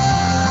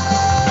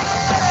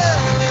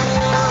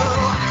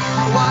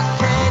 What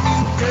can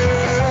you do?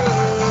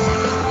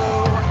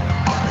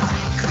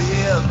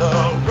 Clear the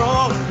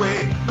wrong way,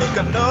 make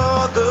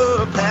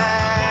another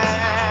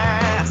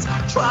pass.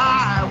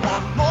 Try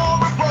one more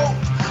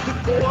approach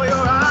before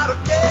you're out of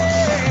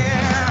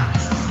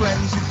gas.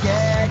 Friends are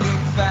getting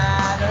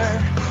fatter.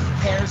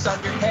 Hairs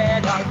on your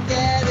head are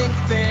getting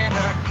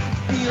thinner.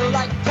 Feel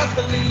like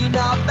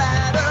Catalina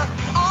batter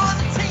on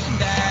a team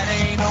that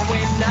ain't a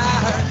winner.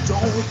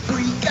 Don't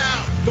freak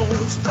out,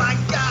 don't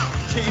strike out,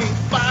 can't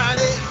fight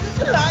it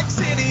like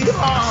City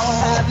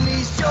Hall. At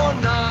least you're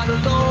not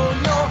alone.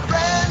 Your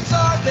friends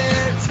are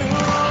there too.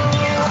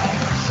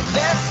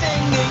 They're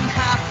singing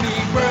happy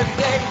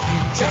birthday. You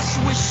just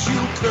wish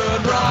you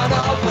could run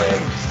away.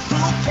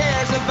 Who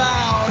cares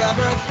about a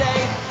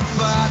birthday?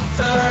 But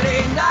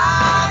 30,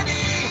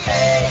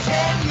 98.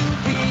 Can you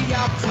be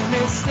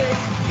optimistic?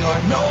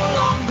 You're no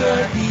longer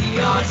the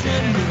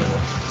ingenue.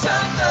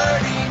 Turn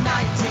 30,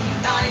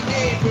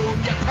 1990. Boom,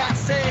 you're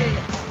passing.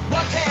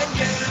 What can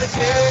you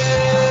do?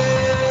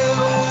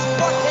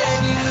 What can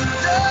you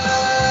do?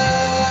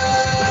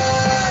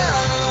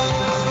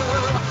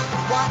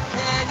 What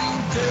can you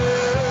do?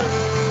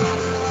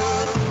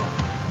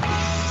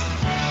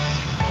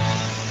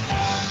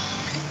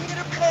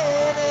 Peter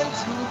Pan and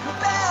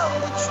Tinkerbell,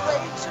 each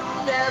way to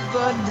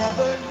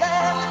never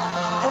land.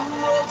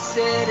 Emerald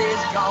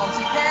City's gone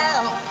to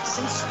hell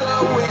since the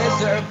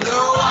wizard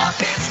blew up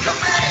his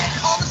command.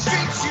 On the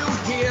streets you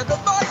hear the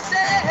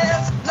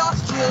voices,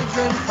 lost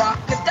children,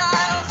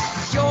 crocodiles.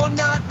 You're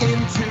not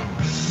into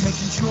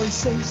making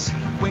choices,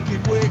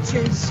 wicked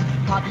witches,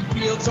 poppy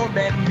fields or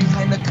men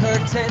behind the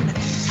curtain.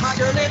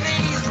 Tiger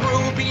lilies,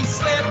 ruby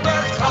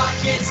slippers, clock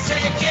is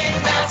ticking,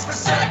 that's for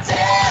certain.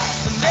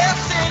 And they're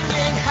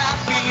singing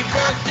happy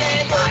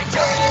birthday, I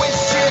just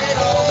wish it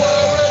all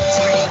were a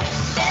dream.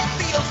 It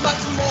feels much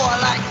more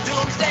like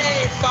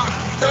doomsday, for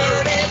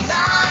 30,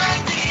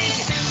 90.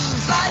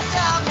 Slide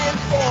down in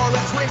for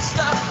a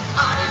twister,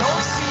 I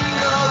don't see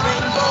a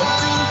rainbow,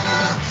 do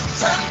you?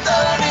 Turn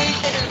 30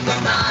 in the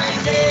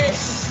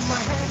 90s. My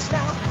hands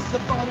down, the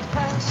ball is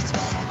past.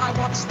 I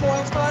want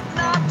spoils, but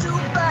not too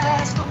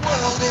fast. The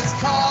world is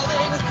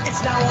calling,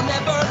 it's now or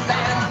never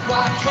land.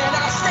 Why can't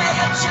I stay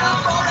a child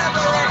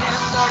forever and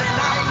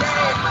 39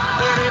 days,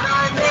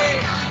 39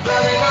 days,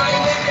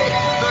 39 days,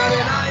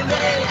 39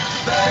 days,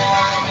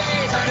 39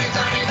 days,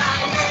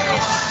 39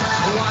 days.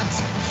 What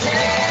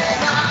can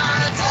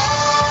I do?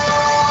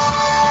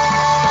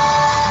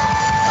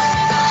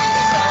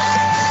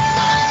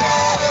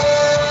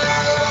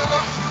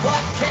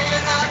 What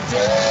can I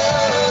do?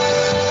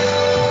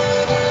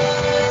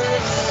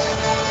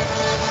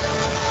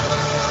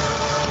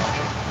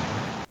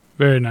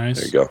 Very nice.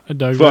 There you go. I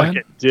dug Fucking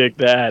that. dig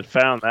that.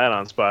 Found that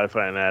on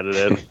Spotify and added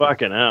it.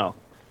 Fucking hell.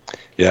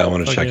 Yeah, I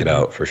want to check Okay. it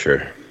out for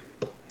sure.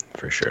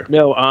 For sure.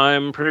 No,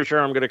 I'm pretty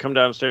sure I'm going to come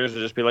downstairs and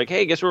just be like,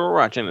 hey, guess what we're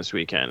watching this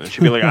weekend? And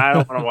she'd be like, I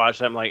don't want to watch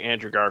that. I'm like,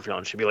 Andrew Garfield.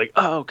 And she'd be like,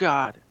 oh,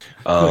 God.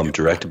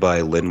 Directed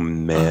by what's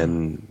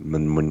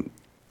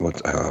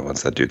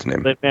that dude's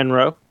name? Lin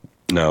Monroe?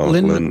 No,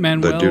 the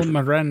Lin-Manuel dude.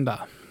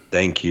 Miranda.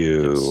 Thank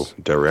you. Yes.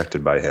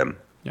 Directed by him.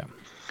 Yeah.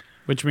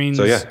 Which means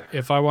So, yeah.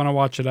 if I want to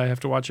watch it, I have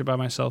to watch it by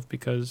myself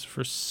because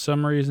for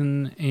some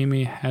reason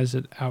Amy has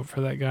it out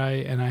for that guy,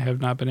 and I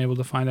have not been able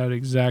to find out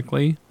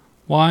exactly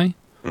why.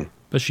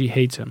 But she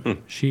hates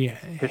him. She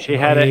had to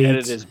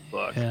edit his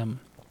book. him,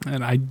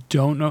 and I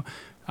don't know.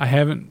 I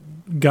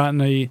haven't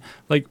gotten a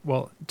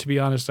well, to be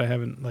honest, I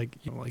haven't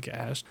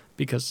asked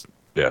because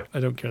Yeah. I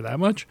don't care that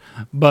much.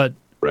 But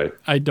Right.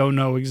 I don't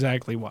know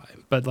exactly why.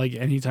 But like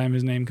anytime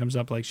his name comes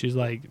up, she's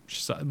like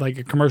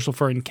a commercial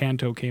for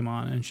Encanto came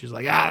on, and she's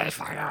like, that's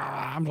fine.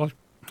 I'm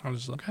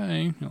just like,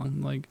 okay,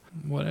 I'm like,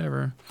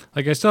 whatever.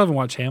 Like I still haven't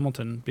watched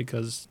Hamilton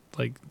because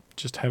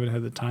just haven't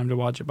had the time to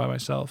watch it by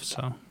myself.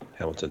 So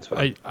Hamilton's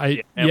fine.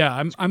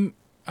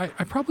 I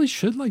probably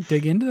should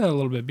dig into that a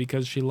little bit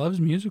because she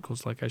loves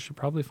musicals. I should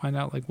probably find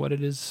out what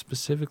it is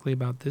specifically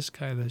about this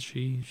guy that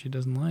she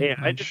doesn't like. Yeah,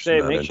 I just say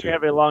not make sure you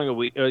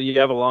into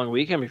have a long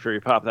weekend before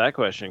you pop that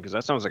question because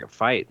that sounds like a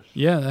fight.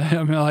 Yeah,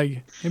 I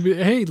mean,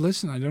 hey,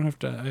 listen, I don't have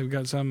to. I've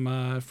got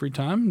some free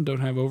time. Don't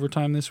have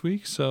overtime this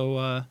week,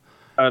 so.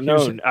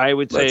 No, I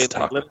would say Let's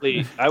talk-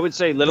 literally. I would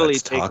say literally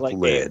Let's take talk like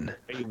Lynn.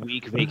 a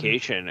week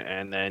vacation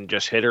and then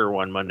just hit her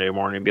one Monday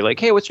morning and be like,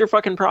 "Hey, what's your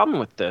fucking problem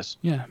with this?"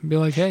 Yeah, be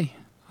like, hey,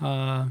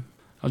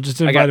 I'll just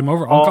got invite him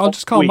over. I'll all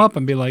just call him week. up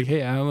and be like,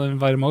 hey, I'll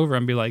invite him over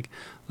and be like,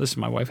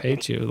 listen, my wife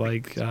hates you.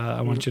 Like,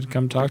 I want you to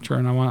come talk to her,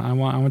 and I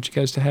want you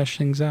guys to hash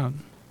things out.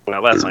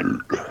 Well, that's like,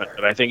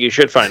 but I think you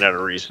should find out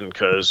a reason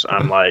because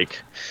I'm like,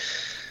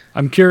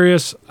 I'm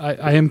curious.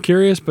 I am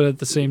curious, but at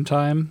the same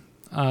time,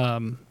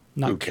 Who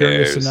not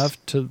curious cares?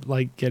 enough to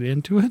like get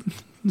into it.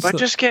 but So-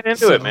 just get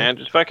into so- it, man.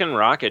 Just fucking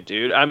rock it,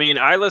 dude. I mean,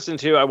 I want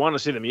to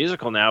see the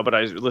musical now, but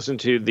I listened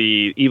to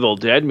the Evil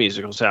Dead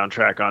musical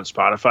soundtrack on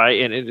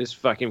Spotify, and it is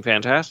fucking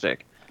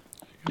fantastic.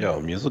 Yo,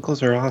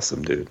 musicals are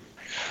awesome, dude.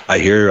 I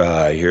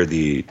hear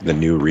the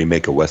new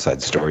remake of West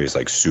Side Story is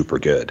like super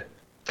good.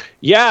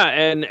 Yeah,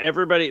 and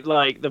everybody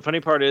like the funny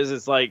part is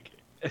it's like,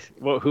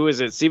 well, who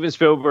is it? Steven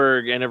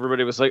Spielberg, and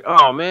everybody was like,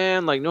 "Oh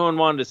man, like no one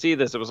wanted to see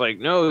this." It was like,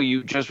 "No,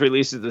 you just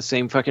released it the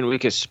same fucking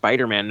week as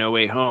Spider-Man: No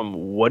Way Home.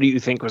 What do you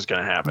think was going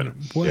to happen?"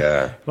 What?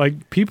 Yeah.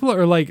 Like people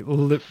are like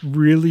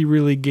really,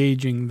 really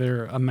gauging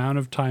their amount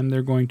of time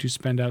they're going to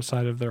spend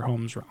outside of their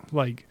homes.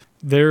 Like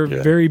they're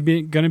Yeah. very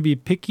going to be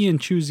picky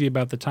and choosy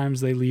about the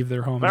times they leave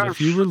their homes.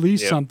 If you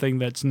release Yeah. something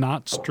that's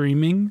not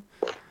streaming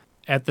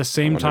at the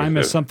same wonder time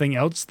if as it- something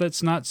else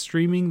that's not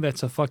streaming,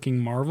 that's a fucking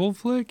Marvel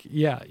flick.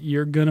 Yeah,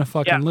 you're gonna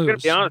fucking Yeah, I'm gonna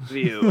lose. be honest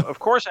with you. Of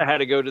course, I had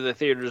to go to the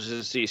theaters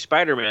to see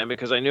Spider-Man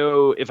because I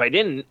know if I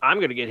didn't, I'm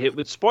gonna get hit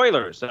with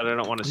spoilers that I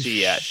don't want to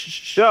see yet.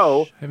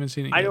 So I haven't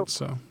seen it I yet, don't-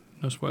 so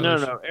no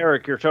spoilers. no,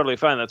 Eric, you're totally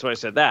fine. That's why I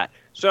said that.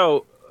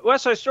 So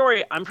West Side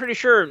Story, I'm pretty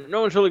sure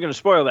no one's really gonna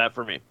spoil that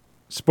for me.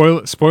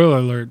 Spoiler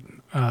alert.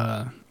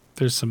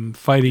 There's some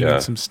fighting Yeah.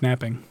 and some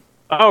snapping.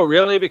 Oh,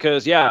 really?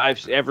 Because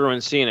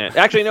everyone's seen it.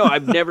 Actually, no,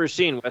 I've never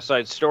seen West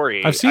Side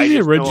Story. I've seen I the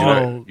just know-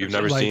 original. You've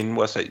never like, seen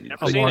West Side?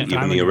 Never seen it.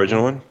 Even the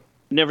original one?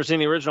 Never seen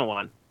the original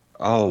one.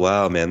 Oh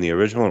wow, man! The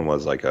original one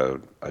was like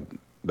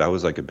that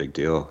was like a big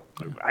deal.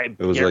 It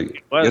was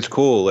like it's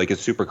cool, like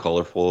it's super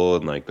colorful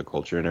and like the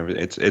culture and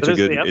everything. It's But a is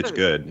good. the other- It's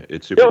good.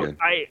 It's super No, good.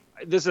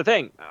 this is the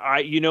thing.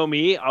 You know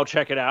me, I'll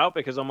check it out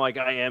because I'm like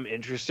I am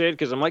interested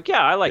because I'm like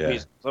I like Yeah.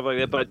 music stuff like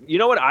that. But you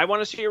know what I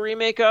want to see a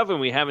remake of, and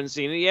we haven't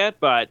seen it yet.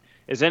 But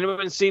has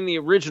anyone seen the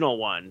original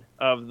one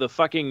of the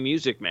fucking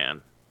Music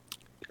Man?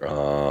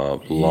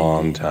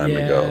 Long time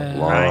ago. Yeah.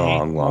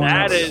 Long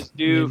That time is ago.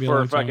 due Maybe a for a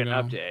long time fucking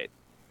ago. update.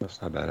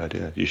 That's not a bad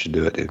idea. You should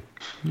do it, dude.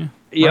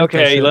 Yeah, Mark that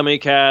okay, shit. let me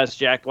cast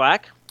Jack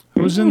Black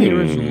Who was in the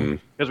original? Mm,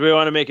 because we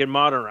want to make it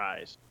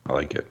modernized. I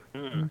like it.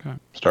 Okay.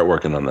 Start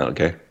working on that,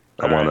 okay?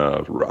 I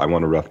All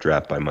want a rough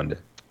draft by Monday.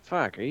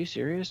 Fuck, are you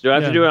serious? Do I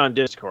have Yeah. to do it on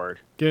Discord?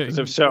 Get, Because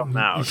if so, I'm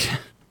out.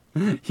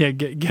 yeah,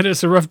 get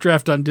us a rough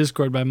draft on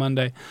Discord by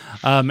Monday,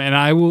 and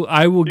I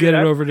will get it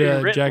I've over to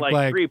written, Jack like,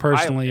 Black 3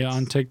 personally pilots.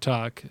 on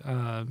TikTok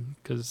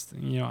because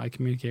I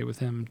communicate with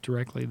him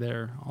directly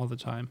there all the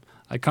time.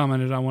 I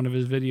commented on one of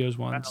his videos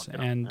once,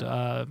 and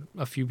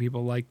a few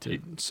people liked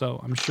it, so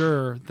I'm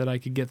sure that I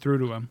could get through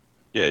to him.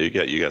 Yeah,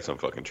 you got some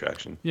fucking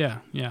traction. Yeah.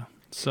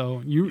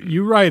 So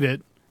you write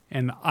it,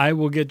 and I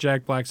will get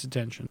Jack Black's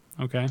attention.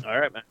 Okay, All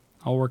right, man.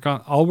 I'll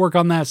work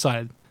on that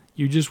side.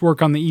 You just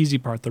work on the easy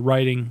part, the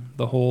writing,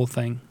 the whole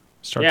thing.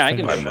 Start Yeah, to I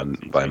can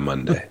finish. By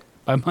Monday.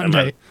 By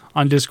Monday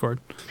on Discord.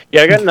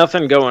 Yeah, I got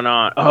nothing going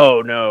on.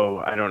 Oh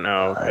no, I don't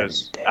know.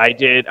 'Cause I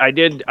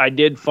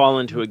did fall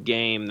into a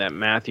game that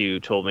Matthew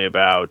told me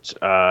about.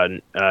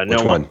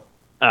 Which one?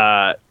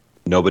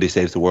 Nobody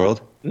Saves the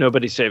World?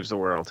 Nobody Saves the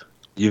World.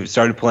 You've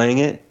started playing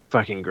it?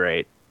 Fucking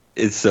great.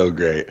 It's so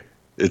great.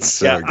 It's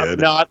so I'm good.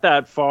 not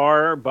that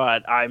far,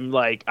 but I'm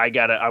like, I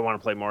want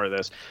to play more of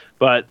this.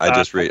 But I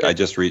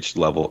just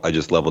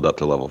leveled up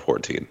to level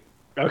 14.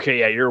 okay,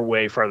 yeah, you're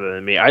way farther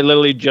than me. I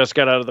literally just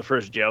got out of the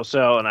first jail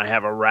cell, and I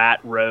have a rat,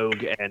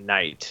 rogue, and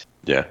knight.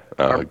 Yeah,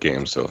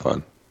 game's so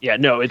fun. Yeah,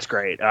 no, it's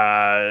great.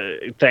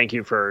 Thank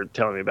you for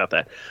telling me about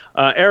that.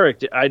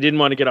 Eric, I didn't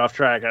want to get off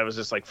track. I was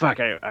just like, fuck,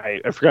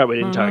 I forgot we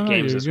didn't talk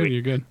games this week.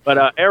 You're good.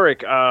 But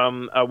Eric,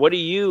 what do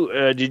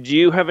you did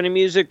you have any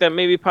music that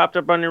maybe popped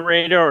up on your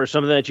radar or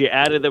something that you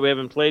added that we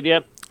haven't played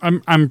yet?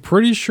 I'm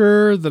pretty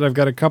sure that I've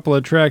got a couple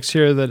of tracks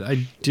here that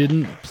I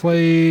didn't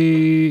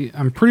play.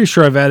 I'm pretty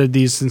sure I've added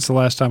these since the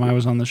last time I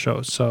was on the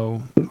show.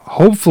 So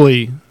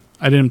hopefully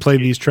I didn't play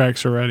these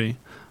tracks already.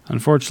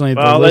 Unfortunately,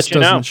 Well, the I'll let list you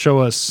know. doesn't show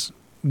us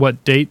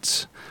what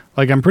dates.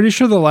 Like I'm pretty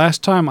sure the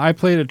last time I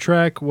played a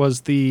track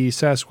was the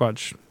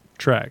Sasquatch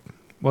track,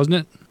 wasn't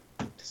it?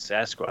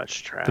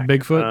 Sasquatch track. The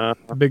Bigfoot,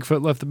 the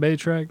Bigfoot left the bay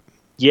track.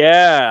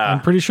 Yeah.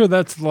 I'm pretty sure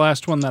that's the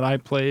last one that I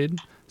played.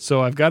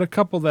 So I've got a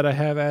couple that I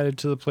have added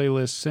to the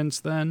playlist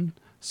since then.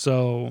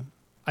 So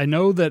I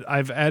know that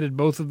I've added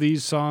both of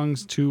these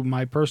songs to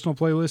my personal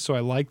playlist, so I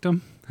liked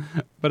them,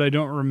 but I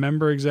don't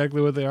remember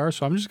exactly what they are.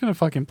 So I'm just gonna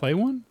fucking play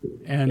one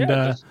and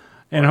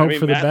hope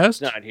for the Matt's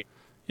best. not here.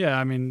 Yeah,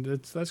 I mean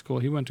that's cool.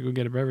 He went to go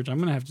get a beverage. I'm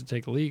gonna have to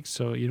take a leak.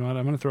 So you know what?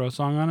 I'm gonna throw a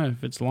song on it.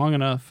 If it's long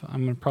enough,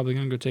 I'm probably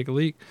gonna go take a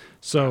leak.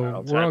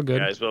 So we're all good.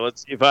 Guys, well,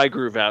 let's see if I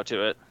groove out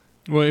to it.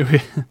 Wait.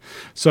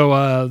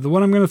 So the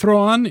one I'm going to throw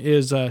on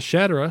is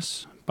Shatter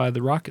Us by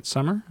the Rocket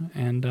Summer,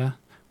 and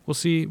we'll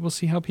see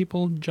how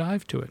people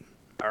jive to it.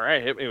 All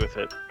right, hit me with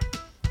it.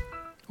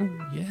 Oh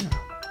yeah.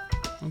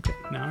 Okay,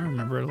 now I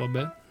remember it a little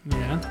bit.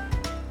 Yeah.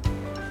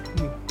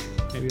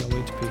 Maybe I'll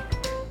wait to pee.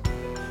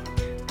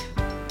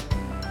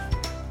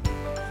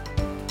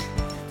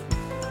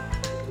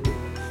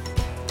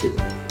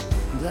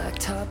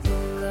 Blacktop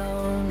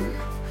alone,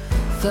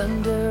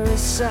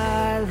 thunderous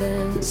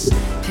silence.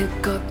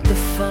 Pick up the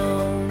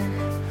phone,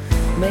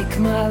 make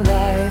my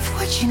life.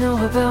 What you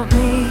know about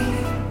me?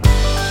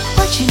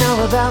 What you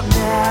know about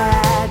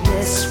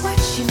madness? What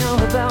you know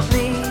about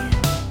me?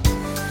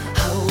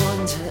 I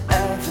wonder,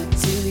 ever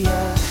do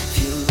ya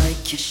feel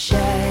like you're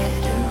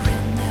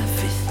shattering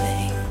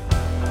everything?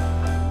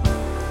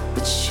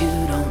 But you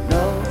don't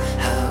know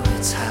how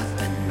it's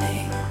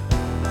happening.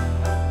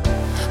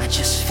 I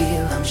just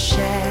feel I'm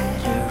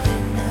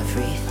shattering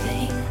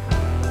everything.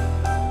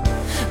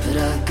 But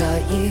I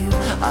got you,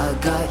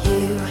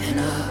 and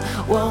I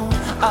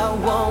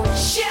won't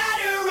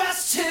shatter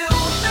us too.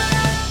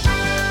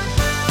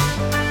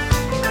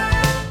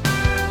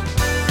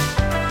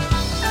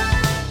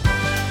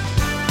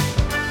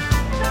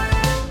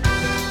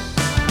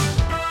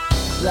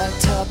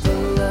 Blacktop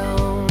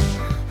alone,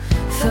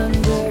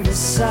 thunderous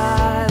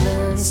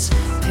silence.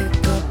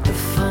 Pick up the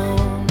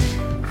phone,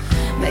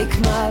 make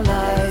my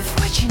life.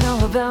 What you know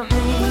about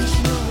me?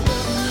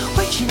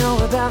 What you know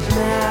about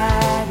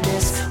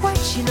madness? What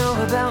you know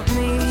about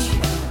me?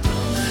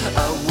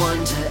 I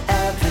wonder,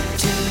 ever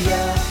do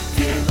ya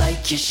feel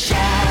like you're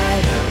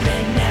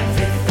shattering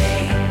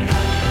everything?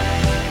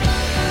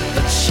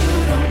 But you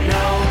don't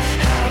know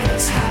how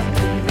it's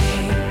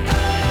happening.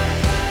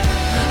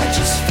 I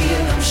just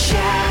feel I'm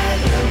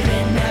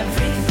shattering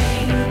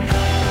everything.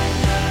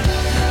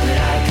 But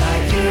I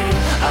got you,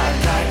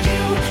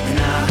 and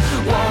I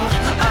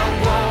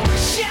won't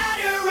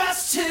shatter us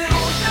too.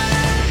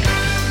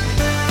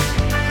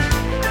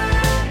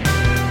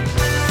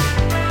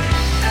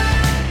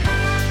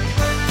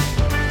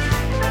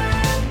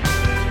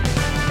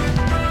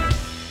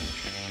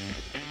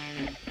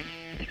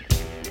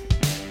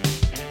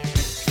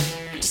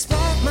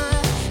 Despite my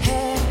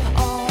head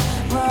all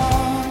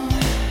wrong,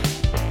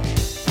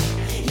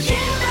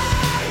 you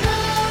know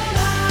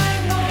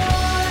I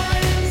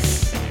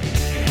was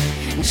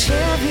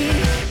cherry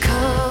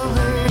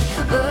colored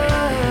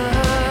love.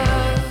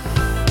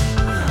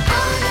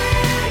 On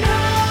and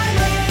on,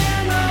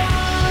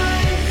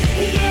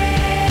 yeah.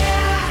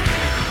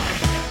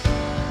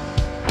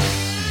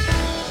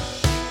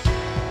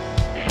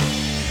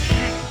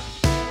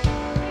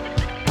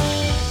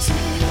 Do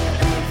you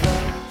ever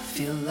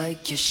feel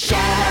like you're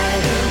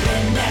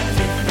shattering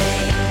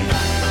everything?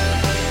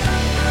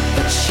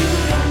 But you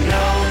don't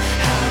know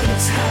how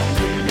it's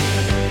happening.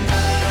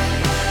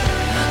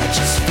 I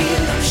just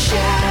feel I'm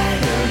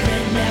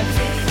shattering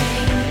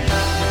everything.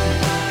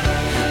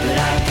 But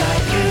I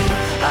got you,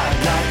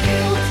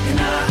 and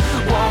I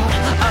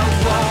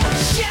won't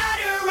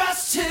shatter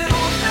us too.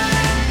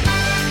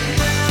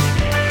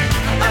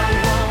 I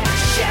won't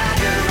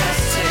shatter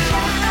us too.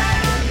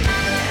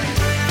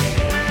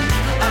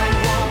 I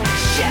won't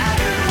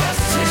shatter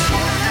us too.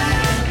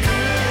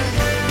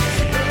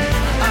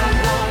 I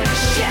won't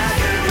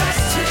shatter us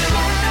too.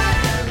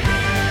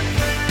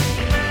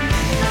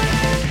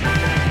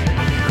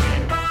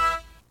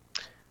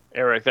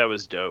 Eric, that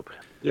was dope.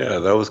 Yeah,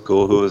 that was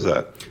cool. Who was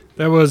that?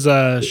 That was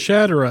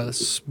Shatter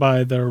Us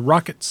by the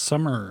Rocket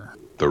Summer.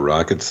 The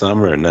Rocket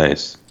Summer.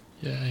 Nice.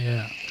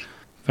 Yeah.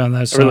 Found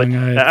that I song really-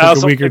 I I took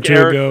also a week or think two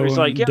Eric ago. was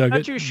like, and yeah, I'm dug not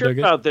it, too sure dug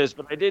it. about this,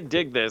 but I did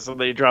dig this. And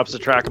then he drops the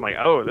track. I'm like,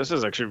 oh, this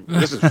is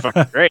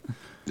fucking great.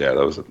 Yeah,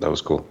 that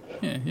was cool.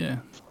 Yeah.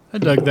 I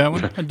dug that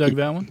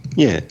one.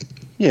 Yeah.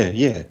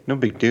 No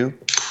big deal.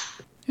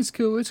 It's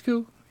cool. It's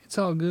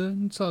all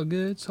good. It's all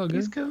good. So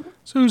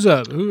who's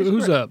up?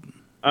 Who's up?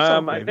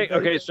 I think,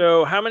 okay,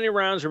 so how many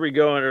rounds are we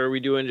going, or are we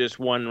doing just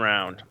one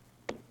round?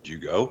 Did you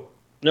go?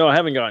 No, I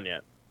haven't gone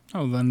yet.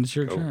 Oh, then it's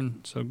your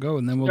turn. So go,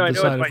 and then we'll No, I know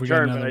decide it's if my we got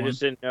turn, but another I one.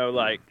 just didn't know,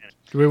 like...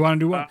 Do we want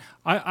to do one?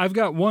 I've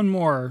got one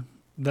more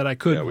that I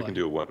could Yeah, we play. can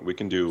do one. We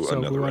can do So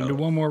another we want to do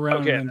round. one more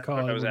round Okay, and then that's call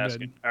what it. I was we're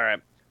asking. good. All right.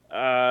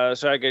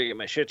 So I gotta get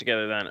my shit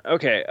together then.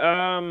 Okay.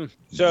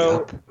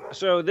 So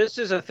this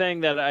is a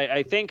thing that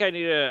I think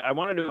I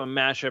want to do a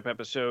mashup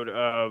episode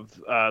of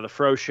the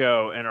Fro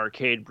Show and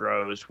Arcade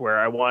Bros, where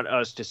I want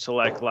us to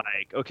select,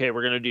 like, okay,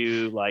 we're gonna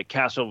do like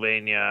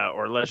Castlevania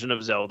or Legend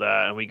of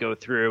Zelda, and we go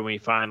through and we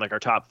find like our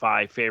top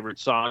 5 favorite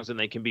songs, and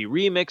they can be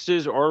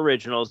remixes or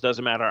originals,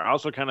 doesn't matter. I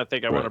also kind of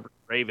think I want to bring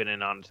Raven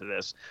in onto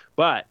this,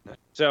 but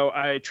so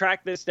I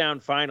tracked this down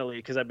finally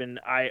because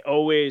I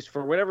always,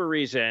 for whatever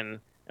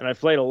reason, and I've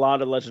played a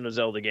lot of Legend of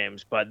Zelda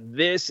games, but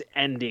this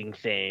ending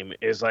theme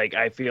is like,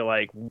 I feel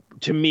like,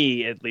 to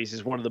me at least,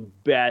 is one of the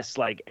best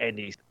like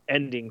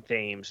ending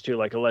themes to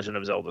like a Legend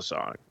of Zelda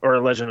song or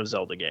a Legend of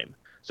Zelda game.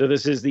 So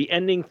this is the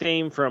ending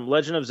theme from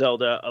Legend of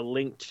Zelda: A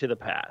Link to the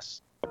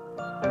Past.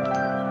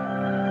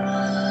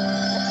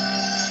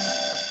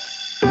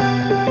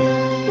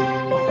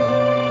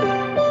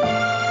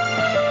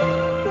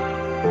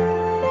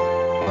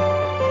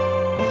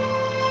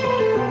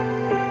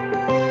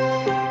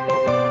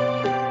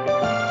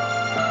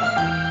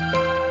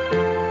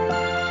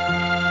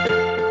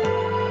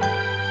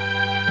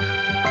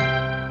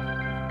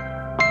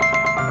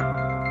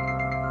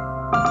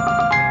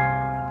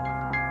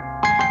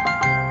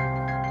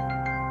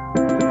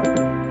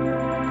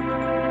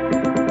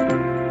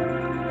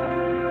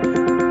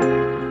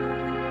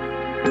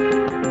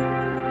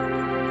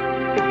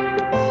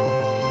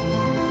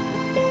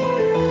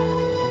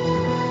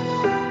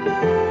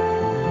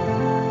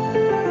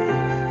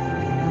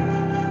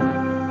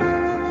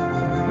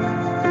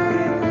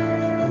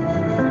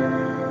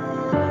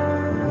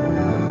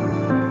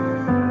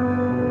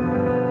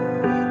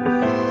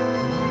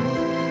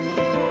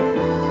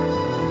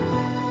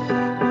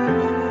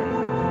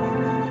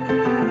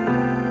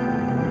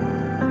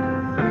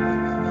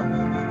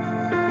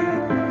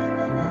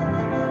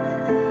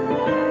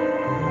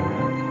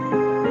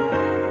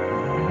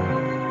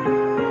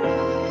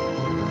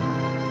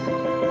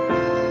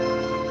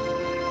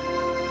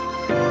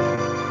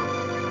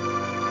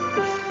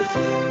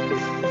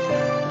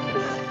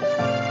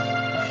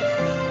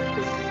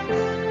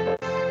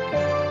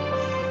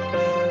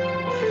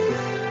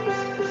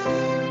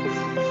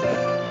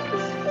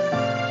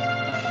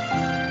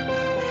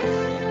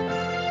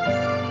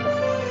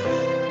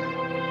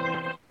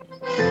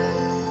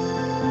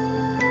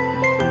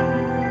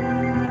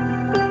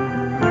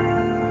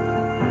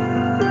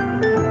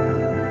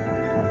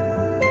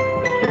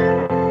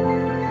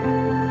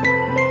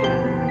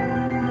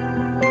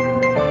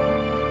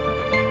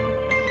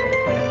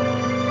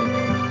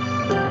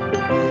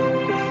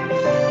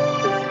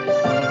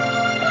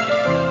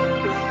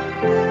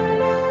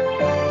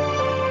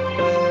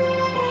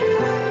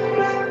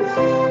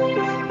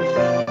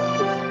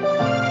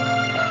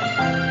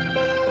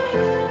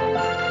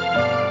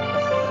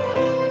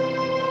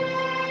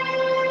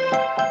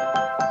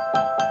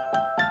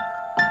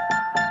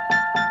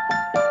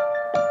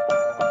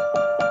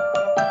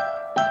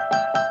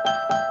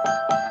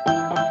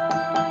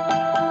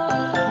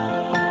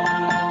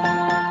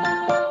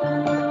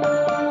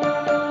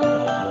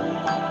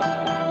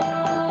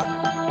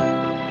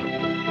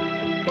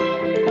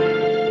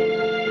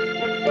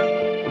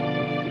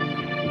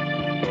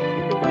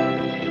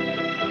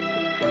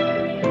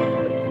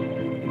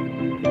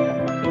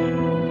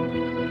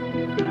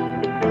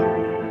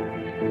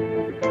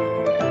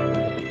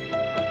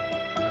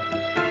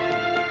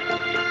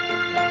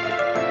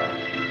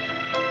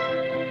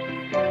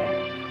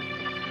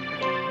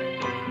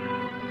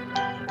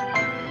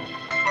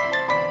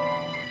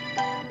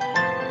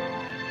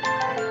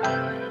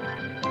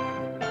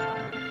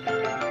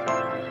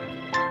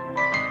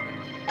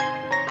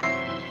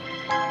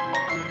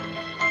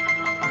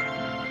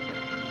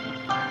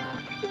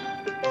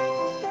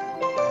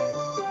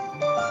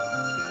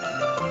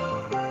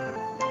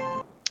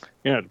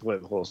 You have to play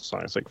the whole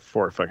song. It's like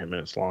 4 fucking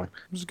minutes long.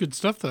 It was good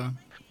stuff, though.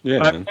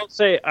 Yeah, I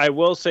man.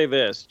 will say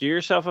this. Do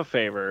yourself a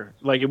favor.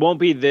 Like, it won't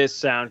be this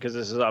sound because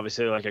this is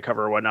obviously like a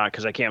cover or whatnot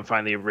because I can't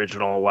find the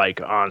original like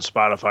on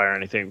Spotify or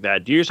anything like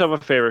that. Do yourself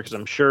a favor because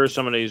I'm sure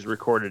somebody's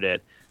recorded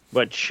it.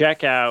 But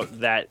check out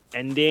that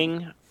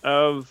ending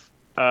of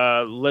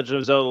Legend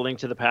of Zelda Link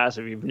to the Past.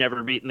 If you've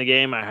never beaten the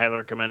game, I highly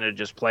recommend it.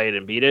 Just play it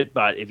and beat it.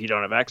 But if you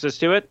don't have access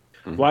to it,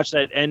 watch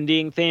that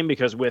ending theme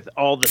because with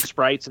all the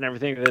sprites and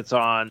everything that's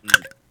on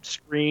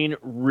screen,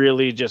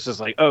 really just is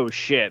like, oh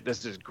shit,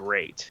 this is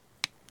great.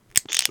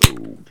 So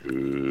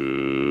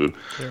good.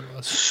 There it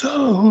was.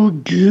 So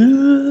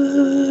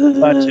good.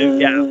 But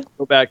to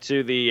go back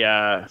to the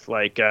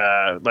like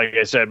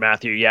I said,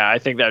 Matthew. Yeah, I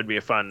think that would be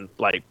a fun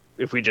like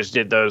if we just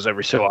did those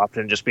every so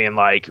often, just being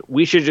like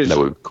we should just That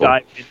would be cool.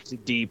 dive into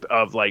deep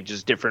of like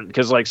just different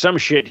because like some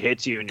shit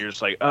hits you and you're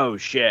just like oh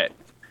shit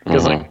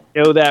because like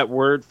you know that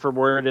word for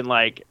word and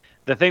like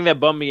the thing that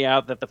bummed me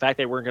out that the fact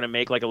they weren't going to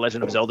make like a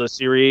Legend of Zelda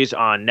series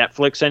on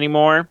Netflix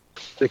anymore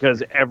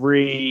because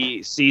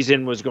every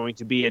season was going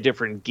to be a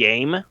different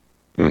game.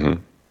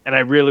 Mm-hmm. And I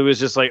really was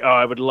just like, oh,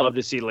 I would love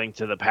to see Link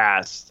to the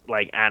Past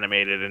like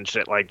animated and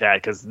shit like that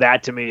because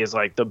that to me is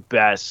like the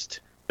best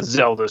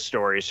Zelda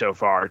story so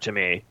far to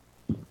me.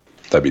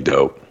 That'd be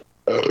dope.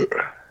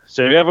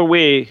 So if you have a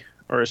Wii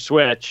or a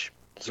Switch,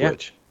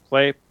 Switch.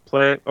 play,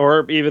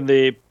 or even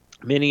the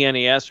mini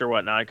NES or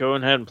whatnot, go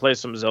ahead and play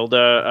some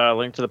Zelda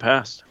Link to the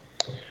Past.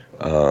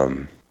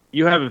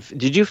 You haven't?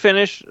 Did you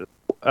finish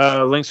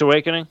Link's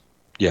Awakening?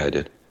 Yeah, I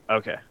did.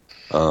 Okay.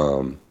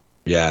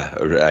 Yeah,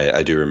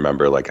 I do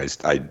remember. Like I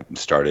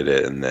started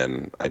it and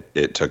then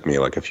it took me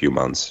like a few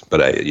months,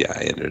 but I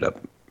ended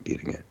up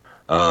beating it.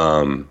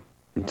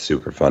 It's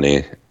super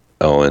funny.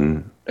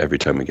 Owen, every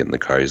time we get in the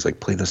car, he's like,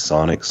 "Play the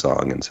Sonic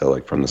song," and so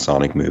like from the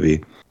Sonic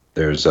movie,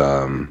 there's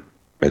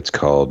it's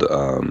called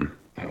oh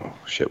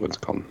shit, what's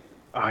it called?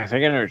 Oh, I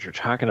think I know what you're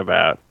talking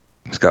about.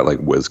 It's got like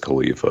Wiz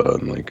Khalifa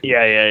and like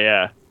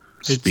Yeah.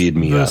 Speed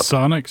Me the Up.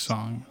 Sonic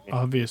song,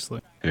 obviously.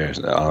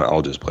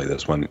 I'll just play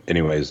this one.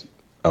 Anyways,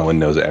 Owen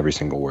knows every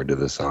single word to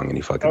this song and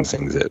he fucking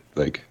sings it.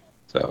 Like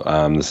so.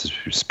 This is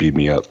Speed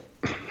Me Up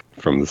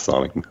from the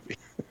Sonic movie.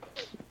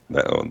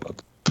 That Owen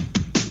loves.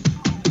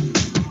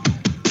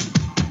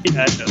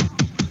 Yeah, I know.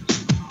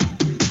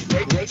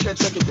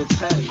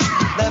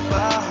 Left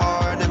my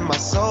heart and my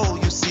soul,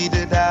 you see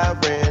that I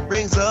ran.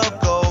 Rings of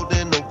gold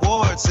and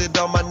awards sit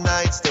on my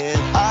nightstand.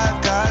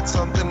 I've got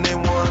something they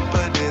want,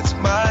 but it's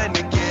mine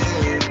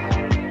again.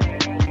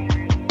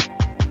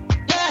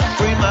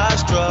 Free my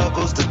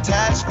struggles,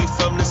 detach me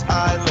from this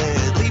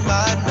island. Leave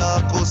my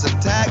knuckles,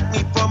 attack me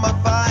for my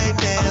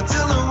finance.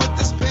 I'm dealing with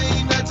this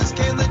pain, I just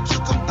can't let you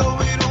come throw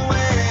it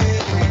away.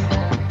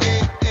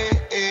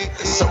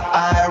 So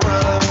I run.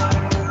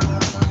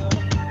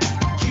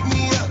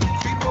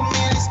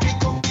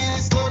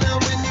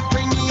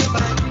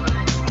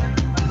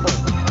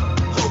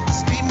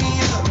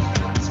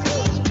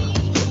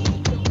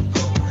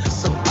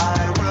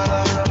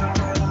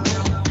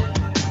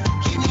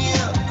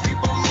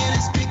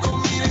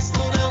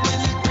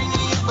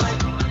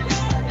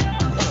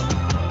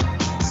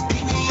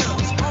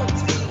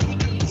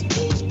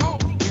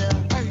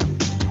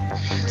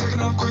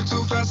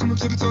 I'ma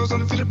tip toes on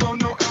the feet ball,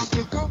 no L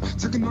still go.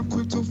 Taking off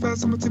quick too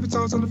fast, I'ma tip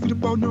toes on the feet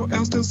ball, no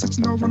L still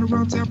 6-0, run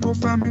around town,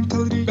 profile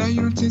mentality.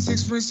 Value on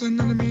 10-6, friends, and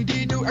none of me.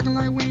 Do acting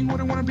like we ain't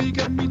wouldn't wanna be.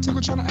 Got me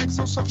tickle trying to act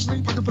so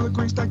selfishly. Pocket full of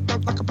green stacked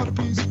up like a pot of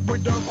peas. Boy,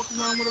 dog, walk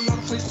around with a lot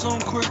of places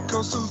on quick,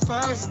 go so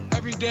fast.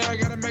 Every day I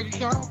gotta make it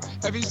count.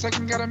 Every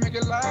second gotta make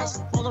it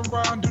last. Roll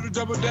around, do the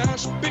double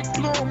dash. Big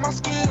blow on my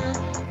skin.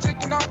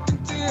 Taking off the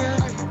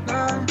 10,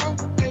 9,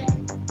 8.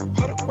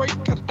 Hold up,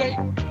 wait, got a date.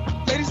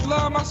 Ladies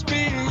love my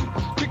speed.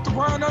 Pick the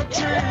one up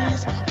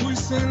trees. Who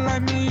sing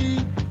like me?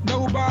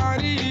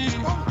 Nobody.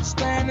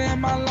 Stand in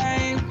my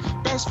lane.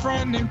 Best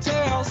friend named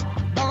Tails.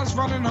 Balance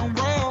running on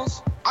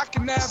rails. I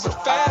can never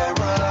fail.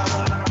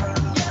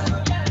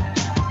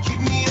 Keep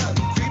me up,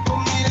 creep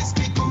on me, they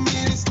speak on me,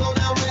 they slow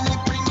down when they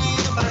bring me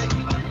up.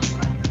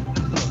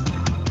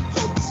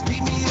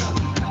 Speed me up.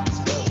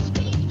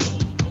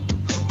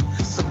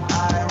 So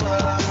I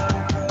run.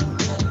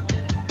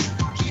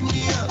 Keep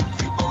me up,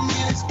 creep on me,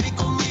 they speak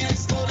on me, they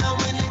slow down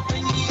when they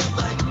bring me up.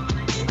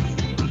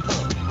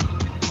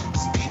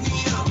 Speed me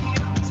up.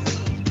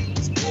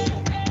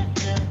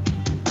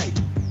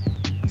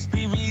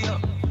 Speed me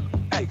up,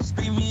 hey,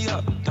 speed me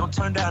up. Don't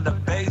turn down the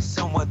bass,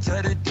 someone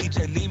tell the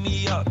DJ, leave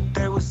me up.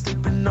 They was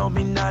sleeping on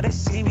me, now they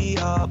see me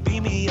up,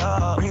 beat me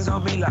up. Rings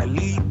on me like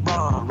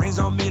LeBron, rings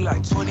on me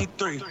like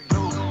 23.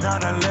 Blue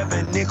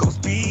 911, niggas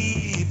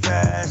speed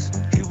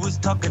fast. He was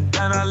talking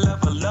down, I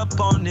level up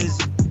on this.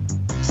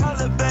 Tell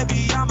her,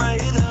 baby, I'ma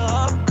hit her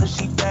up, cause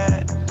she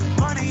bad.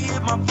 Money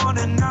hit my phone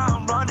and now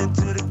I'm running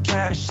to the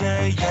cash,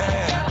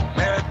 yeah.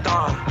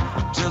 Marathon,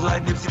 just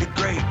like Nipsey the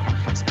Great.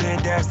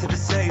 Spin dash to the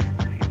safe.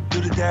 Do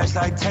the dash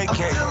like take I'm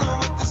care. dealing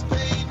with this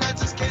pain, I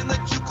just can't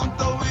let you come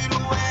throw it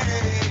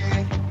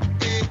away.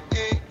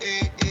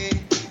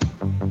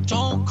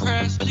 Don't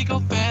crash, really go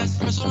fast.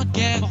 Press on the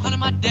gas, behind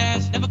my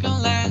dash, never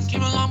gonna last.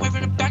 Came a long way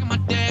from the back of my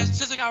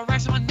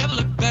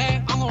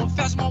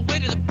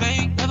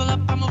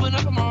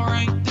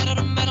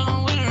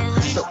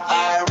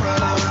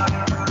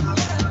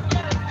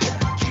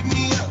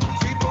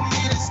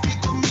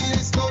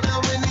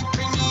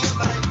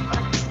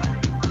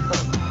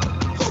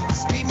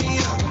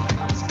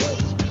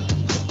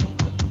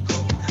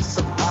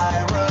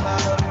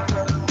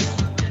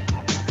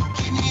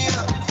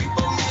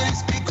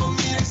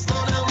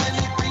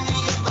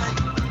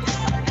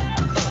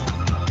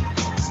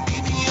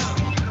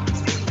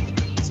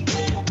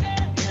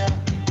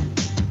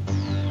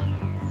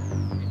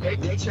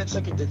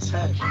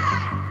touch.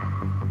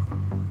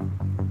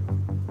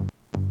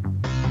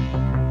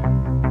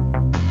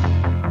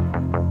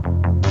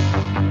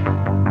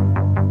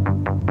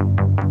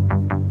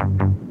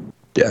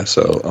 Yeah,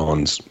 so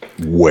Owen's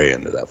way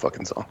into that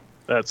fucking song.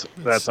 That's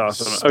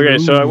awesome. Okay,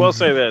 so I will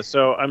say this.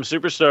 So I'm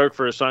super stoked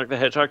for Sonic the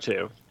Hedgehog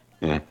 2.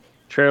 Mm.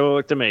 Trailer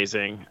looked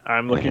amazing.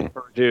 I'm looking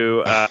forward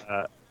to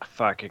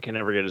fuck, I can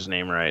never get his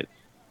name right.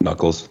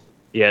 Knuckles.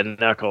 Yeah,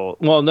 Knuckle.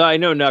 Well, no, I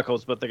know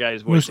Knuckles, but the guy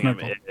who's voicing him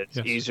is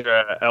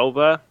Isra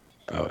Elba.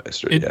 Oh,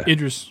 yeah.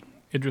 Idris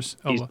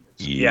Elba.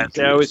 Yeah,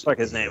 I always fuck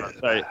his name. I'm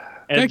sorry.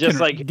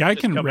 And guy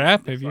can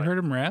rap. Have you heard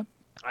him rap?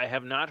 I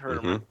have not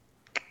heard him,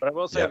 but I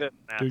will say that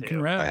Matthew, Dude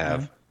can rap. I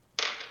have.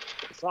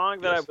 The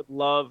song that I would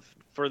love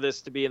for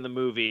this to be in the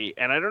movie,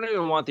 and I don't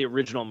even want the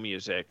original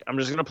music. I'm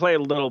just gonna play a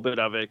little bit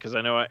of it because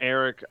I know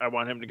Eric. I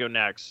want him to go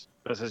next.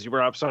 But since you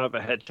brought up Sonic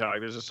the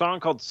Hedgehog, there's a song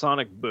called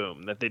Sonic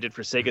Boom that they did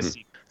for Sega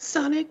CD.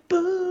 Sonic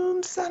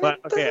Boom, Sonic But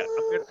okay,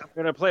 Boom. I'm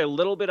gonna play a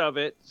little bit of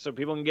it so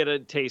people can get a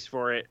taste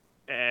for it,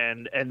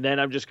 and then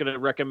I'm just gonna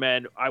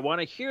recommend. I want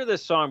to hear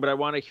this song, but I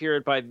want to hear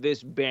it by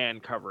this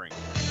band covering.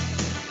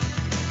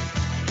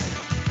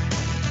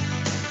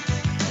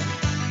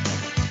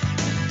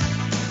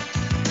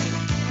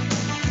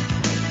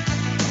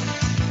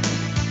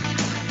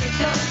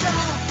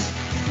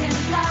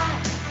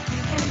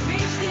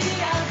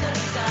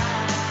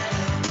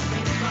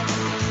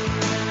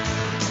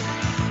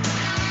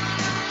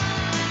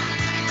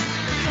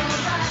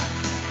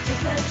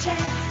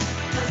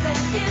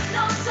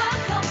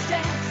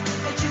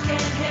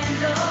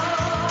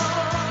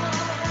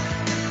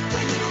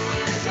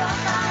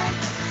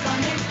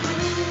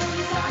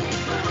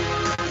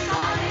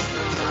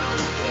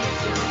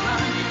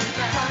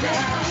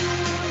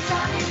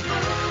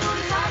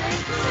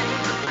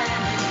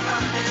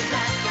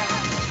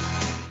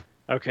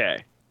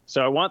 Okay,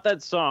 so I want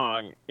that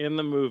song in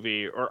the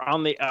movie or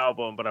on the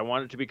album, but I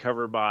want it to be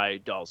covered by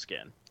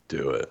Dollskin.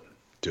 Do it.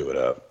 Do it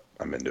up.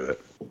 I'm into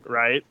it.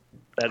 Right?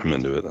 I'm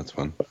into it. That's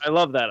fun. I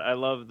love that. I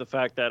love the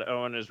fact that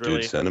Owen is really...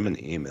 Dude, send him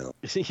an email.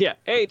 Yeah.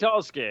 Hey,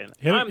 Dollskin.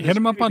 Hit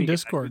him up on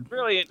Discord.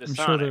 Really into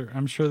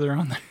I'm sure they're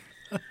on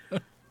there.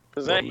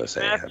 Does that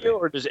Matthew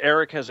or does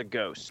Eric has a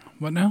ghost?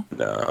 What now?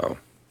 No.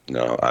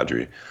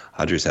 Audrey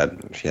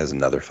she has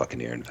another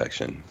fucking ear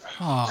infection.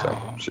 Oh,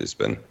 so she's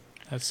been.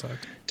 That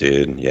sucked.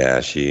 Dude, yeah,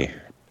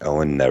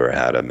 Owen never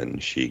had them,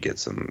 and she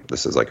gets them.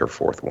 This is like her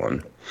fourth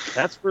one.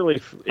 That's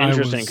really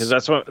interesting because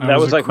that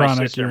was like my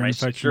sister. My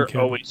sister kid.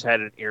 always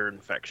had an ear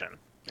infection.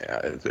 Yeah,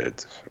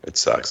 it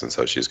sucks, and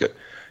so she's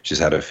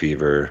had a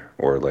fever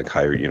or like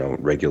higher,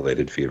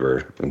 regulated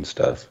fever and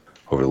stuff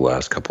over the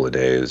last couple of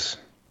days.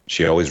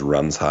 She always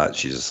runs hot.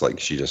 She's just like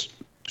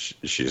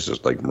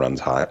runs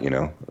hot,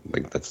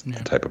 like that's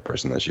the type of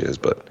person that she is.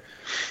 But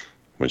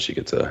when she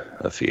gets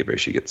a fever,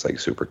 she gets like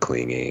super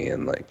clingy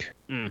and like,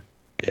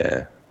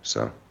 yeah.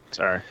 So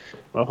sorry.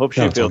 Well, hope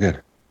she feels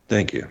good.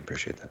 Thank you,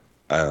 appreciate that.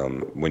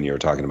 When you were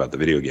talking about the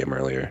video game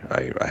earlier,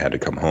 I had to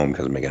come home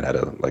because Megan had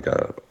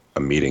a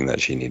meeting that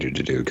she needed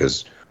to do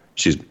because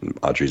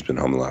Audrey's been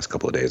home the last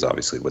couple of days,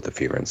 obviously with the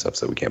fever and stuff,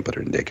 so we can't put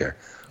her in daycare.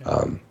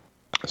 Yeah.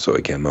 So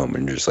I came home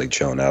and just like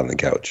chilling out on the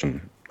couch,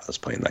 and I was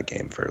playing that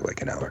game for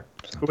like an hour.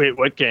 So. Wait,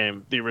 what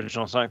game? The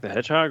original Sonic the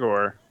Hedgehog,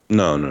 or?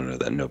 No.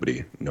 That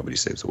nobody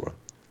saves the world.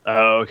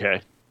 Oh,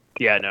 okay.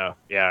 Yeah, no.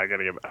 Yeah, I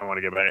want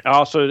to get back. I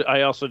also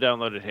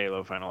downloaded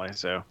Halo finally,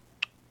 so.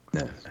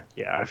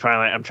 Yeah,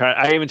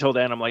 I even told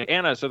Anna, I'm like,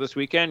 Anna, so this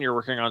weekend you're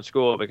working on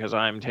school because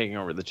I'm taking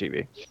over the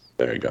TV.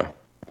 There you go.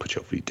 Put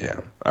your feet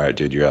down. All right,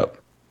 dude, you're up.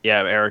 Yeah,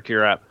 Eric,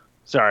 you're up.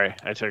 Sorry,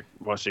 I took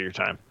most of your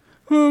time.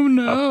 Oh,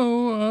 no.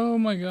 Oh,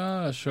 my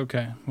gosh.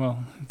 Okay.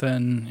 Well,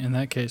 then in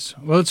that case,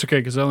 it's okay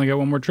because I only got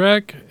one more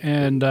track.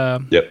 And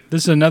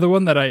This is another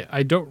one that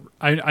I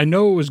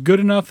know it was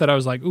good enough that I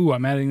was like, ooh,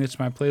 I'm adding this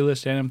to my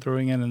playlist and I'm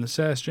throwing it in the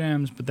Sass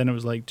Jams. But then it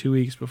was like 2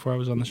 weeks before I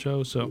was on the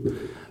show. So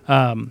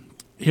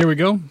here we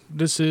go.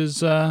 This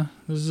is a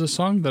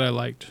song that I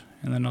liked.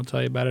 And then I'll tell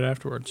you about it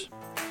afterwards.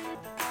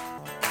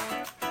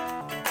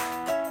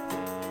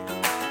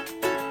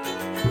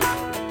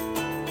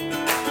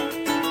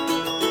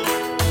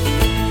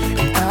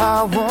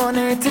 I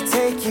wanted to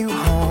take you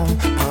home,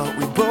 but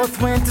we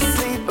both went to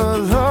sleep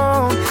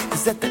alone.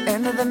 'Cause at the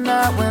end of the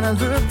night when I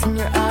looked in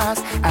your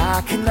eyes,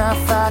 I could not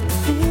fight the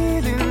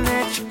feeling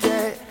that you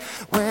get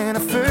when I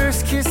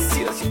first kiss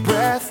steals your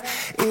breath.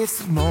 It's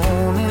the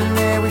moment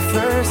that we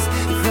first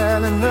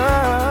fell in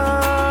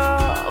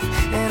love.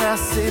 And I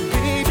said,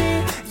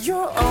 baby,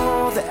 you're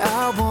all that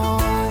I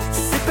want.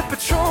 Sipping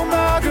Patron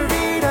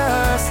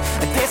margaritas,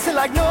 dancing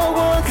like no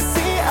one can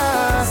see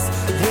us.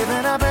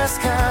 Living our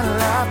best kind of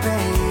life,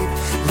 babe.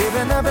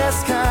 Living the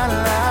best kind of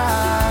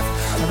life.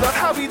 I love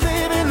how we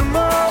live in the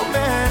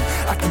moment,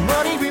 like the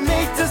money we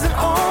make doesn't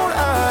own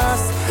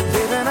us.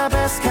 Living our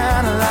best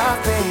kind of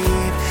life,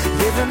 babe.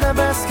 Living the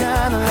best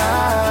kind of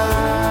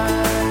life.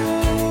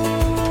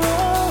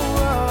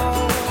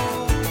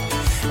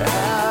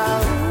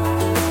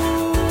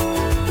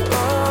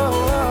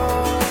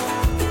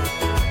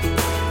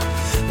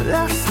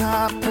 Life's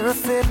not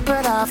perfect,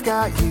 but I've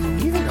got you.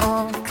 Even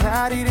on clouds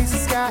cloudy days the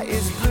sky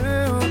is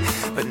blue,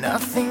 but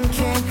nothing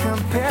can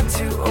compare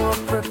to or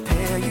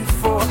prepare you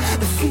for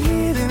the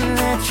feeling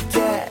that you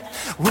get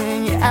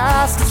when you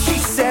ask and she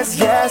says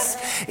yes.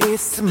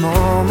 It's the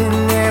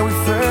moment that we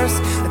first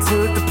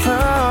took the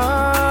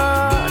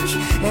plunge,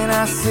 and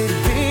I said,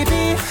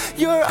 baby,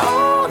 you're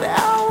all that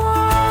I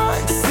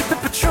want. Sipping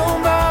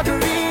Patron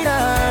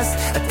margaritas,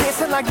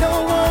 dancing like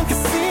no one can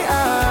see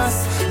us,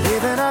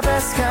 living our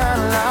best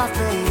kind of life,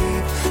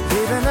 babe,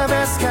 living the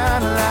best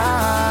kind of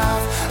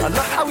life. I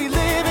love how we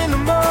live in the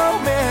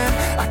moment,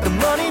 like the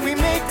money we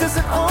make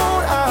doesn't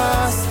own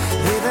us,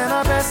 living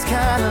our best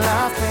kind of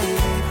life,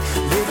 babe,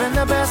 living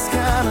the best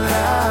kind of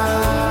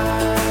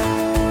life.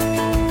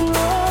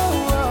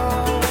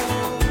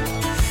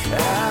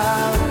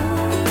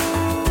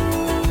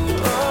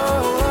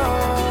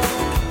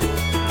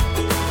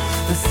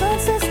 The sun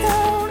sets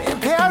down in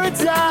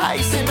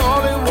paradise, and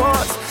all at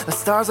once the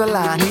stars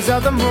align. These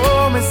are the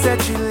moments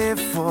that you live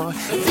for.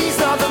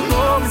 These are the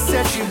moments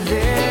that you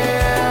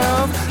live.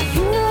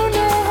 You don't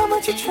know how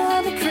much you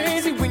drive me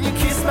crazy when you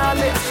kiss my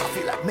lips. I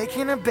feel like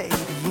making a baby,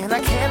 and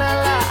I cannot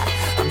lie.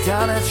 I'm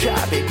down to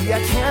try, baby, I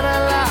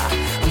cannot lie.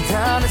 I'm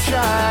down to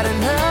try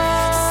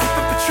tonight.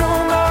 Sipping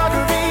Patron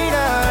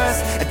margaritas,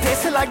 and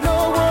dancing like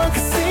no one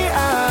can see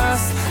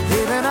us,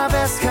 living our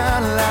best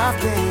kind of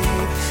life,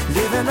 babe,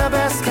 living the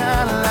best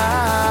kind of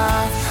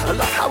life. I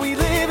love how we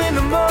live in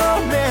the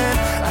moment,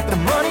 like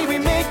the money we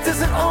make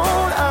doesn't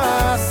own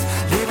us,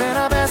 living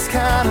our best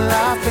kind of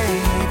life,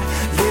 babe,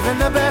 living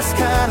the best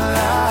kind of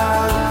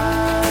life.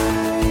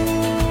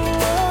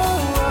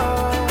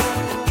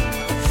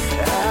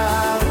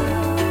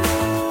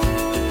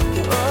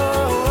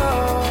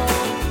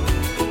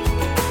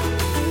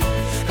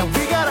 And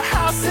we got a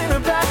house in the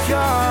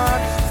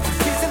backyard, the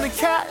kids and the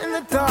cat in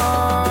the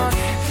dog,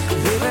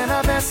 living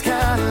our best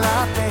kind of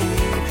life,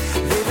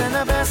 babe, living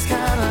the best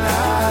kind of life.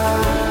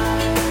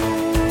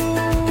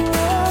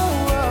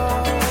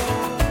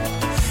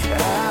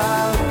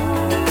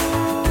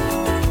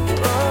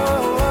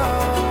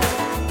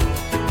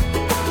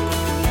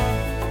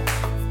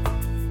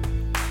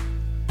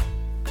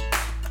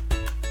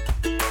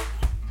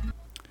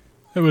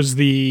 It was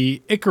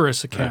the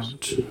Icarus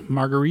account,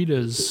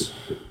 Margaritas.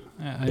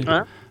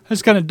 I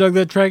just kind of dug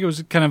that track. It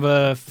was kind of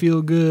a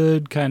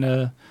feel-good, kind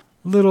of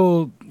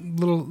little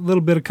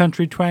bit of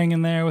country twang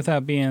in there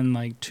without being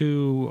like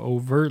too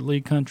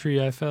overtly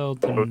country, I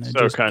felt. And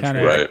So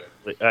country. Right.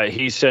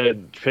 He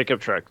said pickup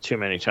truck too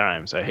many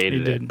times. I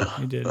hated it.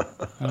 He did.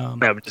 No,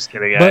 I'm just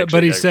kidding.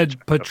 But he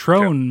said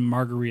Patron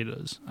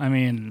margaritas. I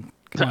mean,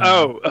 come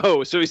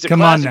on. So he's a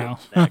come on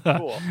classic. now.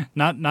 Cool.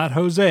 not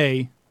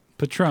Jose.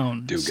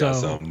 Patron. Dude so, got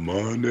some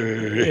money.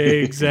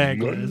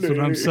 Exactly. Money. That's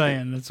what I'm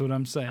saying. That's what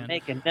I'm saying.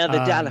 Make another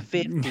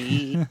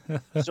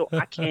 $1.50 so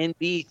I can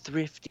be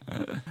thrifty.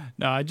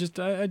 No, I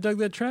dug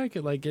that track.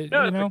 It like it.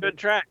 No, you it's know, a good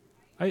track.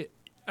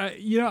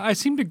 I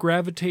seem to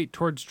gravitate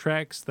towards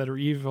tracks that are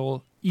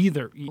evil.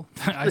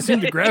 I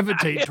seem to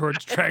gravitate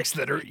towards tracks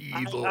that are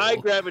evil. I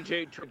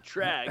gravitate toward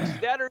tracks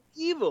that are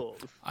evil.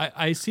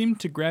 I seem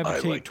to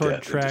gravitate like toward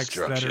death and tracks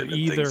that are destruction and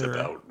things either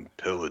about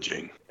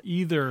pillaging.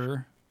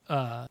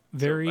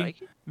 Very,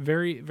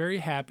 very, very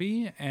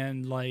happy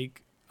and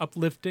like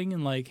uplifting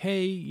and like,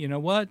 hey, you know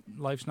what?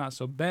 Life's not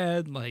so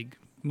bad. Like,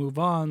 move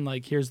on.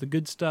 Like, here's the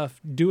good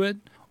stuff. Do it.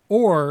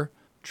 Or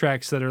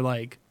tracks that are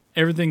like,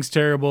 everything's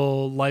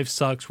terrible. Life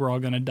sucks. We're all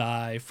gonna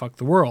die. Fuck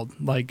the world.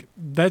 Like,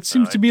 that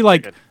seems to be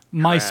like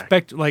my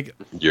spect. Like,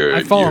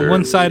 I fall on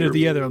one side or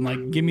the other. I'm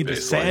like, give me the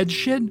sad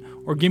shit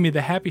or give me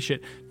the happy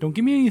shit. Don't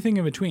give me anything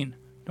in between.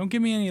 Don't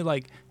give me any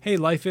like, hey,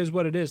 life is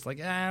what it is.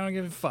 Like, I don't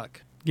give a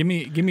fuck. Give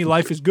me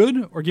life is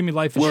good or give me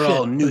life is shit. We're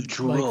all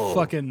neutral. Like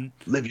fucking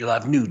live your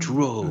life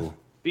neutral.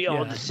 Be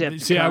all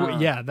Decepticons. See,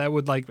 that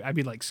would like, I'd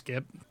be like,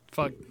 skip.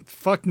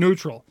 Fuck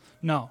neutral.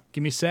 No,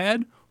 give me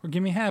sad or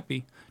give me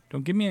happy.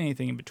 Don't give me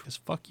anything in between.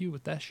 Just fuck you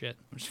with that shit.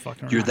 I'm just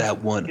fucking around. You're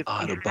that one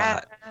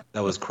Autobot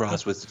that was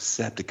crossed with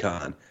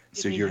Decepticon.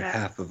 So you're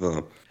half of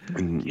them.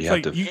 And you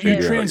have to you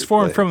figure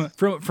transform out your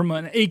place. from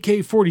an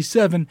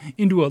AK-47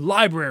 into a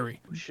library.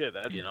 Shit,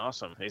 that'd be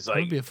awesome. He's That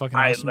like, would be a fucking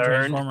I awesome learned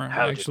transformer,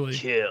 how actually. to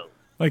kill.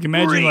 Like,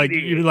 imagine like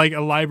Breathing. you're like a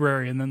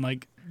library, and then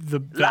like the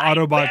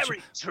Autobots,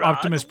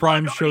 Optimus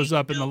Prime shows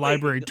up, and the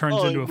library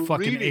turns into a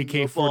fucking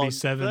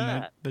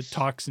AK-47 that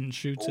talks and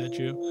shoots at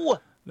you.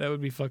 That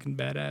would be fucking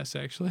badass,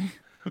 actually.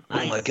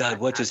 Oh my God!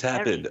 What just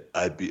happened?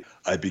 I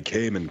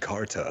became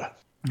Encarta.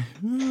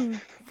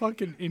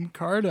 Fucking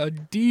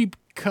Encarta, deep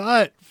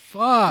cut.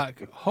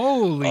 Fuck.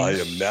 Holy shit. I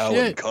am now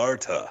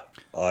Encarta.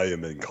 I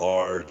am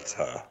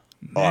Encarta.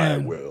 I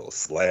will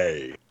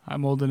slay.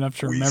 I'm old enough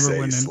to We remember say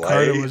when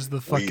slay. Encarta was the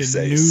We fucking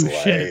say new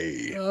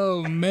slay. shit.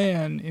 Oh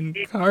man,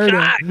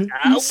 Encarta.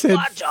 He said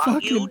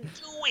fucking.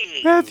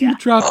 Matthew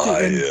dropped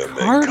I it. am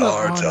Encarta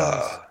on us.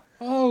 Encarta.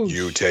 Oh,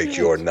 You take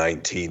your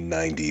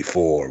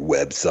 1994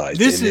 websites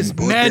This and is then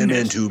put them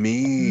madness. into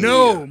me.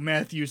 No,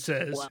 Matthew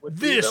says.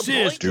 This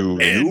is Do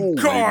you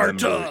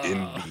Encarta.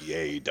 remember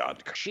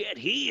NBA.com? Shit,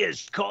 he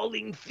is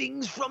calling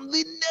things from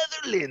the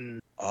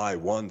Netherlands. I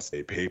once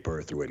a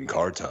paper through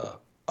Encarta.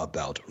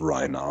 about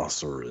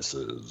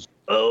rhinoceroses.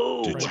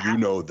 Oh, Did you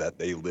know that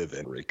they live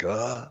in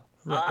Africa?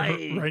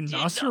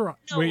 Rhinoceros?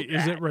 Wait,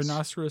 is it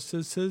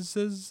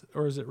rhinoceroses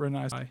or is it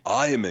rhinoceros?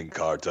 I am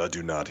Encarta.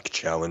 Do not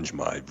challenge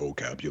my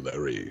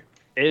vocabulary.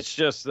 it's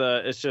just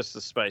the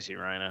spicy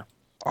rhino.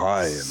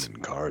 I am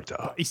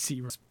Encarta.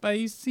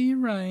 Spicy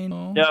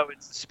rhino. No,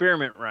 it's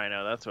spearmint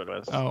rhino. That's what it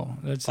was. Oh,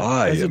 that's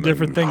I a am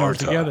different thing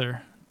Encarta.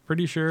 altogether.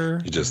 Pretty sure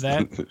He just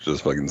that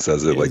just fucking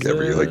says it like is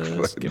every a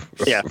fucking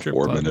Yeah.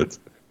 4 minutes.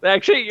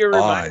 Actually, you're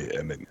I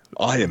reminding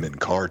am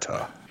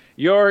Encarta.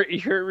 You're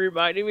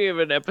reminding me of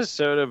an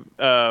episode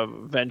of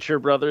Venture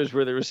Brothers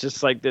where there was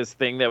just like this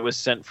thing that was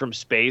sent from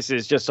space.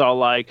 It's just all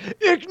like,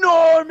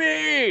 ignore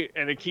me,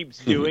 and it keeps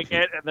doing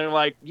it, and they're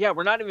like, yeah,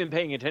 we're not even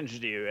paying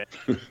attention to you,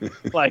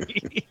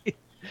 like.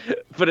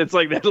 But it's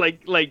like that,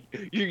 like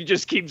you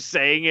just keep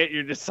saying it.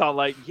 You're just all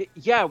like,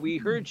 yeah, we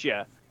heard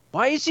you.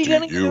 Why is he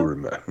getting?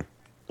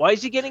 Why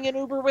is he getting an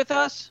Uber with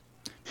us?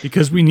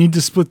 because we need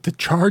to split the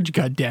charge.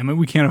 God damn it,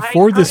 we can't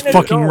afford this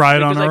fucking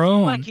ride on our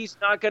own. Like he's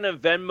not gonna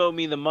Venmo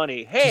me the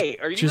money. Hey,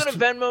 are you gonna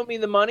Venmo me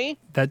the money?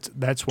 That's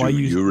why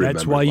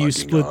you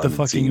split the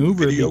fucking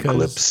Uber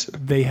because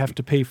they have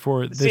to pay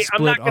for it. They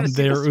split on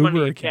their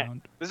Uber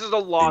account. This is a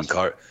loss.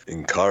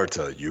 In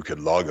Encarta, you could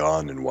log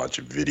on and watch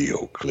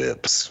video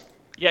clips.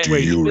 Yeah, do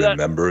you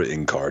remember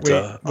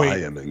Encarta? Wait. I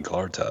am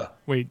Encarta.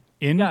 Wait,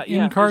 in there's this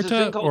Encarta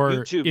thing called or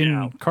YouTube in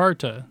now.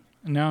 Carta?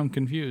 Now I'm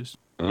confused.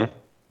 Hmm?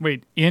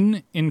 Wait,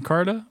 in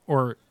Encarta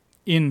or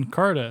in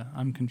Carta?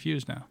 I'm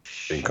confused now.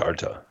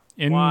 Encarta.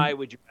 Why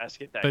would you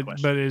ask it that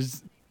question?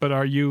 But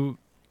are you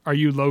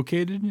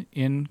located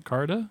in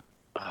Carta?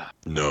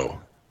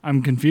 No.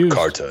 I'm confused.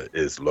 Carta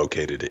is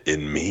located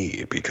in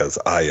me because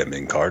I am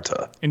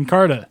Encarta.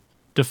 Encarta.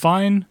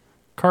 Define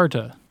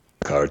Carta.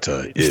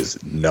 Carta is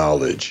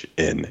knowledge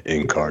in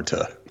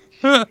Encarta.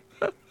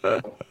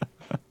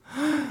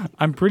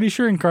 I'm pretty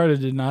sure Encarta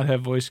did not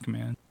have voice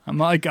command. I'm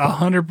like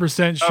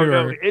 100%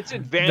 sure it's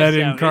advanced that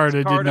now.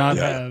 Encarta It's did not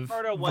Carta- have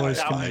Carta voice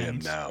 1000.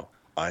 commands.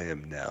 I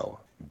am now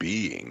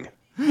being.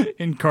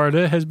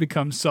 Encarta has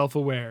become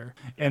self-aware,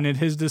 and it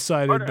has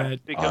decided that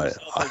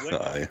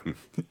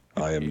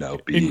I am now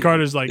being.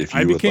 Encarta's like, If you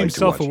I would became like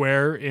to watch-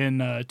 self-aware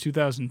in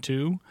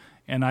 2002,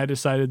 and I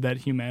decided that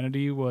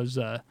humanity was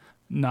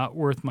not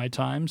worth my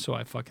time, so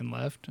I fucking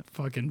left,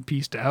 fucking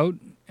peaced out,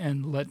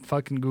 and let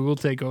fucking Google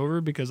take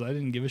over because I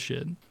didn't give a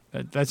shit.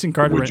 That's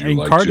Encarta. Would you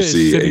like Encarta to is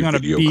see sitting a on a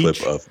video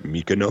beach. clip of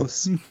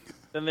Mykonos?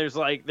 Then there's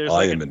I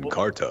am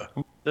Encarta.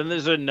 Then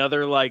there's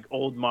another like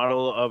old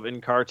model of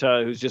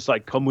Encarta who's just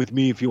like, come with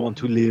me if you want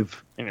to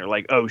live, and you're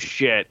like, oh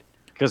shit.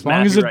 Because As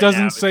long as it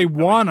doesn't say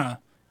wanna,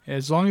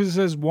 as long as it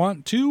says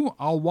want to,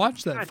 I'll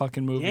watch that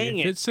fucking movie. dang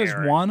If it, it says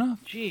Eric. wanna,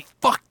 Gee.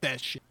 fuck that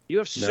shit. You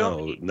have so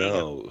many.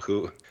 No.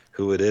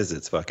 Who it is?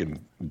 It's fucking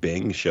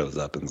Bing shows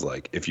up and's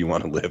like, if you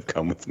want to live,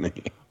 come with me.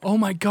 Oh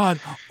my god.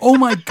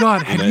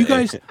 Have you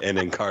guys? And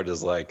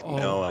Encarta's like,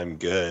 no, I'm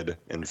good.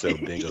 And so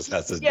Bing just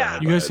has to die.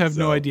 You guys have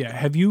no idea.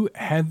 Have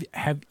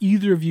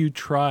either of you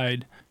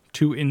tried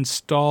to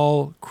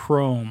install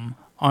Chrome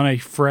on a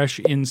fresh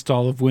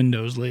install of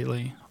Windows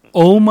lately?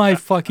 Oh my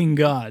fucking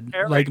god!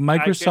 Eric, like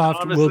Microsoft I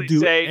can will honestly do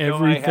say, no, I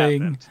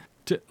everything. haven't.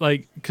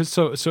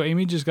 So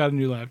Amy just got a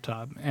new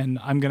laptop, and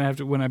I'm gonna have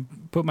to, when I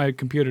put my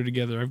computer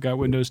together, I've got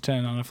Windows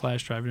 10 on a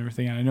flash drive and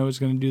everything, and I know it's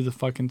gonna do the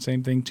fucking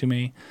same thing to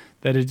me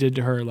that it did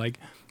to her. Like,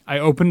 I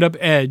opened up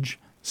Edge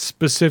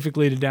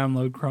specifically to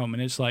download Chrome,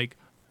 and it's like,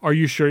 are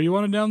you sure you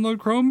want to download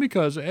Chrome?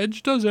 Because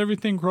Edge does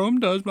everything Chrome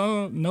does. Blah,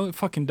 blah, blah. No, it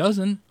fucking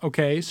doesn't.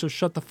 Okay, so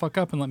shut the fuck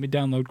up and let me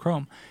download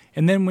Chrome.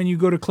 And then when you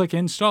go to click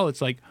install,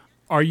 it's like,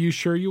 are you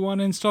sure you want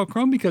to install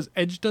Chrome? Because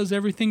Edge does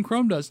everything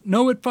Chrome does.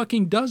 No, it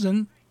fucking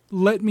doesn't.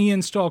 Let me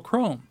install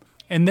Chrome.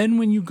 And then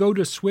when you go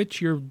to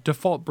switch your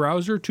default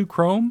browser to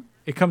Chrome,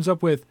 it comes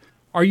up with,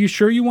 are you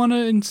sure you want to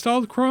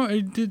install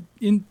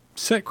Chrome?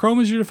 Set Chrome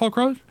as your default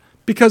Chrome?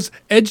 Because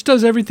Edge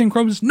does everything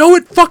Chrome does. No,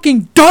 it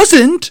fucking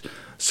doesn't!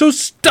 So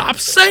stop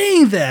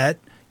saying that,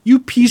 you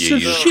piece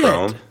of shit.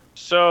 Chrome?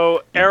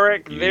 So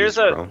Eric, there's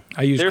a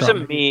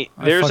Chrome?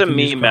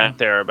 meme out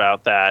there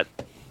about that,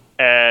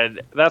 and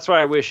that's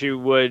why I wish you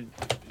would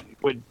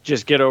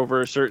just get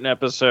over certain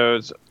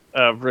episodes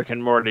of Rick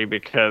and Morty,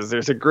 because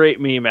there's a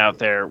great meme out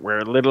there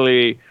where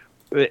literally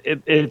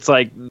it's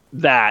like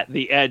that,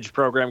 the Edge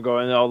program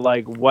going, oh,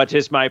 like, what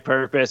is my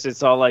purpose?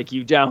 It's all like,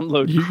 you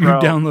download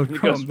Chrome. You download He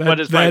Chrome. goes, what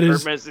is my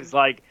purpose? It's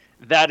like,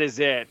 that is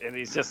it. And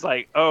he's just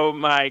like, oh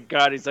my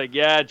God. He's like,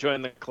 yeah,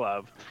 join the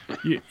club.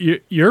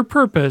 Your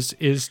purpose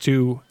is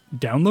to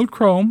download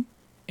Chrome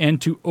and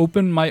to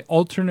open my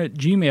alternate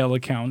Gmail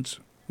accounts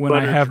when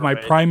I have my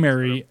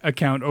primary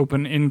account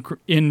open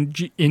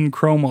in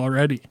Chrome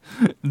already.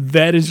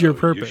 That is your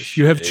purpose.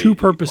 You have two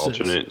purposes.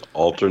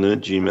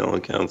 Alternate Gmail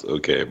accounts.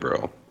 Okay,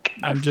 bro.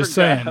 I'm just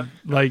saying,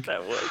 like,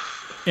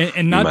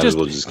 and not might just. as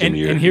well just and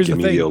give here's the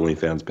me thing: the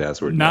OnlyFans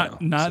password.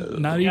 not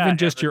Yeah, even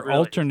just your really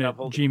alternate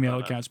double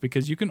Gmail accounts,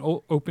 because you can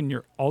open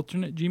your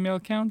alternate Gmail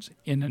accounts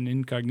in an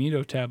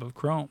incognito tab of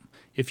Chrome.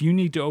 If you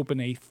need to open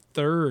a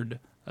third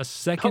a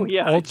second Oh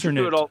yeah, I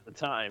alternate do it all the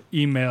time.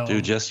 email.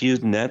 Dude, just use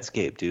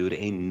Netscape, dude.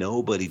 Ain't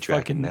nobody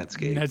tracking fucking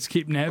Netscape.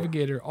 Netscape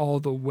Navigator all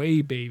the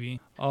way, baby.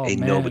 Oh Ain't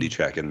man, nobody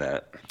tracking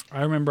that.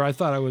 I remember I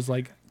thought I was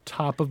like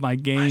top of my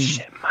game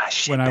My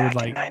shit when I would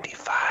back in like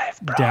 95,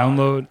 bro.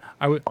 download.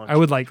 I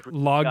would like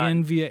log God,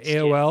 in via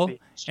skip, AOL bitch.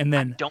 and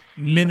then don't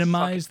mean to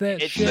minimize fucking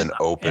that bitch. shit And then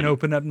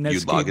open up Netscape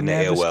You'd log into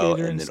AOL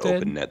Navigator and instead. then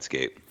open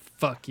Netscape.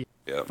 Fuck yeah.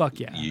 Yep. Fuck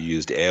yeah. You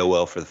used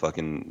AOL for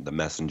the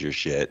messenger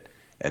shit,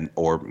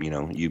 or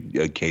you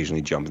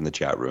occasionally jump in the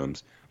chat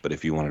rooms. But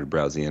if you wanted to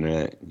browse the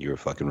internet, you were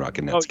fucking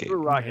rocking Netscape. you were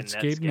rocking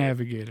Netscape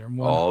Navigator.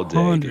 100, all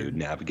day, dude.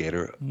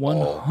 Navigator.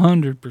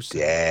 100%.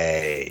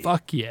 Day.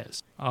 Fuck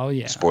yes. Oh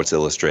yeah. Sports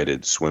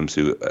Illustrated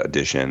swimsuit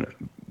edition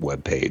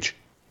webpage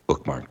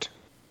bookmarked.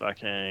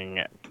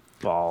 Fucking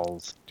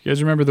balls. Do you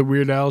guys remember the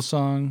Weird Al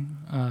song?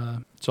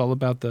 It's all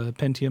about the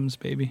Pentiums,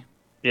 baby.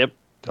 Yep.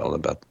 It's all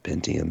about the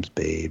Pentiums,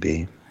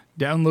 baby.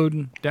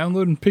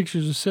 Downloading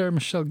pictures of Sarah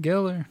Michelle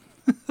Gellar.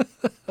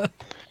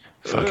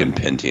 Fucking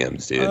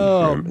Pentiums, dude.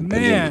 Oh, Remember,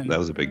 man. that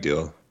was a big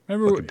deal.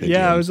 Remember? Fucking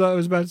Yeah, I Pentium.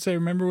 was about to say.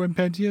 Remember when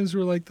Pentiums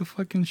were like the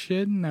fucking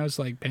shit, and I was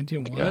like,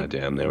 Pentium what? God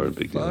damn, they were a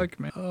big deal. Fuck,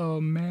 man.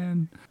 Oh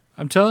man,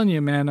 I'm telling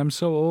you, man, I'm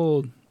so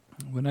old.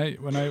 When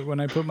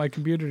I put my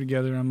computer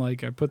together, I'm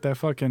like, I put that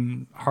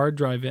fucking hard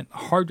drive,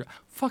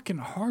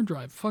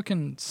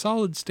 fucking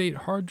solid state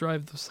hard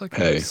drive that's like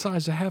Hey. the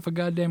size of half a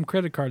goddamn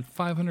credit card,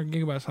 500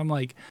 gigabytes. I'm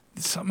like,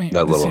 something.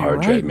 That this little ain't hard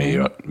right, drive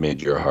man.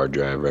 made your hard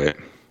drive, right?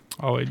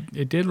 Oh,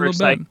 it did a Where it's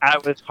little like bit. I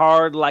was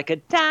hard like a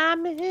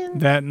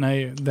diamond. That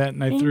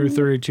night threw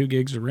 32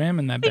 gigs of RAM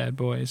in that bad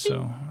boy.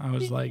 So I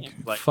was like,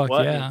 Like, fuck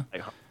what? yeah.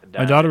 Like,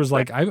 My daughter was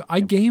like, I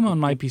game on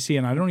my PC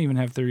and I don't even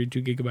have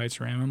 32 gigabytes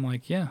of RAM. I'm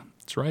like, yeah,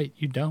 that's right.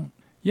 You don't.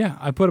 Yeah,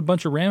 I put a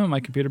bunch of RAM in my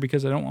computer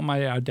because I don't want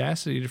my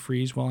Audacity to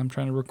freeze while I'm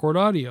trying to record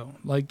audio.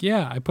 Like,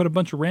 yeah, I put a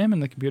bunch of RAM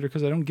in the computer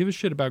because I don't give a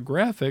shit about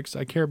graphics.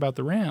 I care about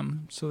the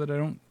RAM so that I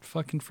don't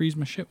fucking freeze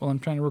my shit while I'm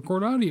trying to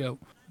record audio.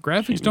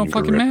 Graphics don't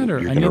fucking matter.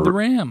 I need the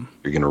RAM.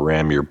 You're gonna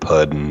ram your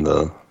PUD in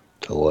the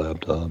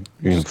laptop.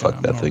 You're gonna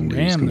fuck that thing, dude.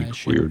 It's ram gonna be that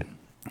shit. weird.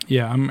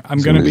 Yeah, I'm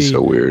It's gonna gonna be be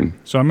so weird.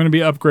 So I'm gonna be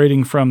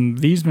upgrading from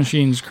these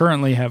machines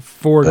currently have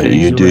 4 But gigs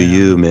you of do RAM,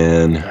 you,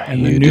 man.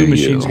 and the You new do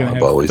machine's you. gonna I've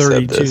have always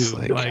 32. said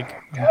this. Like,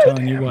 I'm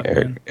telling you what,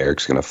 man.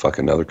 Eric's gonna fuck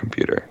another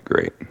computer.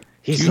 Great.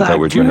 He's I thought we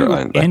were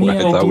trying to. any I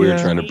thought we were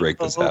idea- trying to break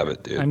this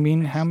habit, dude. I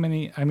mean,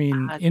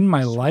 in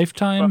my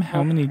lifetime,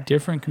 how many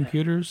different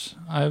computers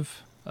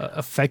I've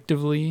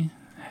effectively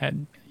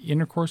had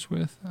intercourse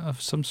with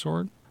of some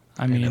sort?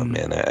 I mean, know,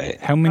 man.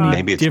 how many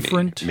maybe it's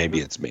different Me. Maybe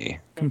it's me.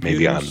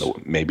 computers?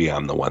 Maybe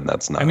I'm the one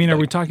that's not. I mean, are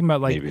like, we talking about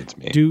like maybe it's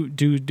me. do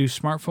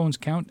smartphones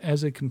count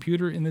as a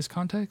computer in this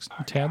context?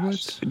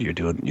 Tablets? You're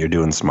doing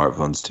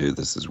smartphones too.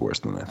 This is worse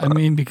than I I thought.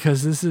 mean,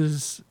 because this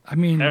is. I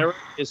mean, Eric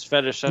is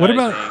fetishizing. what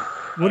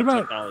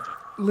about? technology?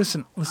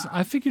 Listen.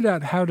 I figured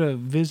out how to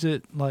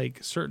visit like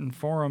certain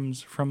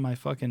forums from my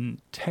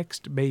fucking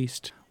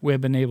text-based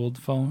web-enabled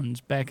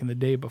phones back in the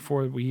day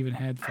before we even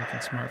had fucking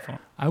smartphone.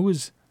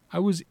 I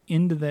was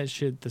into that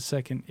shit the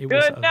second it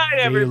was Good night,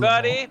 available.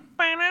 everybody.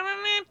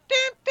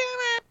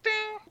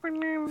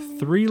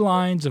 3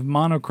 lines of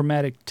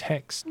monochromatic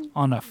text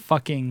on a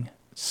fucking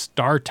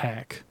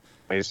StarTAC.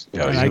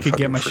 And I could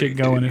get my shit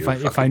going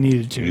if I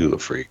needed to. You the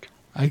freak.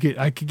 I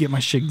could get my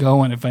shit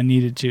going if I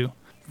needed to.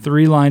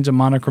 3 lines of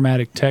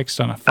monochromatic text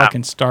on a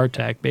fucking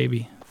StarTAC,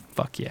 baby.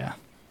 Fuck yeah.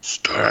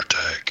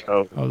 StarTAC.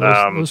 Oh, Oh,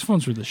 those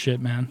phones were the shit,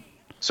 man.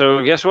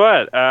 So guess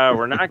what?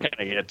 We're not going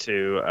to get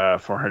to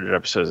 400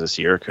 episodes this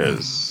year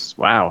because,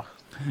 wow.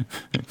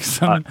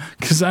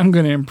 Because I'm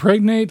going to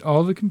impregnate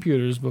all the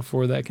computers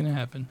before that can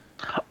happen.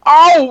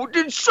 Oh,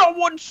 did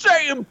someone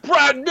say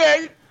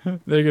impregnate?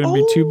 They're going to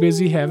be too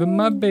busy having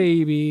my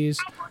babies.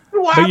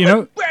 You But you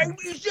know,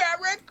 babies,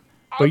 Eric?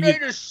 But Are you- they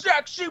the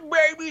sexy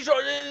babies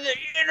or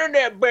the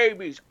internet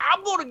babies?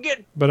 I'm gonna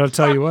get. but I'll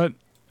tell you what.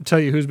 I'll tell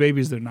you whose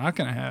babies they're not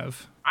going to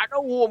have. I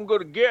know who I'm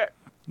gonna get.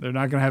 They're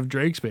not going to have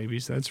Drake's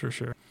babies, that's for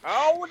sure.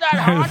 Oh, that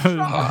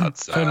hot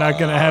sauce They're not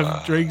going to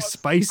have Drake's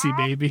spicy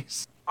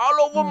babies.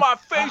 all over my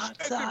face,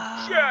 neck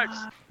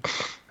and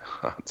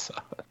chest.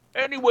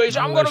 Anyways,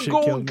 I'm Oh, that gonna shit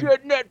go killed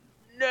and me.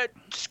 get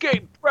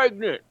Netscape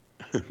pregnant.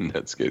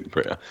 Netscape,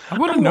 bro. I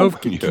want to know if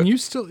Yeah. can you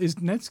still is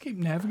Netscape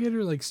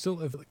Navigator like still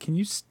can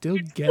you still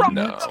get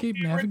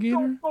Netscape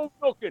Navigator? Go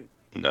looking.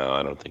 No,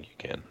 I don't think you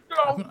can.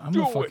 Don't I'm do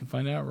gonna it. fucking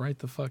find out right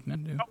the fuck now,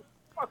 dude.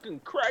 Fucking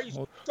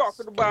crazy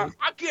talking about.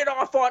 I get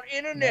off on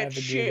internet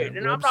Navigator, shit,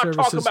 and web I'm not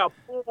services. talking about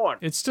porn.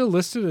 It's still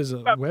listed as a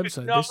About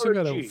website. They still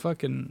got a technology.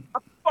 fucking.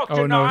 fucked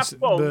Oh an no! It's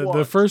iPhone the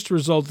once. first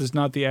result is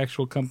not the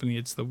actual company.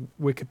 It's the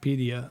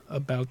Wikipedia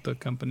about the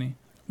company.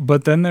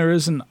 But then there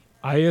is an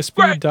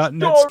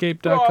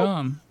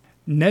isp.netscape.com.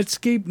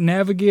 Netscape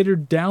Navigator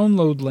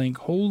download link.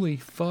 Holy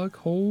fuck!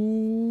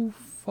 Oh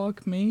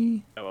fuck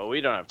me! Yeah, well,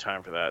 we don't have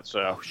time for that,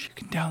 so You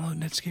can download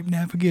Netscape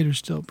Navigator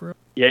still, bro.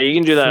 yeah, you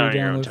can do that on Free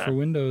your own download for time.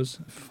 Windows.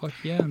 Fuck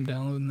yeah! I'm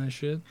downloading that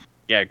shit.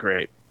 Yeah,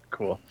 great,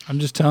 cool. I'm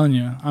just telling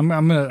you. I'm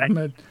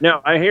gonna.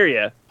 No, I hear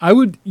you. I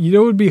would. You know,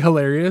 what would be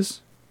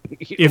hilarious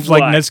if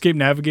like What? Netscape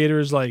Navigator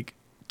is like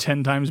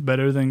 10 times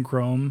better than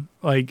Chrome,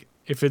 like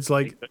if it's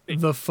like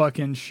the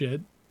fucking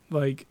shit,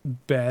 like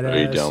badass. Are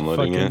you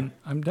downloading fucking, it?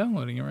 I'm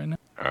downloading it right now.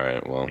 All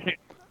right, well,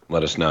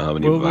 let us know how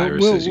many We'll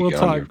viruses you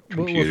got on your talk-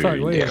 computer, talk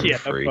you later. damn Yeah,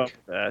 freak. fuck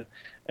that.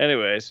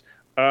 Anyways,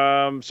 so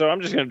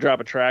I'm just gonna drop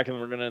a track and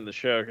we're gonna end the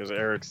show because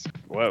Eric's.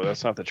 Whoa,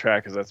 that's not the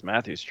track, because that's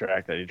Matthew's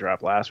track that he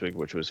dropped last week,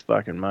 which was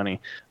fucking money.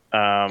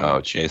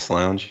 Chase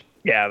Lounge?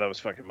 Yeah, that was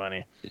fucking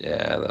money.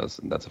 Yeah,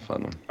 that's a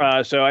fun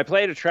one. So I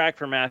played a track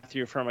for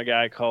Matthew from a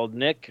guy called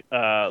Nick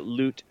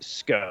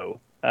Lutsko.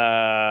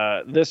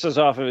 This is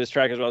off of his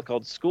track as well,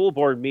 called School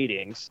Board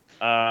Meetings.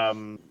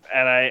 And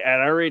I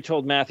already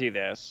told Matthew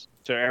this.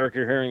 So Eric,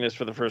 you're hearing this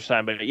for the first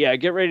time, but yeah,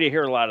 get ready to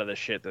hear a lot of this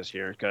shit this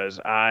year because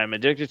I'm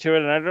addicted to it,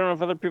 and I don't know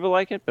if other people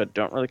like it, but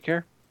don't really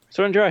care.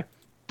 So enjoy.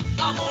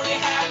 I'm only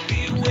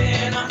happy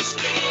when I'm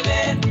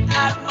screaming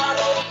at my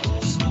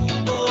local school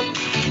board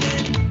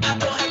meeting. I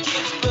don't have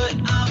kids, but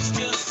I'm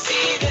still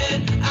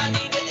saving. I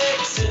need to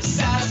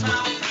exercise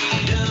my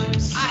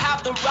freedoms. I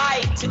have the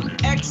right to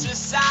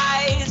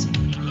exercise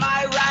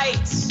my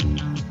rights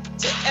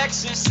to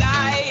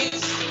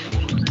exercise.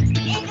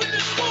 Open the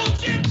school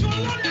gym to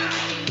alumni.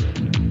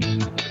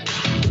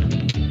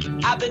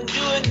 I've been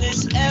doing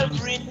this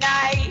every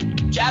night,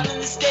 driving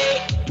the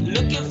state,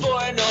 looking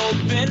for an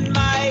open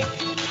mic.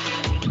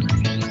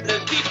 The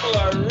people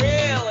are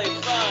really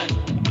fun.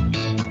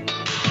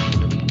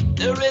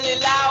 They're really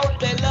loud,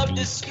 they love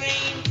to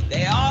scream.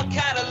 They all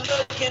kind of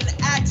look and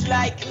act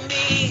like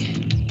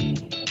me.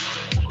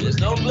 There's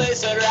no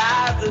place I'd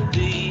rather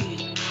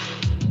be.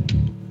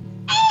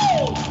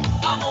 Oh!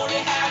 I'm only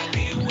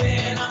happy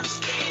when I'm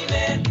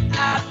screaming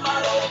at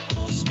my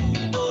local school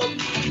board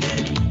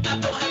meeting. I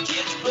don't have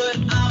kids, but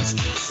I'm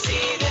still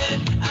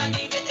saving. I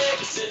need to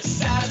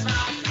exercise my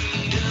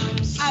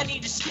freedoms. I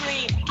need to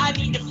scream, I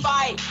need to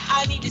fight.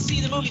 I need to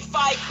see the movie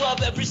Fight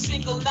Club every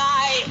single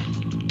night.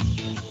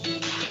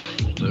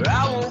 But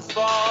I won't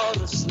fall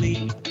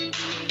asleep.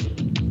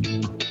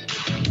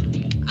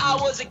 I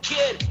was a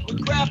kid when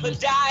Grandpa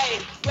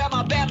died.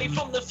 Grandma banned me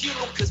from the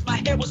funeral cause my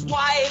hair was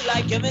white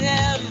like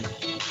Eminem.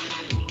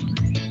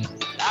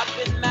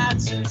 I've been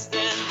mad since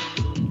then.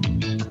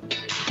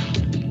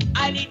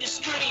 I need to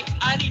scream,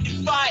 I need to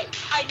fight.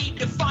 I need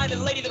to find a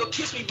lady that'll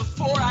kiss me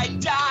before I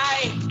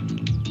die.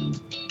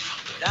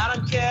 And I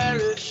don't care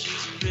if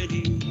she's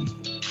pretty.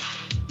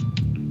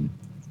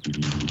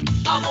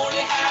 I'm only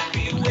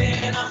happy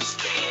when I'm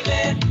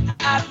screaming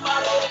at my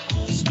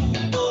local school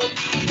board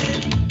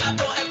meeting. I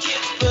don't have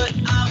kids, but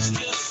I'm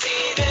still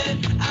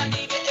saving. I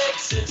need to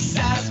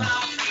exercise my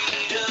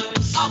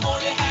freedoms. I'm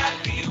only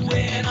happy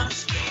when I'm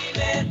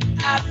screaming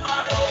at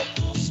my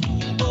local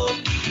school board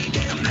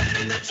meeting. The men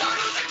in the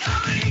tunnels are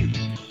coming.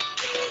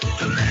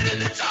 The men in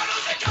the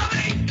tunnels are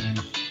coming.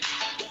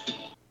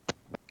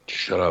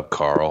 Shut up,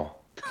 Carl.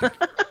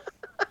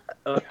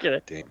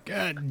 Okay.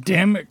 God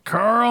damn it,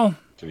 Carl.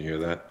 Can you hear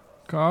that?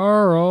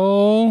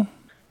 Carl.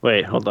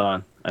 Wait, hold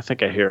on. I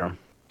think I hear him.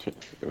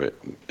 Wait,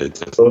 it's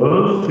just,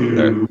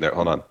 there,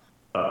 hold on.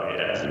 Oh,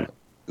 yeah.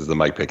 Is the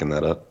mic picking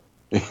that up?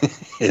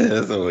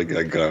 Yes, oh my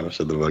God, Carl,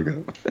 shut the fuck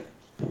up.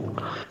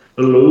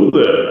 Hello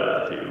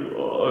there, Matthew.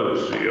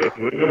 I see you're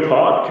doing a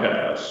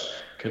podcast.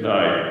 Can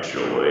I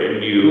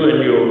join you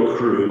and your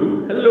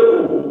crew?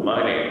 Hello,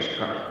 my name's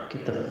Carl.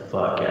 Get the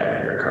fuck out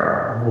of here,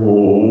 Carl.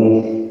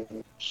 Oh,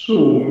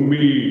 so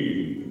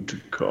mean to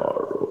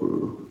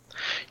Carl.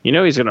 You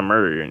know he's gonna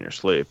murder you in your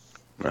sleep.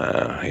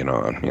 You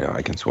know,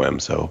 I can swim,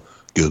 so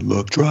good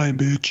luck trying,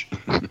 bitch.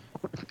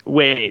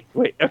 Wait.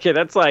 Okay,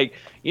 that's like,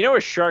 you know,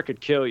 a shark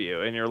could kill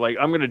you, and you're like,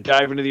 I'm gonna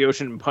dive into the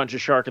ocean and punch a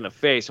shark in the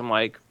face. I'm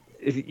like,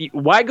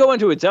 why go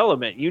into its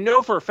element? You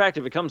know for a fact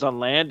if it comes on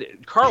land,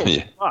 Carl's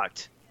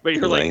fucked. But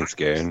you're like, ain't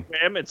scared.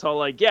 Swim? It's all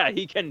like, yeah,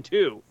 he can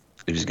too.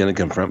 If he's gonna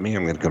confront me,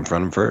 I'm gonna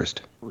confront him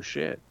first. Oh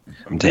shit!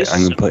 I'm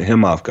gonna put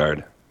him off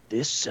guard.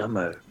 This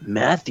summer,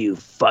 Matthew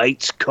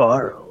fights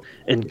Carl,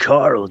 and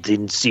Carl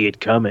didn't see it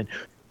coming.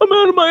 I'm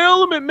out of my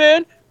element,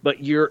 man.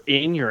 But you're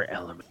in your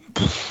element.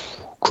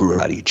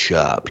 Karate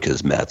chop,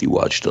 because Matthew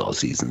watched all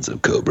seasons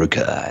of Cobra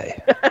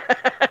Kai.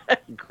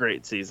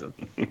 Great season.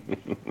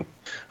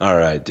 All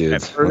right,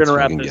 dudes. We're Let's gonna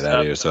wrap fucking this get out up.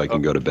 of here so I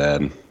can go to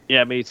bed.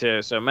 Yeah, me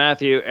too. So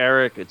Matthew,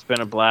 Eric, it's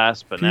been a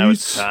blast, but now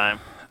it's Peace time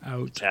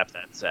out. to tap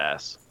that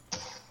sass.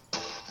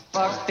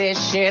 Fuck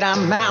this shit,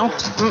 I'm out.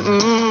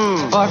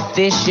 Mm-mm. Fuck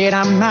this shit,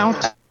 I'm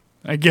out.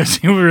 I guess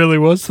he really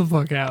was the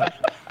fuck out.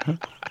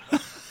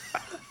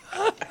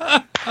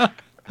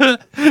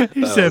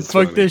 He said,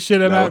 fuck funny. this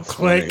shit, I'm That out, was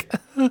click.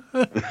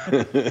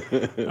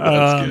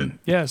 That's good.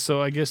 Yeah,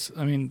 so I guess,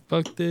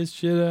 fuck this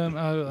shit, I'm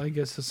out. I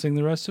guess I'll sing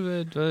the rest of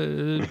it.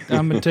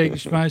 I'm going to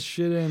take my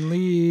shit and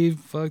leave.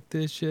 Fuck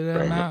this shit,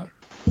 I'm out.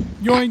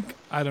 Yoink.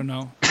 I don't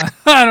know.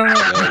 I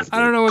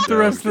don't know what the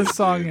rest of the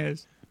song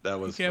is. That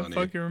was Can't funny.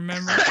 fucking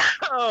remember.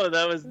 Oh,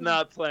 that was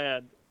not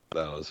planned.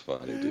 That was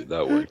funny, dude.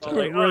 That worked out.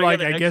 We're like,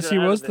 I guess he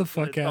was the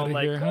fuck out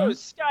of here, huh?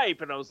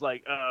 Skype, and I was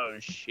like, oh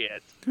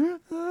shit.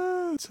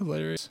 It's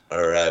hilarious.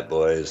 All right,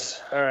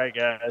 boys. All right,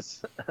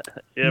 guys.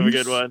 You have a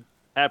good one.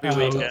 Happy Out.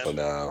 weekend. For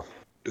now.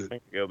 I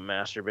can go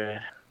masturbate.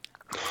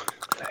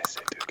 Nice,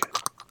 dude.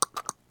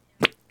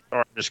 Or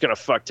I'm just gonna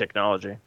fuck technology.